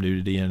some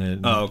nudity in it.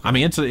 Oh, okay. I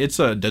mean, it's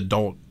an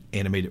adult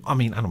animated. I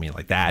mean, I don't mean it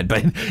like that,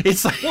 but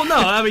it's like. Well, no,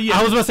 I mean, yeah.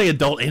 I was about to say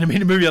adult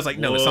animated movie. I was like,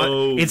 no, it's not.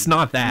 It's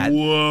not that.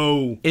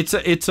 Whoa. It's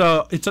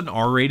an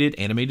R-rated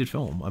animated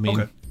film. I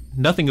mean,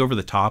 nothing over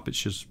the top. It's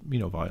just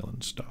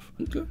violent stuff.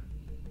 Okay.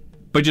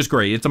 But just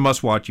great. It's a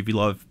must-watch if you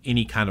love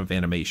any kind of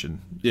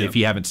animation. Yeah. If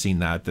you haven't seen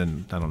that,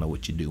 then I don't know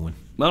what you're doing.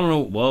 I don't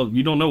know. Well,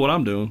 you don't know what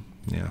I'm doing.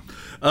 Yeah.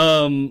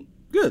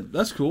 Good.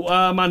 That's cool.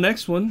 My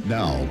next one.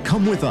 Now,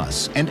 come with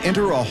us and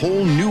enter a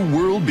whole new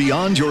world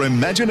beyond your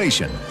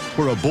imagination,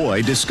 where a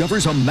boy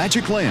discovers a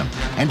magic lamp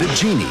and a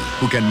genie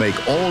who can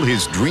make all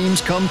his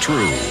dreams come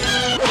true.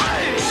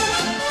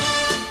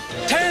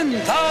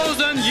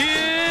 10,000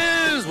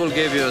 years will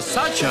give you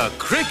such a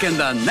crick in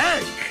the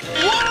neck.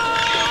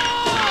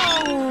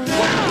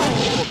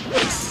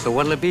 So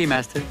what'll it be,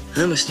 Master?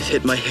 I must have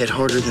hit my head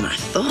harder than I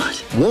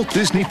thought. Walt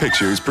Disney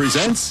Pictures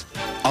presents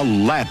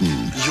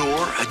Aladdin.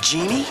 You're a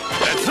genie?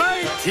 That's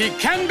right. He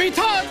can be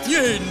taught. You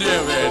ain't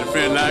never had a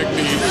friend like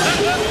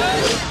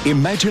me.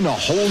 Imagine a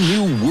whole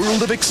new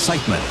world of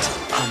excitement.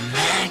 A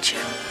magic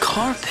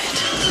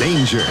carpet.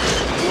 Danger.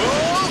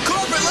 Whoa,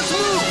 carpet, let's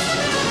move!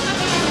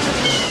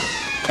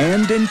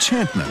 And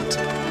enchantment.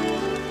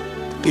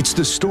 It's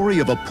the story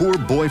of a poor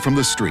boy from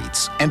the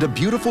streets and a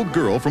beautiful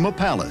girl from a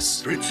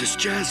palace. Princess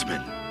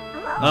Jasmine.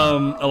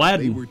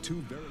 Aladdin.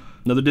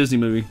 Another Disney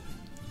movie.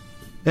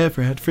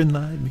 Ever had a friend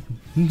like me?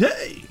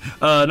 Hey!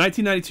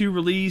 1992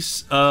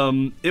 release.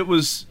 It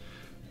was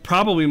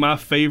probably my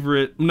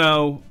favorite.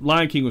 No,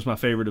 Lion King was my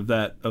favorite of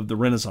the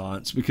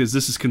Renaissance, because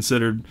this is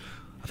considered,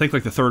 I think,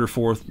 like the third or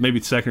fourth,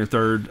 maybe second or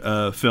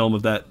third film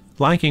of that.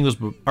 Lion King was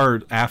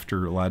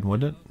after Aladdin,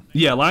 wasn't it?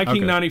 Yeah, Lion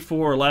King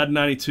 94, Aladdin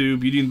 92,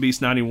 Beauty and the Beast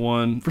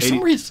 91. For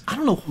some reason, I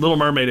don't know. Little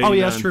Mermaid 89. Oh,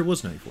 yeah, that's true. It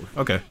was 94.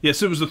 Okay. Yeah,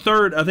 so it was the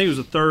third. I think it was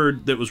the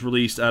third that was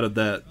released out of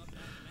that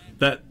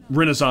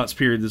Renaissance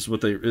period. This is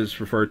what they is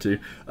referred to.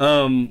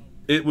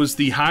 It was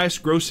the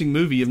highest grossing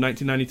movie of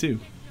 1992.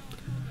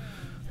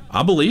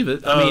 I believe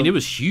it. I mean, it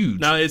was huge.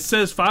 Now it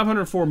says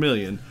 $504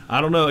 million.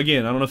 I don't know.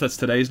 Again, I don't know if that's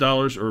today's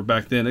dollars or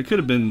back then. It could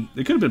have been.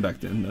 It could have been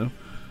back then,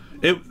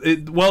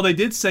 though. Well, they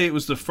did say it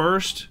was the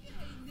first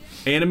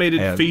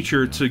animated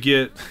feature to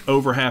get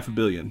over $500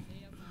 million.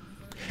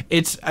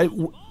 It's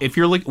if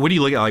you're what do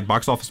you look at, like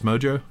Box Office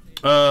Mojo?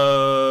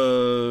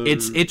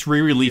 It's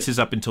re-releases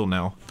up until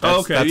now.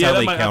 That's how they count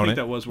I think it.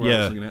 that was where I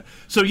was looking at.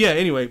 So yeah.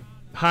 Anyway,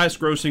 highest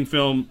grossing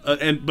film,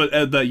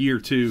 but that year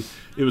too,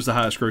 it was the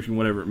highest grossing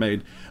whatever it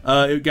made.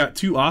 It got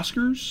 2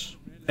 Oscars,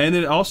 and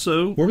then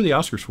also what were the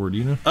Oscars for? Do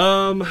you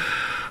know?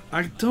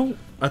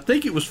 I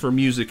think it was for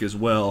music as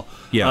well.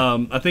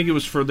 Yeah. I think it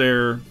was for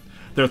their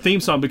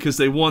theme song because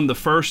they won the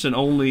first and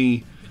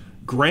only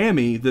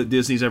Grammy that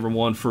Disney's ever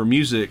won for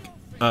music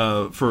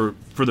for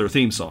their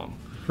theme song.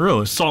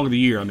 Really? Song of the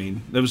Year, I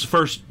mean. That was the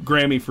first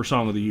Grammy for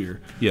Song of the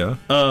Year. Yeah.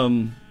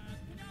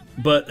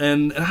 But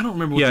and I don't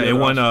remember what it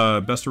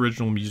won Best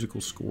Original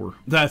Musical Score.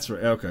 That's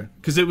right, okay.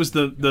 Because it was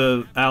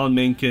the Alan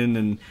Menken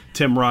and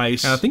Tim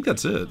Rice. And I think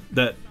that's it.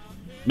 That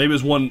maybe it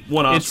was one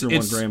Oscar, one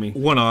Grammy.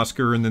 One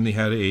Oscar, and then they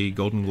had a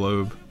Golden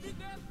Globe.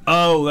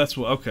 Oh, that's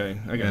what. Okay,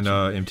 I got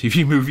and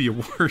MTV Movie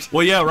Award.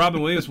 Well, yeah,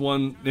 Robin Williams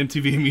won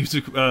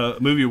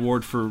MTV Movie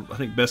Award for I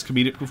think Best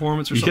Comedic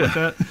Performance or something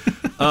like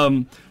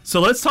that.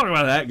 So let's talk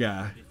about that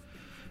guy.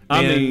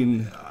 I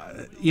mean,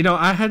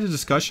 I had a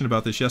discussion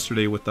about this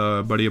yesterday with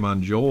a buddy of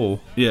mine, Joel.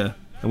 Yeah,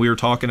 and we were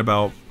talking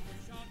about,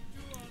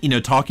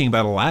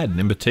 Aladdin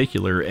in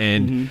particular,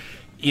 and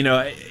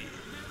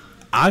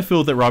I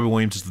feel that Robin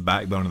Williams is the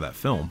backbone of that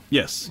film.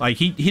 Yes, like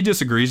he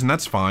disagrees, and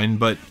that's fine,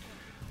 but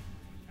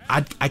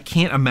I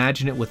can't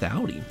imagine it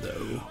without him,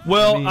 though.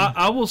 Well,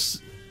 I will.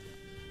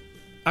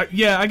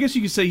 I guess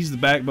you could say he's the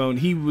backbone.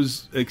 He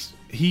was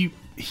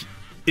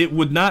it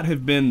would not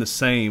have been the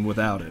same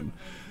without him.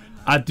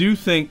 I do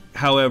think,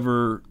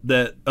 however,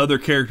 that other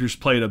characters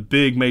played a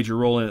big major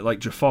role in it, like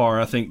Jafar.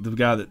 I think the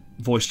guy that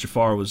voiced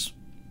Jafar was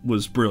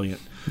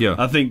brilliant. Yeah,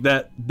 I think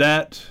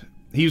that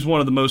he's one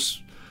of the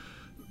most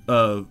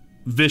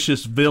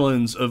vicious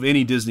villains of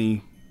any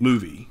Disney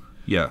movie.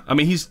 Yeah, I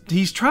mean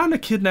he's trying to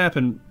kidnap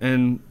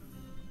and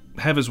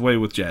have his way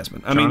with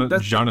Jasmine. I mean,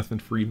 that's Jonathan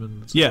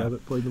Freeman. That's the guy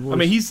that played the voice. I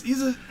mean, he's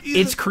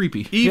it's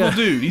creepy evil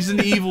dude. He's an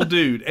evil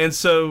dude, and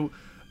so.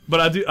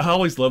 But I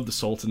always loved the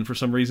Sultan for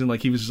some reason.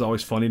 Like he was just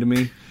always funny to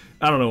me.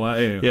 I don't know why.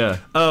 Anyway. Yeah.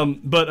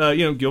 But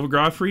Gilbert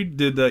Gottfried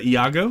did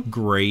Iago.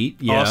 Great.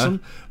 Yeah.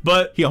 Awesome.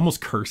 But he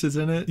almost curses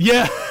in it.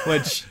 Yeah.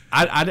 Which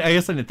I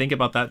guess I didn't think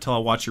about that till I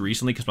watched it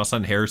recently because my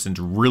son Harrison's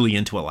really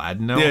into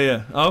Aladdin now.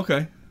 Yeah. Oh,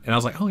 okay. And I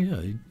was like, oh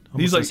yeah.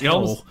 He's like,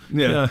 almost,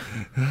 yeah.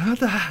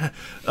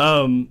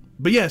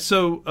 But yeah.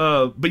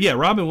 So. But yeah,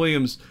 Robin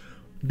Williams.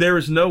 There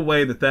is no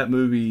way that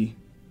movie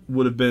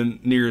would have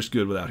been near as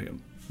good without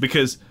him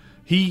because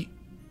he.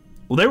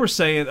 Well, they were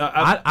saying...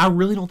 I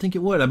really don't think it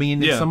would. I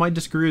mean, if somebody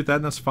disagree with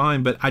that, that's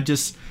fine. But I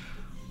just...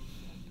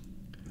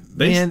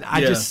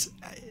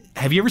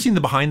 Have you ever seen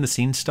the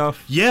behind-the-scenes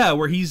stuff? Yeah,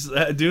 where he's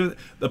doing...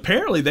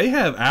 Apparently, they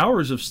have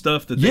hours of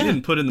stuff that they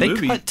didn't put in the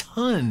movie. They cut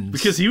tons.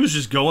 Because he was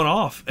just going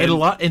off.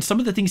 And some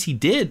of the things he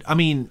did, I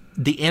mean,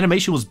 the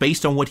animation was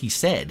based on what he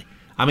said.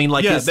 I mean,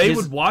 like... Yeah, they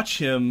would watch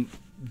him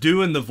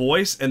doing the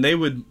voice, and they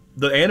would...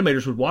 The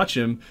animators would watch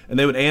him, and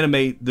they would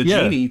animate the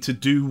genie to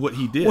do what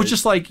he did. Or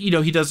just like,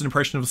 he does an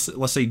impression of,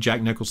 let's say,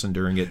 Jack Nicholson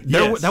during it.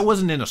 That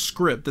wasn't in a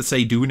script to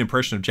say, do an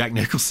impression of Jack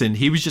Nicholson.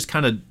 He was just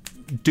kind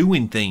of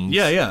doing things.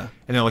 Yeah.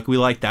 And they're like, we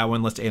like that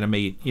one. Let's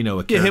animate,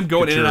 him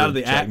going in and out of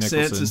the Jack accents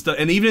Nicholson. And stuff.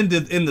 And even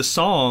in the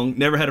song,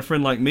 Never Had a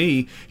Friend Like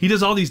Me, he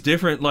does all these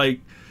different,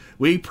 like,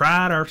 we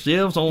pride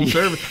ourselves on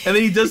service. And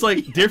then he does,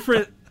 like,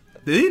 different...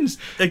 They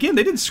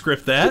didn't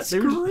script that.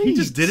 He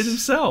just did it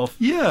himself.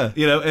 Yeah.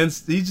 And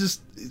he's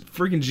just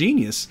freaking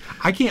genius.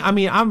 I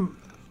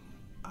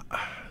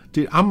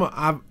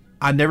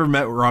never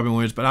met Robin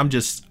Williams, but I don't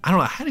know.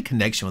 I had a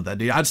connection with that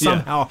dude. I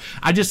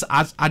just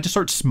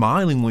start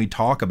smiling when we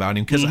talk about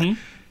him because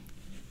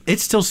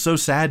it's still so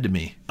sad to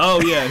me.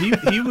 Oh yeah,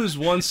 he was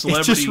one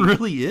celebrity. It just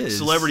really is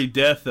celebrity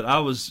death that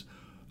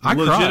I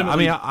cried. I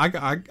mean,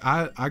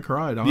 I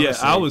cried. Honestly.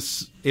 Yeah,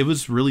 It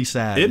was really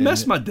sad. It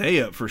messed my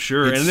day up for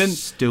sure. It's and then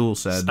still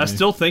sad. I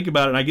still think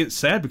about it, and I get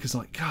sad because I'm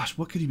like, gosh,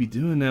 what could he be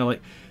doing now?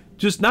 Like,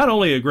 just not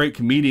only a great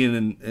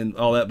comedian and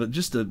all that, but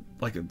just a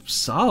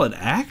solid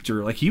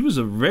actor. Like, he was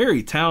a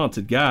very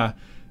talented guy,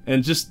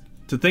 and just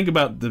to think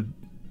about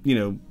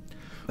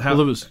how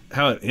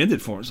it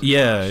ended for him. Like,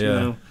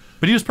 yeah.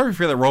 But he was perfect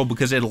for that role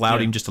because it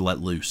allowed him just to let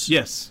loose.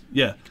 Yes,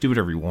 yeah. Do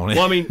whatever he wanted.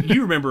 Well, I mean,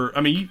 you remember,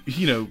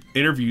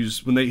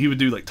 interviews when he would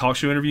do like talk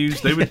show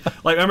interviews. They would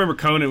I remember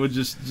Conan would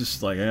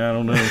just like, I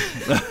don't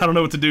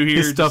know what to do here.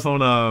 His stuff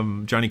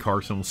on Johnny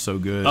Carson was so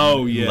good.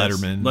 Oh yeah,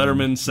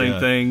 Letterman, same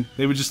thing.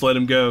 They would just let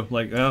him go.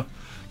 Like,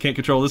 can't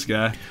control this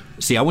guy.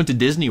 See, I went to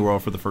Disney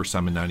World for the first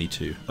time in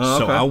 '92,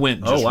 so I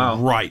went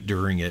right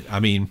during it. I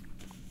mean,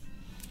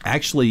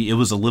 actually, it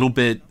was a little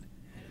bit.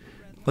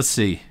 Let's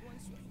see.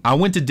 I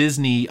went to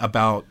Disney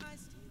about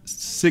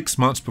 6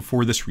 months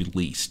before this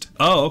released.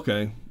 Oh,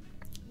 okay.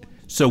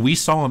 So we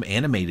saw him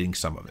animating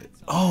some of it.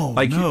 Oh,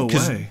 no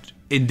way.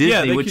 in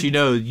Disney, they which could-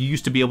 you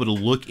used to be able to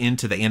look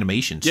into the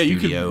animation Yeah, studio. you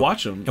could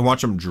watch 'em. and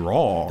watch them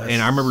draw. That's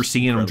and I remember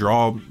seeing them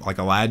draw like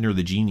Aladdin or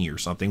the Genie or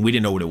something. We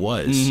didn't know what it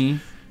was. Mhm.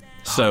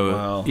 So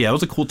Wow. yeah, it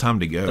was a cool time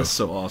to go. That's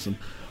so awesome.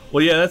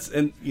 Well, yeah,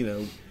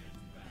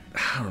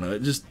 I don't know.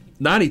 It just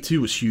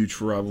 92 was huge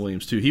for Robin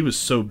Williams too. He was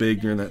so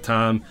big during that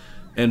time,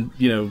 and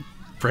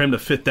for him to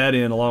fit that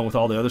in along with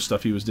all the other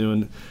stuff he was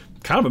doing,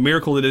 kind of a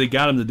miracle that it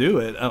got him to do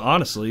it.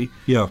 Honestly,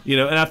 Yeah.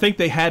 And I think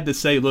they had to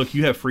say, look,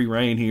 you have free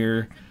reign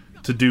here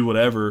to do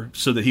whatever,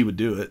 so that he would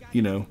do it.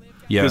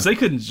 Yeah. because they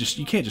couldn't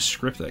you can't just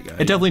script that guy.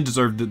 It definitely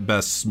deserved the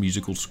best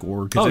musical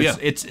score.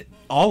 It's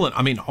all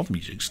the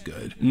music's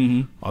good.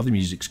 Mm-hmm. All the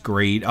music's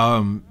great.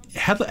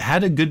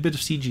 Had a good bit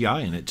of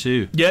CGI in it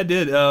too. Yeah, it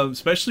did.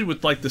 Especially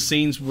with like the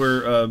scenes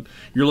where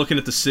you're looking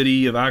at the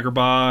city of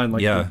Agrabah and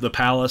like the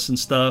palace and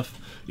stuff.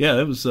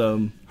 Yeah, it was.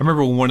 I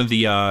remember one of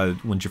the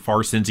when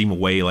Jafar sends him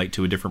away like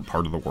to a different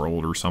part of the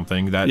world or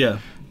something.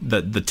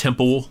 The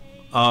temple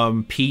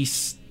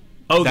piece.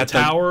 Oh, the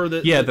tower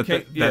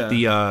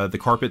that the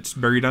carpet's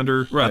buried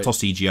under. Right. That's all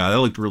CGI. That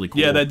looked really cool.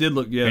 Yeah, that did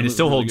look. Yeah, and it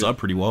still really holds good. up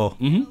pretty well.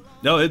 Mm-hmm.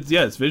 No,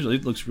 it's visually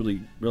it looks really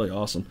really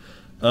awesome.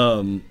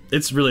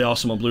 It's really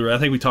awesome on Blu-ray. I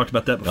think we talked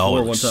about that before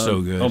it one time. looks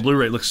so good. On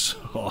Blu-ray, it looks so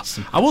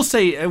awesome. I will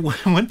say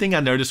one thing I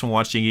noticed when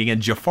watching it again: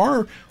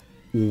 Jafar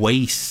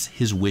wastes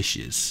his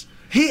wishes.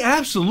 He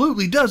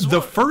absolutely does.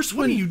 The first one.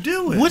 What are you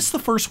doing? What's the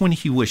first one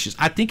he wishes?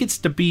 I think it's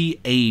to be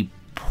a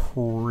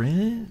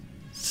prince.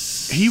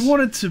 He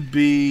wanted to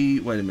be.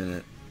 Wait a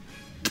minute.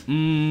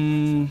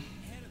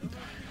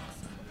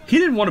 He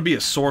didn't want to be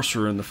a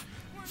sorcerer in the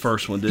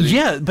first one, did he?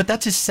 Yeah, but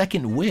that's his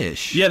second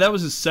wish. Yeah, that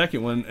was his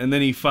second one, and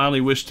then he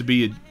finally wished to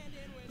be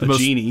the a most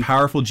genie,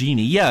 powerful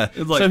genie. Yeah.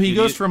 Like, so he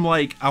goes from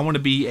like I want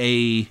to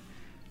be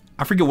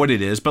I forget what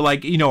it is, but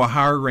like a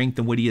higher rank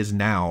than what he is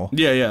now.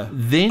 Yeah.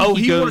 Then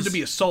he wanted to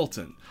be a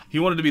sultan. He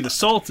wanted to be the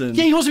sultan.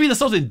 Yeah, he wants to be the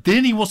sultan.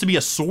 Then he wants to be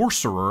a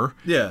sorcerer.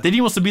 Yeah. Then he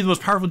wants to be the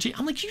most powerful genie.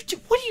 I'm like,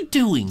 what are you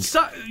doing?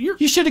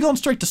 You should have gone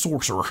straight to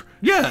sorcerer.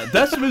 Yeah,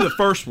 that's been the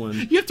first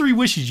one. You have 3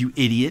 wishes, you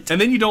idiot.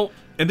 And then you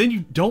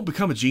don't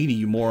become a genie,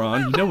 you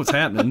moron. You know what's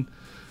happening.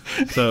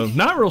 So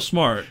not real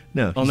smart.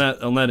 No, on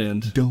that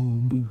end.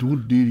 Dumb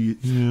idiot.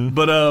 Yeah.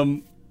 But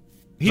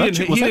he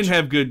didn't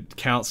have good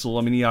counsel.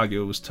 I mean,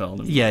 Iago was telling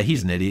him. Yeah,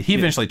 he's an idiot. He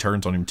eventually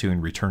turns on him too in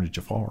Return of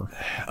Jafar.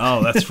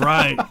 Oh, that's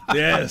right.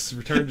 Yes,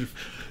 Return of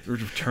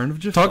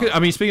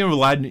Jafar. Speaking of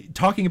Aladdin,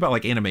 talking about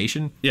like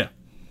animation. Yeah.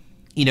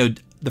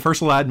 The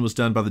first Aladdin was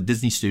done by the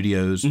Disney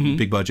Studios,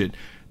 big budget.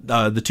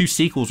 The 2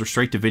 sequels were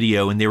straight to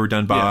video, and they were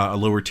done by a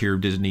lower tier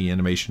of Disney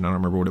Animation. I don't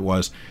remember what it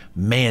was.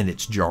 Man,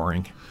 it's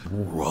jarring.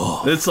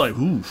 Rough. It's like,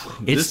 ooh,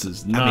 this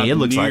is not it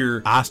looks near...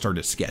 like I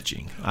started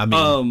sketching.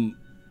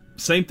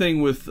 Same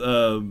thing with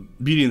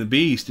Beauty and the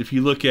Beast. If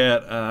you look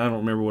at, I don't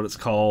remember what it's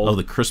called. Oh,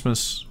 the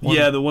Christmas one?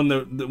 Yeah, the one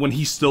that when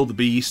he's still the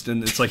Beast,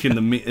 and it's like in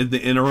the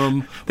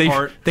interim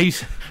part.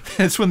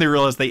 That's when they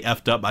realized they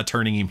effed up by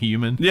turning him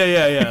human.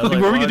 Yeah. Like,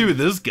 what are we gonna do with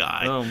this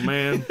guy? Oh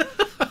man,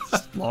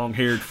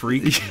 long-haired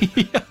freak,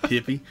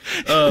 hippie,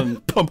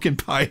 pumpkin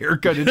pie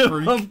haircutted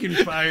freak. Pumpkin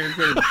pie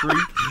haircutted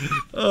freak.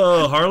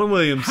 Oh, Harlan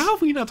Williams. How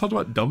have we not talked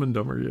about Dumb and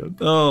Dumber yet?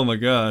 Oh my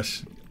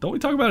gosh. Don't we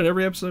talk about it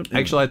every episode?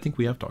 Anyway. Actually, I think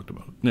we have talked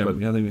about it. Yeah, I think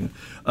we have.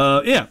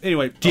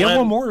 Anyway. Do you have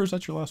one more, or is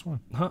that your last one?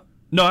 Huh?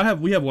 No,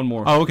 we have one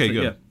more. Oh, okay,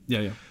 good.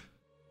 Yeah.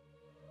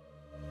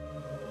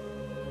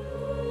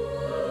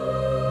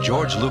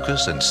 George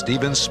Lucas and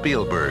Steven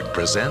Spielberg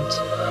present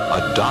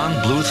a Don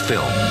Bluth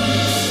film,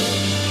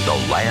 The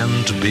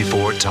Land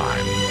Before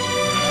Time.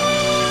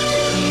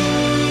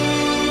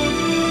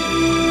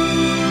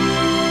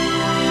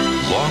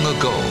 Long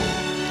ago,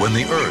 when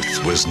the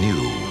Earth was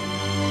new,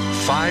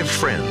 5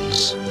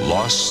 friends,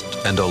 lost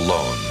and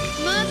alone,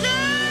 Mother,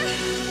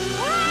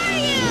 where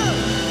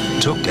are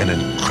you? took an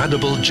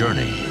incredible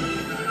journey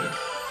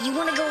You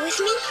want to go with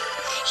me?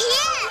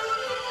 Yeah.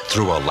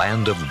 through a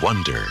land of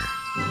wonder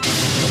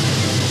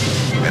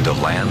and a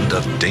land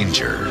of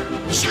danger.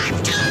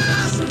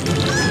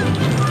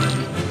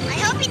 I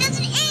hope he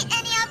doesn't eat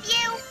any of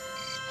you.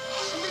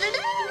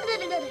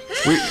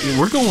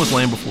 We're going with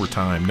Land Before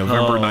Time,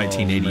 November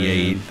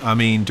 1988. Man. I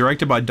mean,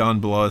 directed by Don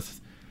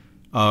Bluth,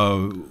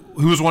 who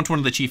was once one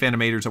of the chief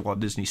animators at Walt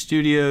Disney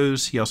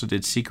Studios. He also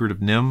did Secret of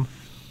NIMH.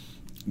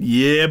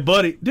 Yeah,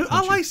 buddy. Dude,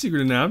 I like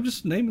Secret of NIMH. I'm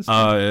just naming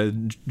stuff.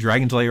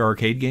 Dragon's Lair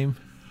arcade game.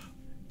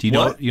 Do you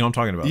know what I'm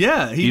talking about?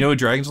 Yeah. Do you know what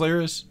Dragon's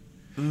Lair is?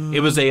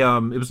 It was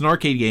an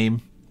arcade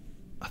game.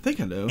 I think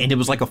I know. And it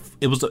was like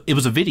it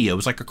was a video. It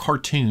was like a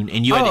cartoon,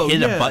 and you had to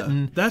hit a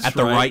button at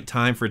the right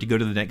time for it to go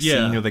to the next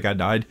scene, or the guy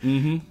died.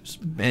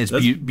 Mm-hmm. Man, it's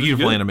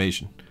beautiful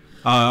animation.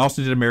 I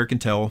also did American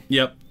Tail.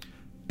 Yep.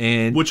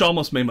 And which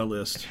almost made my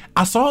list.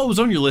 I saw it was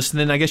on your list, and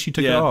then I guess you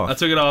took it off. I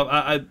took it off.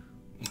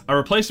 I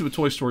replaced it with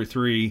Toy Story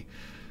 3,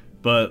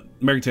 but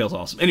American Tail's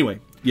awesome. Anyway,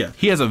 yeah.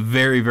 He has a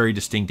very, very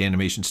distinct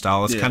animation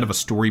style. It's kind of a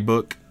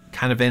storybook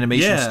kind of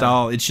animation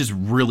style. It's just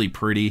really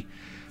pretty.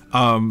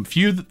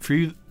 Few of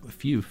the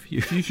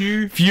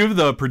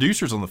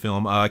producers on the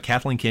film,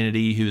 Kathleen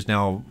Kennedy, who's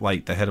now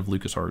like the head of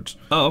LucasArts.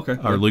 Oh, okay.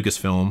 Or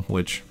Lucasfilm,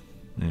 which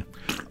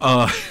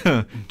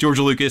Yeah. George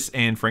Lucas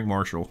and Frank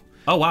Marshall.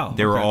 Oh, wow.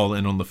 They were all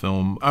in on the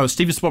film.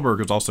 Steven Spielberg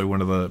was also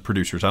one of the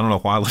producers. I don't know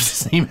why I left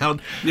his name out.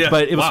 Yeah,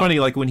 but it was funny,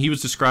 like, when he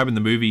was describing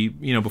the movie,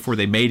 before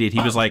they made it, he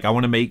was like, I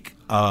want to make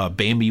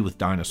Bambi with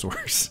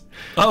dinosaurs.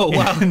 Oh,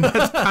 wow. And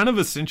that's kind of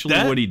essentially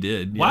what he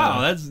did.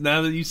 Wow, that's,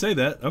 now that you say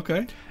that,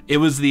 okay. It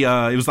was the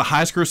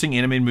highest grossing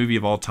animated movie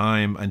of all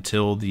time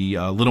until the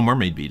Little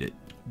Mermaid beat it.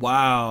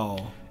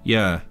 Wow.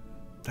 Yeah.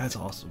 That's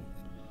awesome.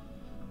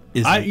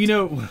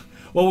 Well,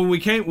 when we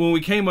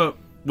came up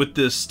with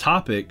this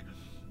topic,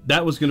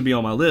 that was going to be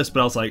on my list, but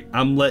I was like,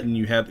 I'm letting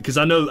you have it because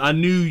I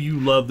knew you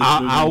loved this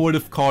movie. I would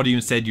have called you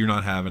and said you're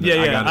not having it.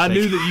 Yeah, I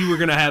knew that you were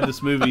going to have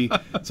this movie,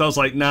 so I was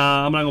like,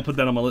 nah, I'm not going to put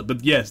that on my list.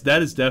 But yes,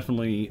 that is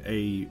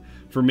definitely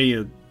for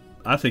me.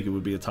 I think it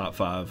would be a top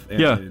 5.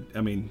 Yeah,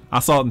 I mean, I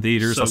saw it in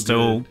theaters. So I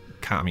still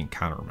kind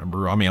of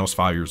remember. I mean, I was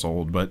 5 years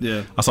old, but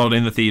yeah, I saw it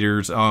in the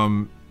theaters.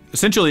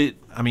 Essentially,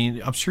 I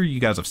mean, I'm sure you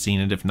guys have seen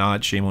it. If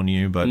not, shame on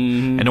you. But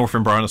an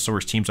orphan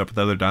brontosaurus teams up with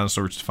other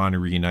dinosaurs to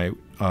finally reunite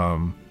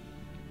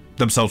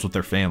themselves with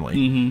their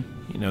family.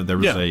 There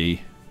was the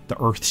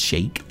earth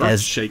shake,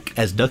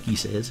 as Ducky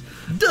says.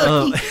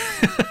 Ducky,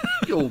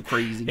 you old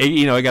crazy.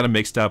 It got them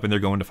mixed up, and they're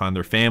going to find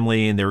their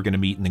family, and they were going to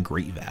meet in the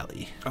Great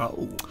Valley.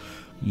 Oh,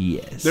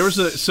 yes. There was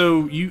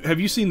have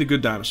you seen The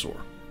Good Dinosaur?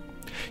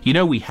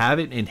 We have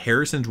it, and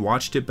Harrison's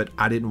watched it, but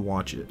I didn't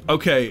watch it.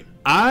 Okay,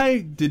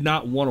 I did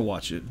not want to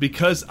watch it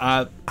because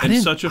I'm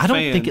such a fan. I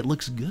don't think it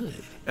looks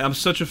good. I'm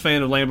such a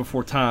fan of Land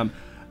Before Time.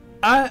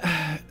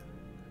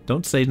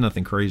 Don't say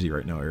nothing crazy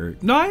right now,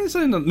 Eric. No, I ain't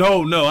saying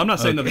no. I'm not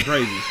saying nothing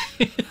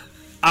crazy.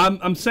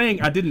 I'm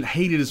saying I didn't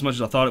hate it as much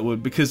as I thought it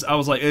would because I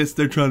was like,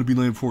 they're trying to be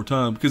Land Before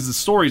Time because the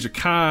stories are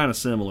kind of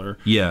similar.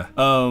 Yeah.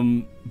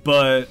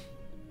 But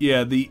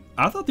yeah,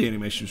 I thought the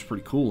animation was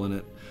pretty cool in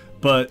it.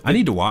 But I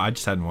need to watch. I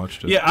just hadn't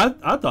watched it. Yeah,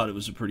 I thought it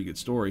was a pretty good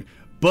story,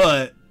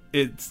 but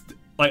it's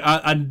like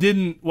I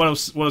didn't. What I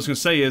was going to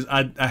say is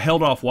I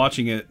held off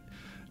watching it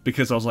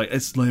because I was like,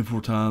 it's Land Before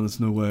Time. There's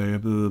no way.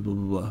 Blah blah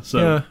blah blah.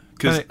 So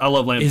because I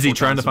love Land Before Time. Is he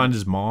trying to find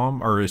his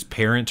mom or his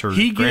parents or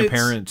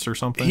grandparents or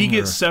something? He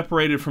gets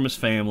separated from his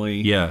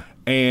family. Yeah,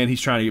 and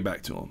he's trying to get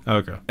back to them.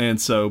 Okay,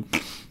 and so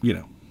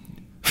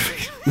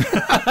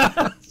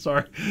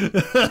Sorry.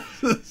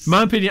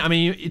 My opinion, I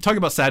mean, you talk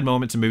about sad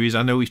moments in movies.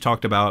 I know we've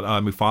talked about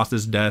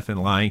Mufasa's death in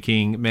Lion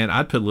King. Man,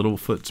 I'd put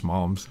Littlefoot's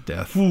mom's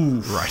death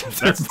right up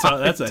there.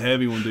 That's a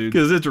heavy one, dude.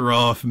 Because it's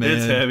rough, man.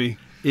 It's heavy.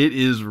 It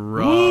is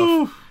rough.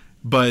 Woo.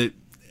 But,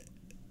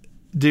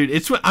 dude,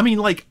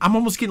 I'm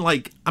almost getting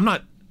I'm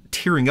not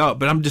tearing up,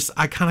 but I'm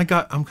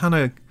kind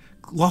of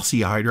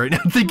glossy-eyed right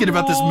now thinking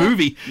about this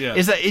movie. Yeah.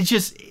 Is that it's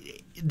just,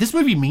 this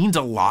movie means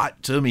a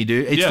lot to me,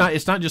 dude.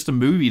 It's not just a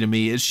movie to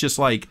me. It's just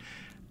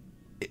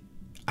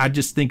I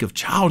just think of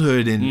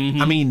childhood,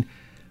 and I mean,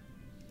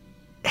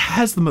 it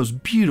has the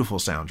most beautiful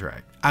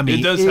soundtrack. I mean,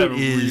 it does have a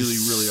really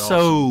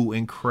so awesome,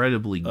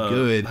 incredibly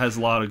good. Has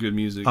a lot of good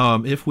music.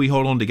 If We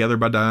Hold On Together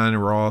by Diana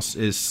Ross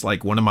is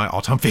one of my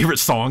all-time favorite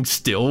songs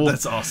still.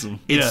 That's awesome.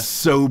 It's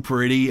so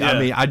pretty. Yeah. I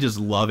mean, I just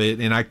love it,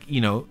 and I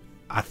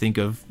think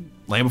of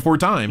Land Before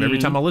Time every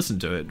time I listen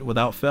to it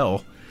without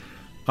fail.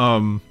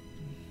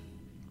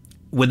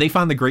 When they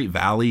find the Great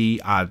Valley,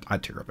 I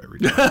tear up every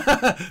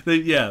time.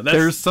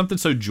 There's something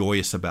so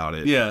joyous about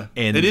it. Yeah,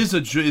 and it's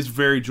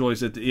very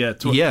joyous.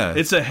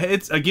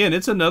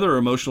 It's another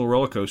emotional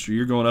roller coaster.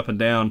 You're going up and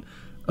down.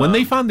 When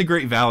they find the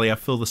Great Valley, I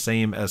feel the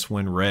same as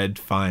when Red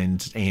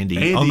finds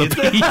Andy on the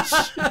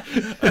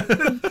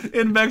beach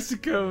in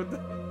Mexico.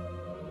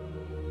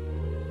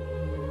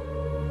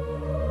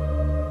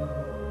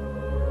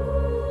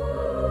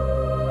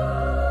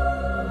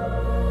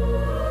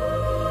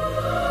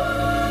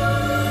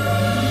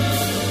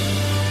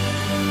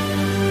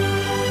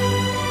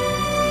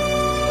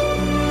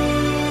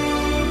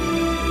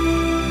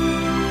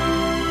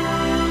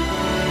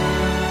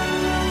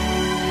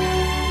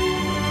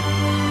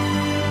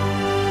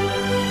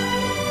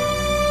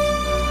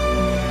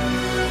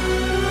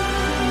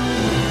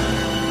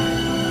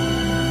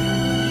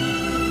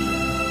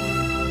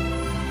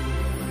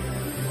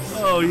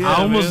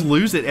 I almost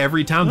lose it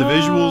every time. The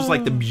visuals,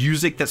 the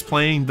music that's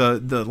playing,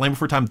 the Land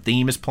Before Time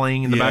theme is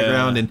playing in the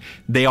background, and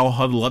they all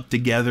huddle up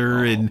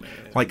together and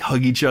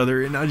hug each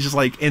other, and I just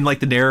and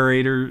the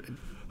narrator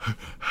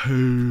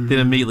then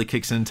immediately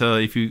kicks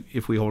into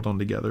if we hold on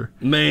together.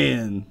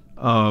 Man.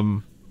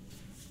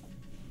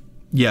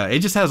 Yeah, it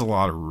just has a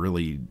lot of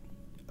really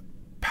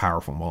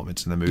powerful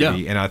moments in the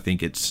movie, and I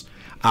think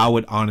I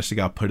would honestly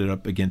put it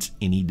up against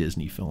any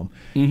Disney film.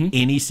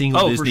 Any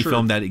single Disney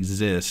film that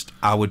exists,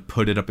 I would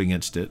put it up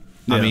against it.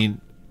 Yeah. I mean,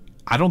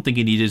 I don't think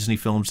any Disney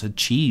films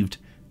achieved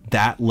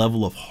that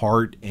level of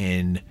heart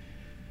and...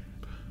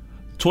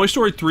 Toy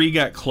Story 3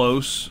 got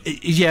close.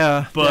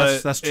 Yeah,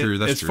 but that's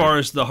true. As far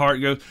as the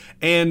heart goes.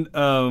 And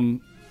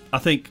I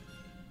think...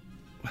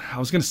 I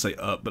was going to say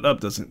Up, but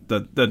Up doesn't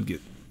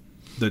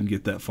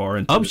get that far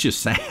into Up's just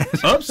sad.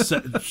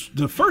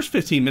 The first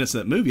 15 minutes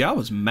of that movie, I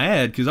was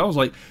mad because I was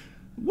like,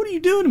 what are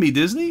you doing to me,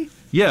 Disney?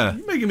 Yeah.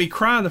 You're making me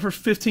cry in the first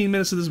 15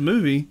 minutes of this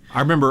movie.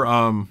 I remember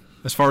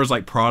As far as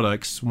like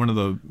products, one of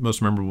the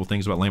most memorable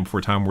things about Land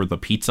Before Time were the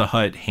Pizza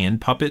Hut hand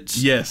puppets.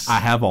 Yes. I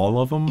have all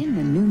of them. In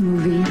the new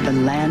movie, The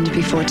Land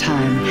Before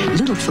Time,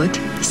 Littlefoot,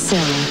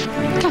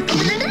 Sarah, Ducky,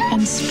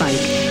 and Spike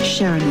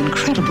share an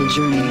incredible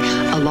journey.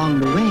 Along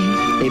the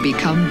way, they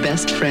become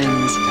best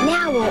friends.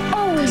 Now we'll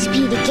always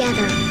be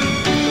together.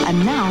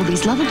 And now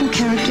these lovable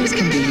characters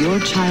can be your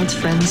child's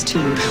friends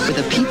too. With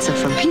a pizza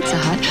from Pizza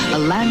Hut, a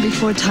Land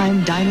Before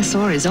Time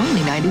dinosaur is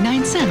only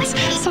 99 cents.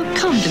 So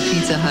come to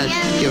Pizza Hut.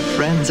 Your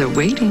friends are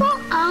waiting.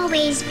 We'll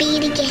always be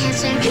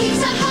together.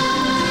 Pizza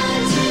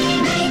Hut,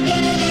 make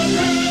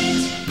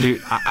it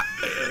Dude,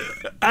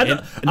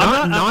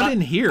 not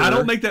in here. I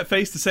don't make that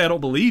face to say I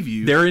don't believe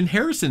you. They're in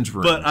Harrison's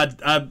room. But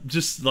I'm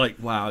just like,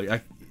 wow.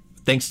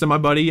 Thanks to my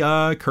buddy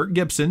Kirk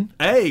Gibson.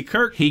 Hey,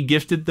 Kirk. He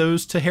gifted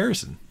those to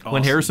Harrison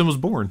when Harrison was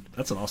born.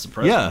 That's an awesome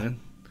present, man.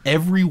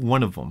 Every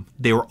one of them.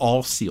 They were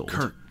all sealed.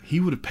 Kirk,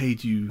 he would have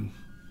paid you,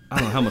 I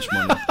don't know how much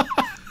money.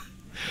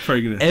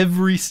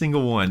 Every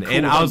single one. Cool.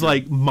 And I was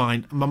like,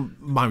 my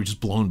mind was just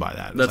blown by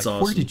that. That's like,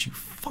 awesome. Where did you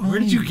find? Where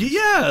did you get?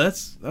 Yeah,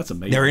 that's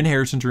amazing. They're in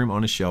Harrison's room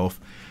on a shelf.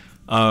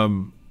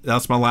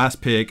 That's my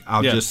last pick.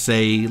 I'll just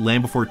say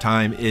Land Before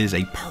Time is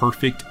a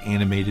perfect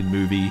animated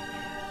movie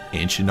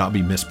and should not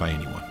be missed by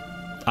anyone.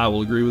 I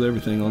will agree with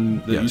everything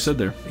that you said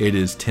there. It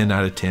is 10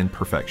 out of 10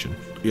 perfection.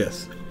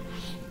 Yes.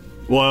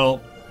 Well,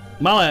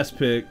 my last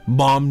pick.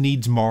 Mom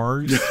needs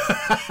Mars.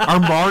 Or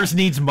Mars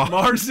needs Mars.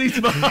 Mars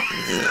needs Mars.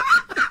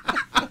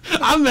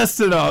 I messed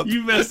it up.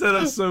 You messed that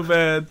up so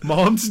bad.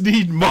 Moms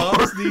need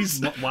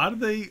Mars. Why do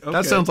they? Okay.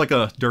 That sounds like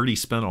a dirty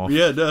spinoff.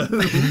 Yeah, it does.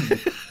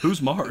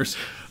 Who's Mars?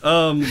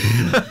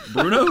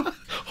 Bruno?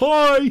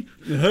 Hi.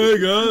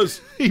 Hey, guys.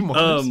 Hey,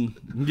 Mars.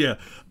 Yeah.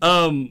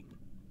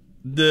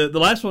 The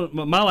last one,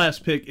 my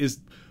last pick is,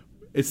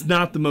 it's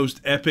not the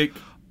most epic.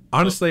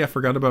 Honestly, I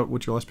forgot about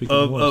what your last pick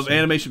was. Of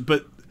animation,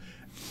 but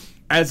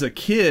as a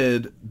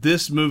kid,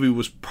 this movie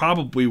was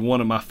probably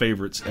one of my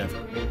favorites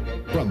ever.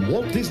 From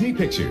Walt Disney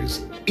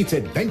Pictures, it's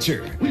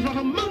adventure. We've not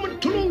a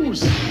moment to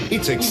lose.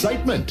 It's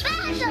excitement.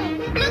 Basil,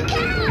 look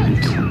out!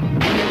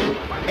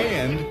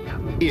 And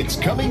it's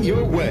coming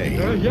your way.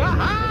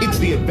 It's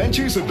the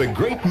adventures of the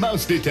great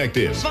mouse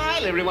detective.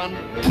 Smile, everyone.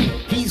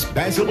 He's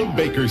Basil of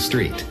Baker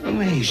Street.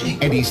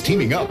 Amazing. And he's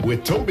teaming up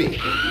with Toby,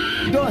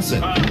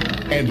 Dawson,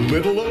 and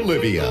little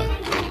Olivia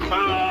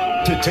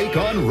to take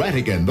on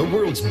Ratigan, the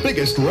world's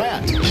biggest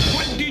rat.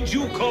 What did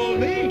you call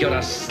me? You're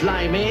a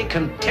slimy,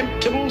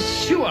 contemptible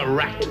sewer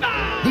rat.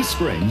 This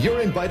spring, you're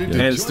invited to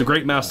And it's The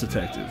Great Mouse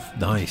Detective.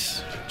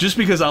 Nice. Just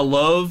because I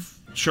love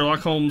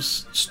Sherlock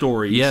Holmes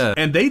stories. Yeah.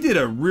 And they did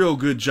a real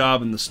good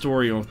job in the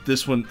story of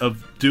this one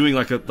of doing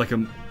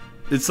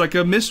it's like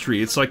a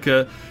mystery. It's like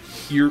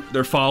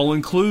they're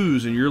following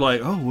clues and you're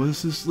like, oh, what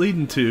is this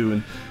leading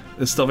to?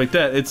 And stuff like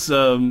that. It's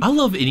I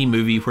love any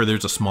movie where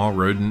there's a small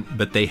rodent,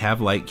 but they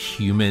have like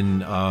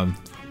human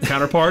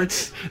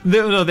counterparts.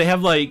 No, they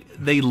have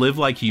they live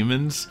like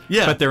humans.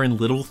 Yeah, but they're in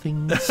little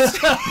things.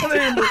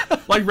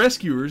 Like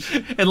rescuers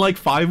and like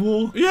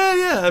Five-Wool.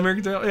 Yeah,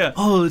 American Tail. Yeah.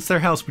 Oh, it's their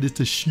house, but it's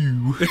a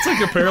shoe. It's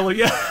like a parallel.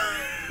 Yeah.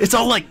 It's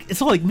all like,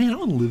 man, I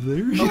want to live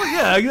there. Oh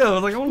yeah, I know.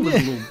 Like I want to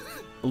live in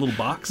a little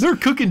box. They're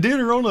cooking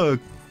dinner on a,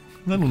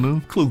 I don't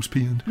know,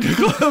 clothespin.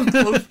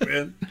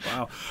 Clothespin.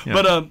 Wow. Yeah.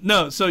 But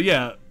no. So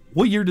yeah.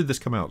 What year did this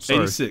come out? Sorry.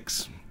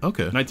 86.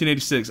 Okay.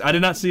 1986. I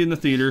did not see it in the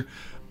theater.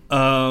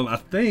 I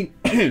think.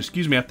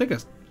 Excuse me. I think I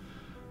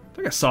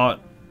saw it.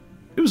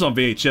 It was on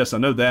VHS. I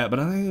know that, but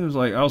I think it was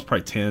like I was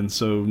probably 10,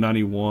 so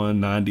 91,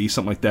 90,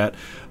 something like that.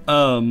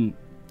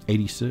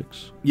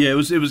 86. Yeah, it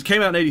was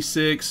came out in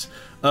 86.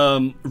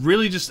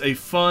 Really, just a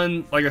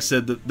fun. Like I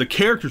said, the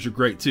characters are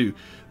great too.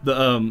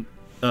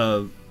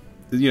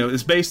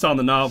 It's based on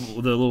the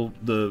novel,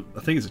 I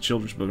think it's a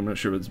children's book, I'm not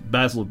sure, but it's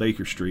Basil of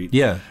Baker Street.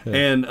 Yeah.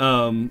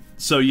 And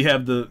so you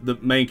have the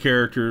main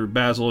character,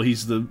 Basil,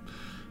 he's the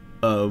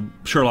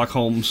Sherlock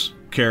Holmes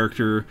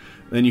character.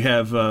 Then you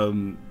have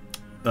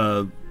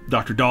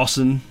Dr.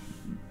 Dawson,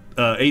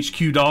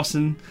 H.Q.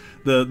 Dawson,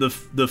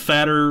 the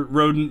fatter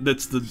rodent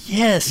that's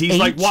he's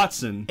like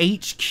Watson.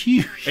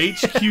 H.Q.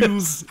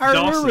 H.Q.'s I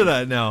Dawson. remember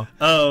that now.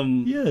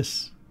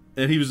 Yes.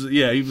 And he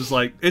was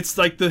like, it's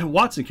like the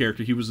Watson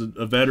character. He was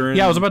a veteran.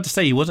 Yeah, I was about to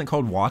say, he wasn't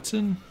called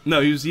Watson?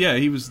 No,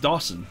 he was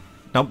Dawson.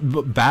 Now,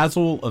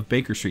 Basil of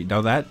Baker Street.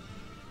 Now that,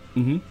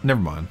 Never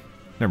mind.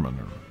 No.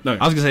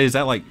 I was going to say, is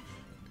that like,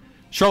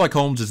 Sherlock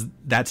Holmes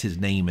that's his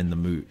name in the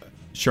movie.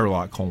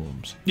 Sherlock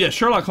Holmes. Yeah,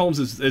 Sherlock Holmes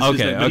is his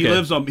name,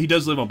 but he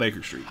does live on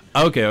Baker Street.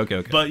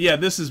 Okay. But yeah,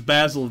 this is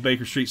Basil of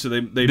Baker Street, so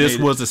they this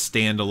was a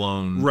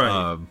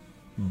standalone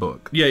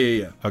book.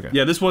 Yeah. Okay.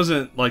 Yeah, this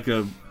wasn't like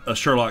a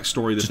Sherlock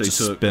story that just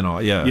they a took.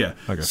 Spin-off. Yeah.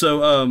 Okay.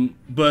 So,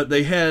 but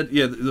they had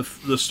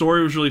the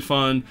story was really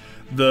fun.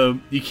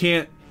 You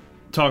can't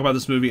talk about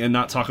this movie and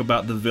not talk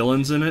about the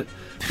villains in it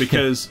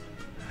because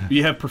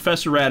you have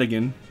Professor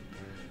Ratigan,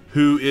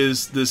 who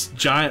is this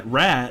giant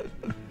rat,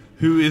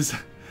 who is.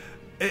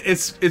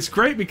 It's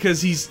great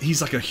because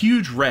he's like a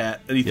huge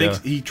rat and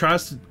he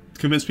tries to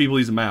convince people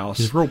he's a mouse.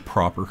 He's real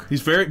proper.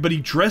 But he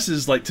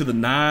dresses like to the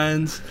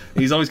nines.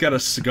 And he's always got a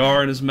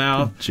cigar in his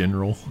mouth.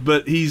 General.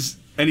 But he's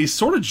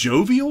sort of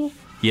jovial.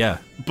 Yeah.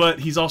 But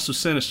he's also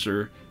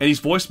sinister. And he's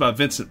voiced by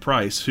Vincent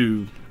Price,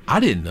 who... I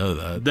didn't know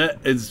that. That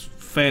is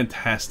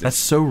fantastic. That's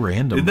so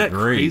random. Isn't that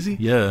great. crazy?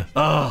 Yeah.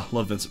 Oh,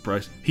 love Vincent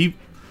Price. He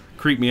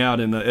creeped me out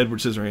in Edward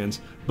Scissorhands.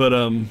 But,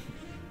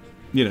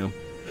 you know...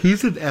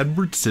 He's an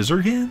Edward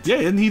Scissorhands? Yeah,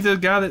 isn't he the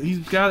guy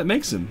that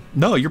makes him?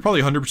 No, you're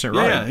probably 100%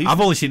 right. Yeah,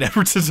 I've only seen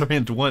Edward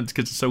Scissorhands once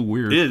because it's so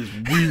weird. It is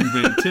weird,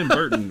 man. Tim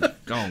Burton.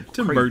 Gone.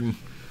 Tim Burton.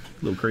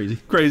 A little crazy.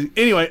 Crazy.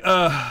 Anyway,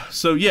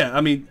 so yeah,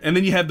 I mean, and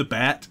then you have the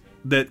bat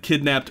that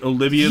kidnapped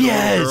Olivia, the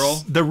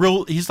little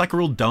girl. He's like a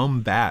real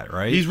dumb bat,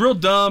 right? He's real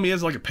dumb. He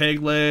has like a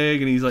peg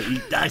leg, and he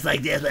talks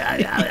like this.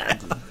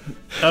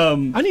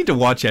 I need to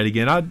watch that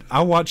again.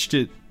 I watched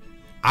it.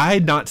 I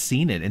had not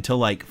seen it until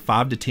like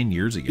 5 to 10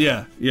 years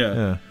ago.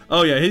 Yeah.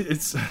 Oh yeah,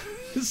 it's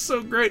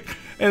so great.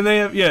 And they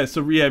have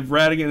so we have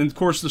Ratigan, and of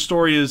course the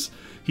story is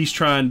he's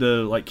trying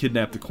to like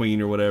kidnap the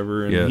queen or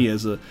whatever, and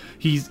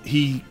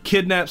he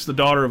kidnaps the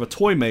daughter of a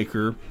toy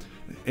maker,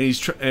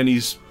 and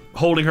he's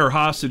holding her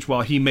hostage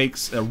while he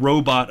makes a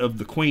robot of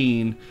the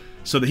queen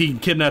so that he can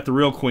kidnap the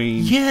real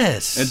queen.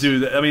 Yes. And do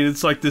that. I mean,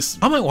 it's like this.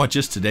 I might watch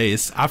this today.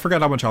 I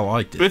forgot how much I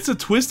liked it. It's a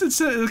twisted, it's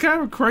kind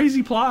of a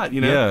crazy plot,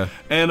 you know?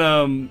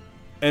 Yeah.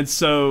 And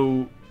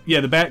so, yeah,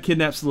 the bat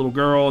kidnaps the little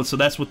girl, and so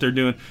that's what they're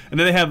doing. And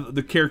then they have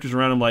the characters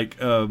around him, like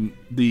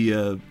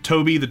the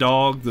Toby, the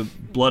dog, the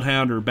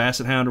bloodhound or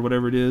basset hound or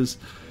whatever it is.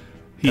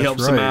 He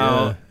helps them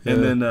out. Yeah.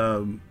 And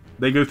then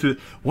they go through.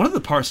 One of the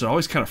parts that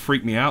always kind of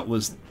freaked me out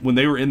was when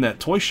they were in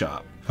that toy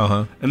shop.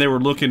 And they were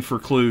looking for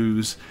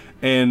clues.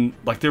 And,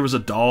 like, there was a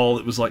doll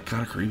that was, like,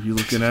 kind of creepy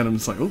looking at him.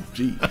 It's like, oh,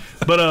 gee.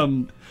 But,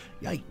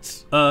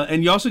 yikes.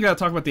 And you also got to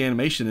talk about the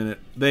animation in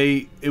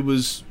it. It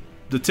was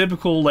the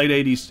typical late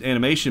 80s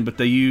animation, but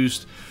they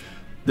used,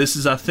 this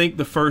is I think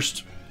the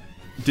first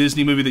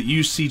Disney movie that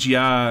used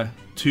CGI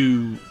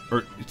to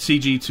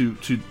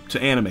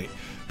animate.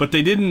 But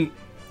they didn't,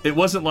 it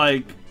wasn't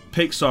like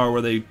Pixar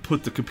where they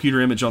put the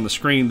computer image on the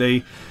screen.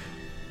 They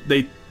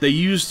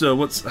used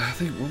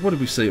what did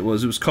we say it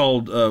was? It was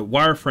called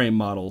wireframe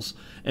models.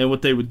 And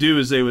what they would do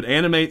is they would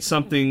animate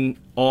something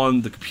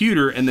on the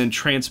computer and then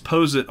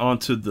transpose it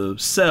onto the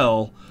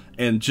cell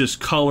and just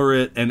color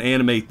it and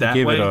animate that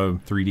way. It gave it a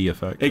 3D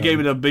effect. It gave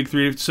it a big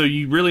 3D. So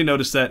you really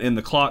notice that in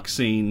the clock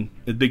scene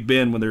at Big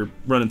Ben when they're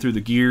running through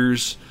the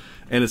gears,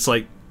 and it's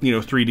like, you know,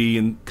 3D.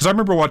 And because I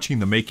remember watching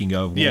the making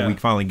of when we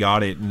finally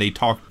got it, and they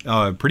talked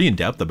pretty in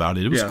depth about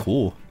it. It was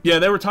cool. Yeah,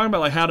 they were talking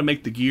about like how to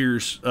make the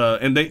gears,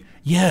 and they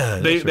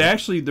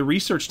actually, the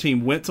research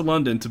team went to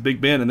London to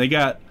Big Ben, and they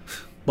got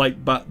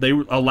they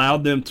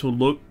allowed them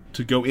to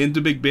go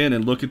into Big Ben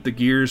and look at the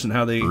gears and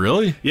how they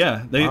they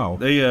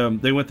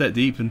went that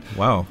deep, and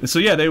so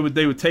they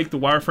would take the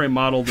wireframe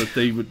model that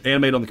they would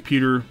animate on the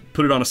computer,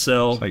 put it on a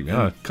cell,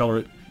 and color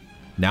it.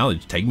 Now they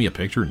take me a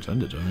picture and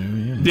send it to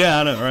me. Yeah,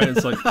 I know, right?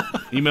 It's like,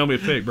 email me a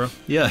pic, bro.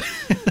 Yeah.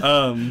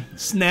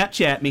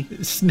 Snapchat me.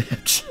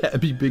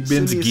 Snapchat me, Big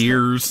Ben's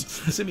gears.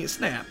 Send me a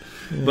snap.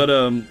 Yeah.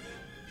 But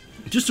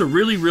just a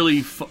really,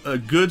 really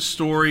good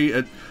story.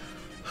 I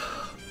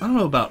don't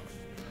know about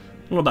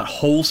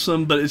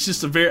wholesome, but it's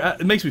just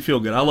it makes me feel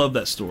good. I love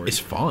that story. It's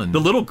fun.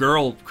 The little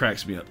girl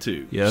cracks me up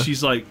too. Yeah.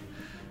 She's like,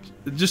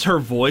 just her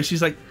voice.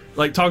 She's like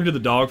talking to the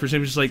dog for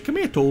example. She's like, "Come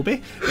here,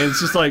 Toby," and it's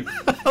just like,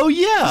 oh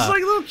yeah, it's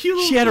like a little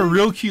cute. She had a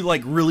real cute,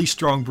 like really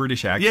strong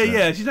British accent.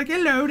 Yeah. She's like,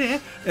 "Hello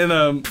there," and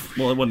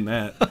well, it wasn't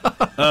that.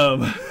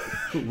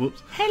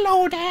 Whoops.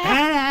 Hello there.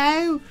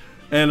 Hello.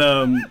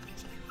 And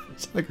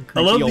it's like a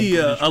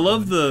I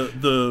love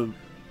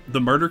the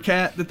murder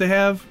cat that they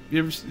have. You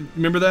ever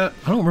remember that?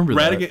 I don't remember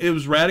Ratigan, that. It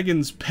was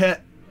Ratigan's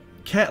pet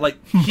cat.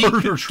 Like he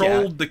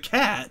controlled the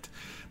cat,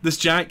 this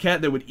giant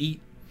cat that would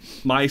eat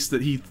mice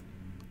that he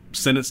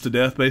sentenced to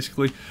death,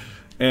 basically.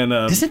 And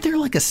isn't there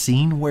like a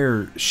scene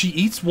where she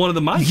eats one of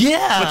the mice?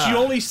 Yeah, but you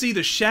only see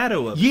the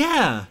shadow of it.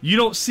 Yeah, you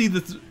don't see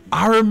the.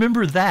 I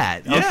remember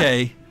that. Yeah.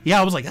 Okay. Yeah,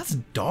 I was like, that's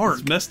dark.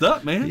 It's messed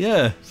up, man.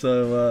 Yeah.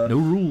 So no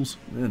rules.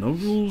 Yeah, no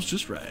rules,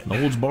 just right. No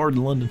holds barred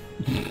in London.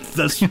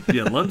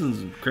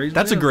 London's crazy.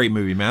 That's a great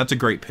movie, man. That's a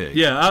great pick.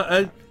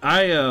 Yeah,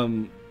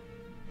 I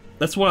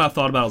that's one I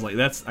thought about. I was like,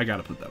 I got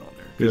to put that on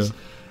there. Because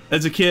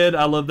as a kid,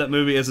 I loved that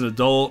movie. As an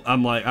adult,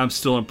 I'm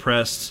still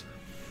impressed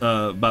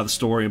by the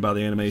story and by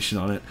the animation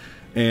on it.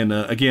 And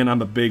again,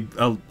 I'm a big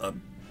the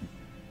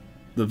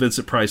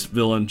Vincent Price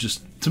villain.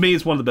 Just to me,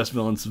 it's one of the best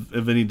villains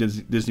of any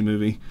Disney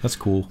movie. That's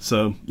cool.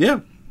 So yeah.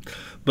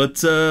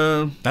 But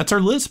that's our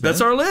list, man.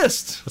 That's our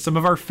list. That's some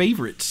of our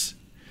favorites.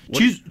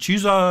 Choose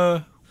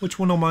which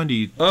one on mine do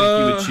you think you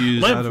would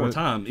choose? Land Before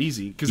Time,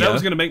 easy, because that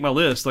was going to make my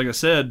list, like I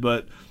said.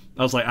 But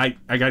I was like,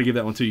 I got to give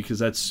that one to you because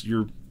that's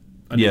your.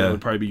 I knew that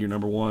would probably be your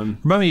number one.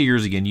 Remind me of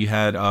yours again. You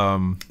had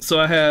so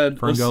I had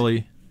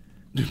Ferngully,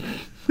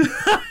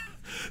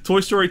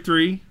 Toy Story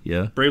 3,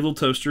 Brave Little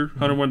Toaster,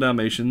 101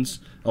 Dalmatians,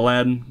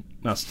 Aladdin,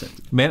 Mouse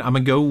Detective. Man, I'm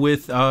gonna go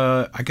with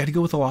I got to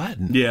go with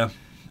Aladdin. Yeah.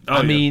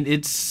 I mean,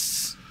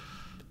 it's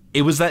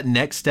it was that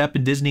next step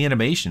in Disney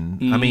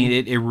animation. I mean,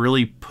 it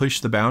really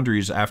pushed the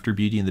boundaries after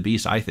Beauty and the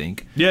Beast, I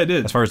think. Yeah, it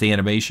did. As far as the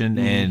animation,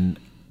 and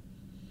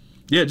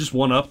yeah, just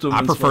one-upped them.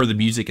 I prefer the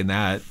music in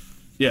that.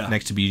 Yeah.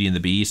 Next to Beauty and the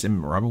Beast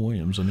and Robin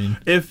Williams. I mean,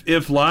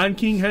 if Lion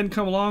King hadn't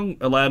come along,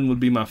 Aladdin would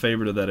be my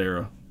favorite of that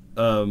era.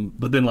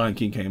 But then Lion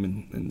King came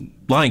and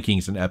Lion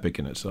King's an epic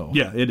in itself.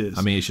 Yeah, it is.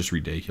 I mean, it's just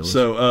ridiculous.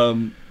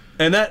 So,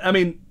 and that, I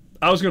mean,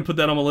 I was going to put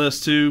that on my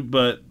list too,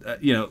 but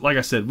you know, like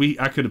I said,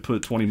 I could have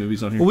put 20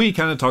 movies on here. Well, we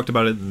kind of talked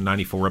about it in the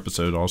 94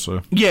 episode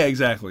also. Yeah,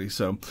 exactly.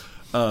 So,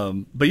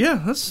 but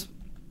yeah, that's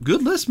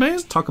good list, man.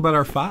 Let's talk about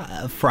our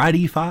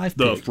Friday 5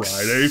 The picks.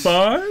 Friday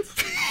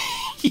 5?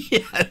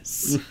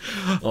 Yes.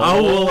 I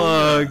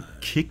will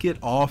kick it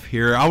off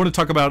here. I want to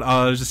talk about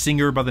there's a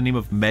singer by the name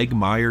of Meg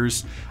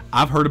Myers.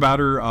 I've heard about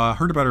her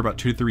about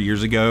 2 to 3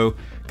 years ago.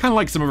 Kind of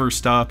like some of her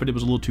stuff, but it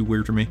was a little too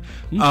weird for me.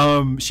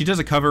 She does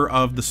a cover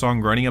of the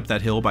song Running Up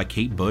That Hill by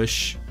Kate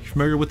Bush. You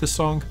familiar with this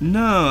song?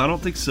 No, I don't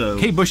think so.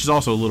 Kate Bush is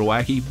also a little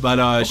wacky,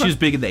 but she was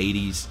big in the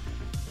 80s.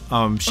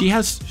 She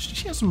has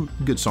some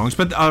good songs,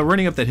 but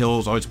Running Up That Hill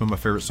has always been my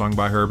favorite song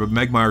by her, but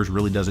Meg Myers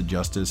really does it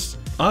justice.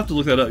 I'll have to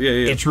look that up. Yeah.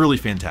 It's really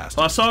fantastic.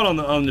 Well, I saw it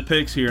on the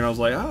picks here, and I was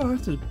like, oh, I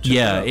have to check it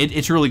out.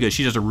 It's really good.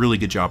 She does a really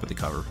good job at the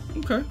cover.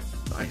 Okay,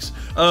 nice.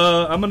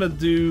 I'm going to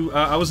do,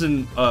 I was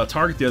in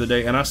Target the other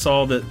day, and I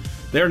saw that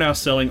they're now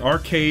selling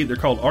they're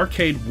called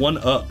Arcade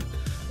 1-Up,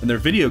 and they're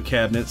video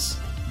cabinets.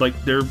 Like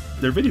they're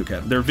video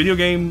cabinet. They're video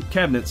game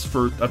cabinets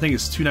for, I think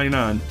it's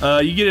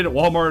 $2.99. You get it at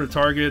Walmart or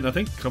Target, and I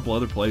think a couple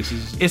other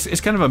places.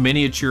 It's kind of a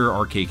miniature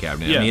arcade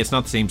cabinet. Yeah. I mean, it's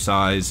not the same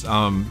size.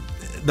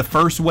 The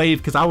first wave,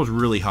 because I was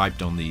really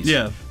hyped on these.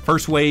 Yeah.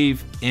 First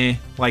wave,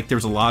 like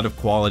there's a lot of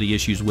quality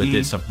issues with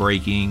it, stuff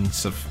breaking,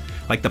 stuff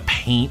like the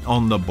paint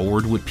on the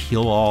board would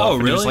peel off. Oh,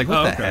 really? And it was like,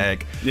 what the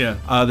heck? Yeah.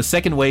 The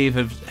second wave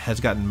has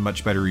gotten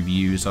much better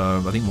reviews.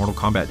 I think Mortal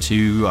Kombat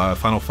 2,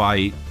 Final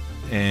Fight.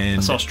 And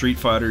I saw Street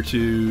Fighter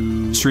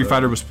 2. Street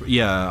Fighter was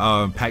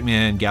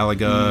Pac-Man,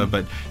 Galaga,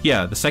 but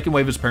yeah, the second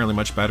wave is apparently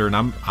much better, and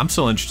I'm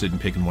still interested in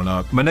picking one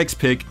up. My next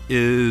pick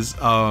is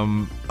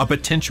a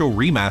potential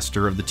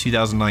remaster of the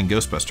 2009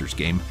 Ghostbusters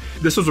game.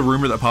 This was a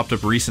rumor that popped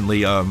up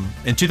recently.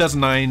 In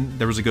 2009,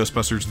 there was a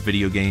Ghostbusters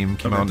video game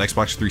came out on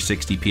Xbox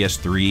 360,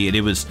 PS3, and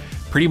it was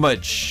pretty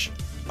much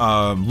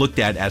looked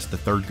at as the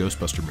third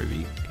Ghostbuster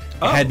movie.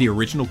 It had the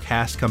original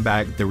cast come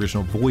back, the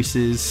original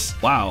voices.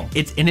 Wow.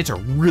 It's a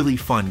really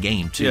fun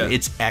game, too. Yeah.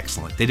 It's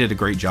excellent. They did a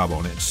great job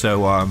on it.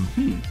 So,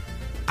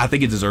 I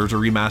think it deserves a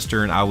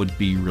remaster, and I would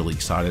be really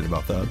excited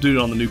about that. Do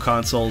it on the new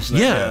consoles. Would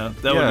be...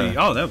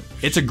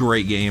 It's a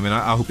great game, and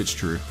I hope it's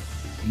true.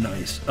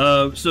 Nice.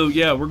 So,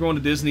 yeah, we're going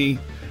to Disney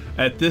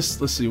at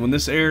this, let's see, when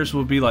this airs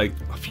will be like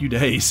a few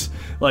days.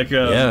 We're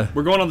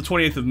going on the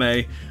 28th of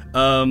May.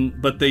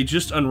 But they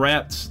just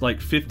unwrapped like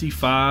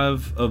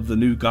 55 of the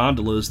new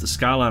gondolas, the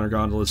Skyliner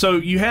gondolas. So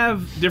you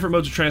have different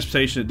modes of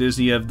transportation at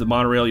Disney. You have the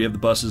monorail, you have the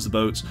buses, the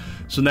boats.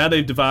 So now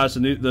they've devised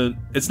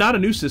it's not a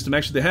new system.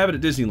 Actually, they have it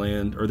at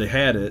Disneyland, or they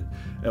had it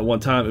at one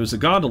time. It was a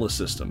gondola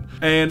system.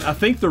 And I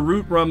think the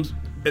route runs,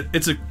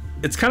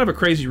 it's kind of a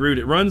crazy route.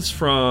 It runs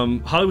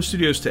from Hollywood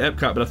Studios to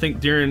Epcot, but I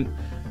think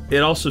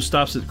it also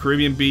stops at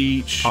Caribbean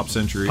Beach, Pop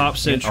Century,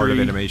 Art of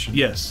Animation.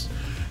 Yes.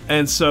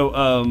 And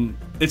so,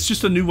 it's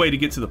just a new way to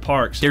get to the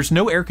parks. There's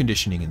no air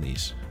conditioning in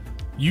these.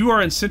 You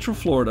are in Central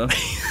Florida.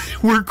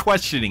 We're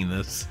questioning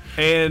this.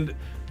 And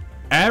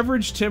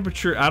average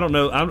temperature, I don't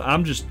know.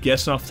 I'm just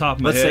guessing off the top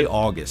of my head.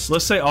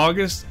 Let's say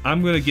August.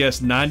 I'm going to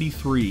guess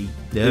 93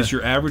 is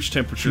your average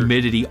temperature.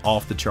 Humidity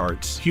off the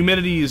charts.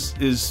 Humidity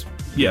is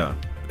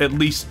at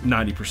least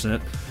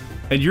 90%.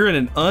 And you're in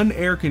an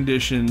unair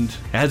conditioned.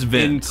 It has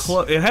vents.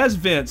 It has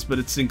vents, but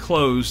it's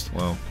enclosed.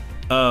 Well.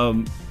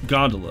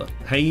 Gondola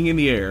hanging in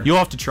the air. You'll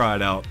have to try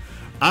it out.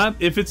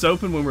 If it's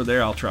open when we're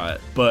there, I'll try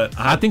it. But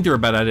I think they're a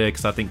bad idea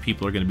because I think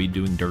people are going to be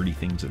doing dirty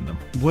things in them.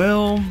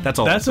 Well, that's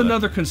all. That's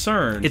another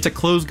concern. It's a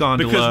closed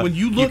gondola because when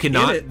you look in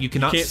it, you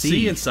cannot can't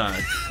see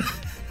inside.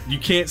 You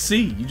can't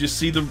see. You just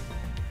see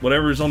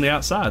whatever's on the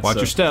outside. Watch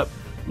your step.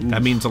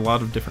 That means a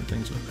lot of different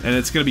things. And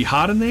it's going to be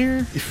hot in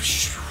there.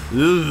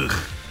 Ugh.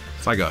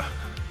 It's like a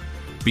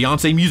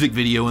Beyonce music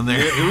video in there.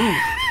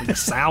 Like a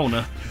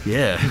sauna.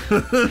 Yeah.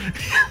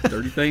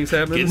 Dirty things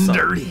happening. Getting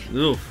dirty.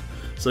 Oof.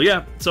 So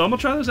yeah, so I'm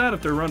gonna try those out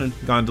if they're running.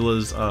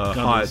 Gondolas,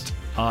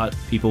 hot.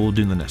 People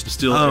doing the nest.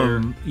 Still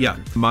air. Yeah.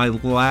 My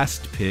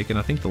last pick, and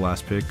I think the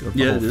last pick of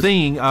the whole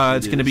thing,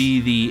 it's going to be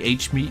the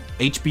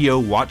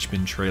HBO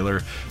Watchmen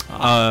trailer.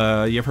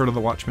 You ever heard of the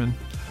Watchmen?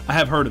 I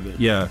have heard of it.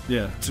 Yeah.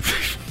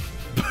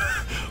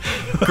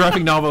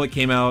 Graphic novel that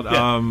came out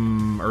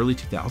early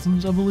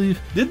 2000s, I believe.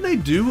 Didn't they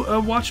do a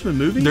Watchmen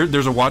movie?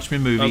 There's a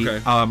Watchmen movie.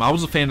 Okay. I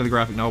was a fan of the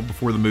graphic novel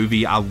before the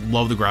movie. I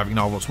love the graphic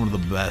novel. It's one of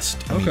the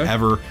best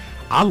ever.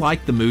 I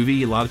like the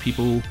movie. A lot of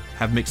people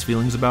have mixed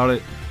feelings about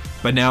it.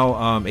 But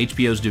now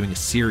HBO's doing a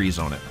series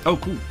on it. Oh,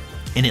 cool.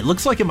 And it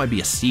looks like it might be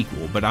a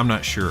sequel, but I'm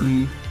not sure.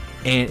 Mm-hmm.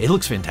 And it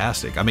looks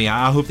fantastic. I mean,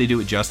 I hope they do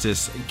it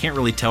justice. Can't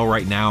really tell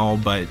right now,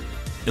 but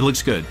it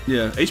looks good.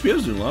 Yeah,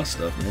 HBO's doing a lot of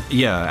stuff, man.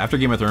 Yeah, after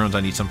Game of Thrones, I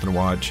need something to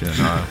watch. And,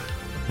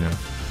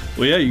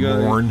 Well, yeah, you got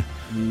Mourn.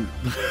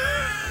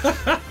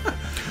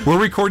 We're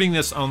recording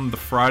this on the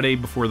Friday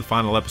before the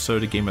final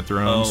episode of Game of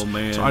Thrones. Oh,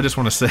 man. So I just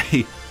want to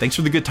say thanks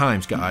for the good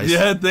times, guys.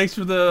 Yeah, thanks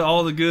for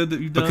all the good that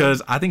you've done.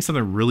 Because I think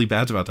something really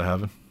bad's about to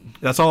happen.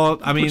 That's all.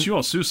 I mean, put you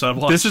on suicide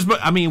watch. This is.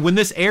 I mean, when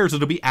this airs,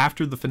 it'll be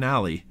after the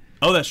finale.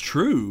 Oh, that's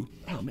true.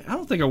 Oh man, I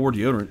don't think I wore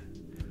deodorant.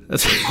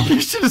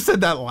 You should have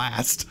said that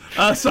last.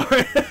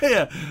 Sorry.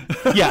 Yeah.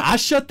 Yeah, I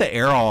shut the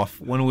air off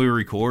when we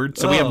record,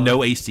 so we have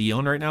no AC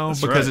on right now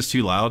because it's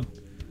too loud.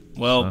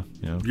 Well,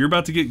 you're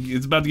about to get.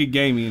 It's about to get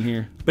gamey in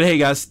here. But hey,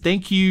 guys,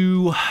 thank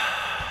you.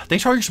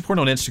 Thanks for all your support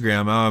on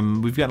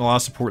Instagram. We've gotten a lot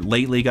of support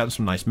lately. Gotten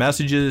some nice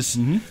messages.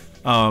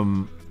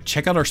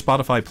 Check out our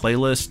Spotify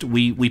playlist.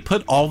 We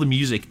put all the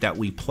music that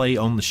we play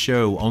on the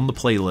show on the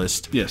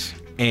playlist. Yes.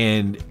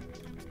 And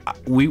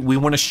we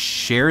want to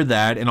share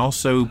that and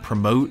also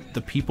promote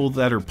the people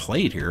that are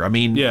played here. I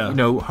mean,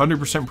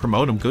 100%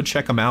 promote them. Go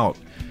check them out.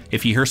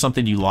 If you hear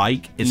something you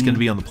like, it's going to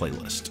be on the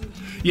playlist.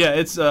 Yeah,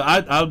 it's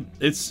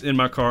it's in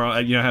my car.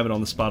 I have it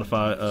on the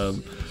Spotify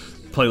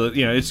playlist.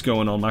 It's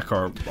going on my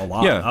car a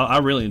lot. Yeah, I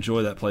really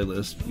enjoy that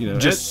playlist.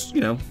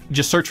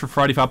 Just search for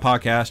Friday Five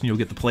Podcast and you'll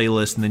get the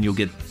playlist, and then you'll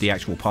get the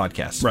actual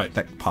podcast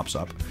that pops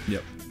up.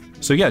 Yep.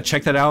 So yeah,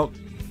 check that out.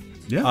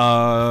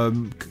 Yeah.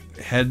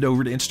 Head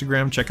over to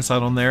Instagram. Check us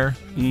out on there.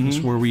 That's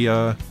where we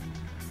are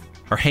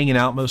hanging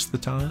out most of the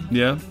time.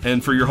 Yeah,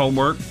 and for your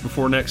homework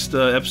before next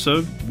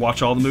episode,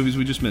 watch all the movies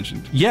we just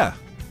mentioned. Yeah.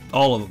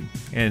 All of them.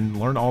 And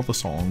learn all the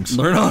songs.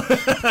 Learn all.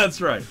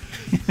 That's right.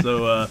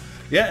 So,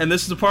 and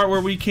this is the part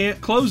where we can't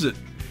close it.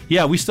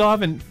 Yeah, we still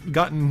haven't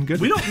gotten good.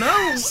 We don't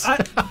know.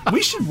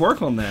 We should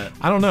work on that.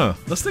 I don't know.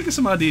 Let's think of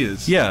some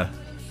ideas. Yeah,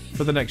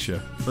 for the next show.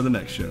 For the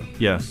next show.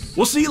 Yeah.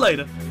 We'll see you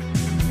later.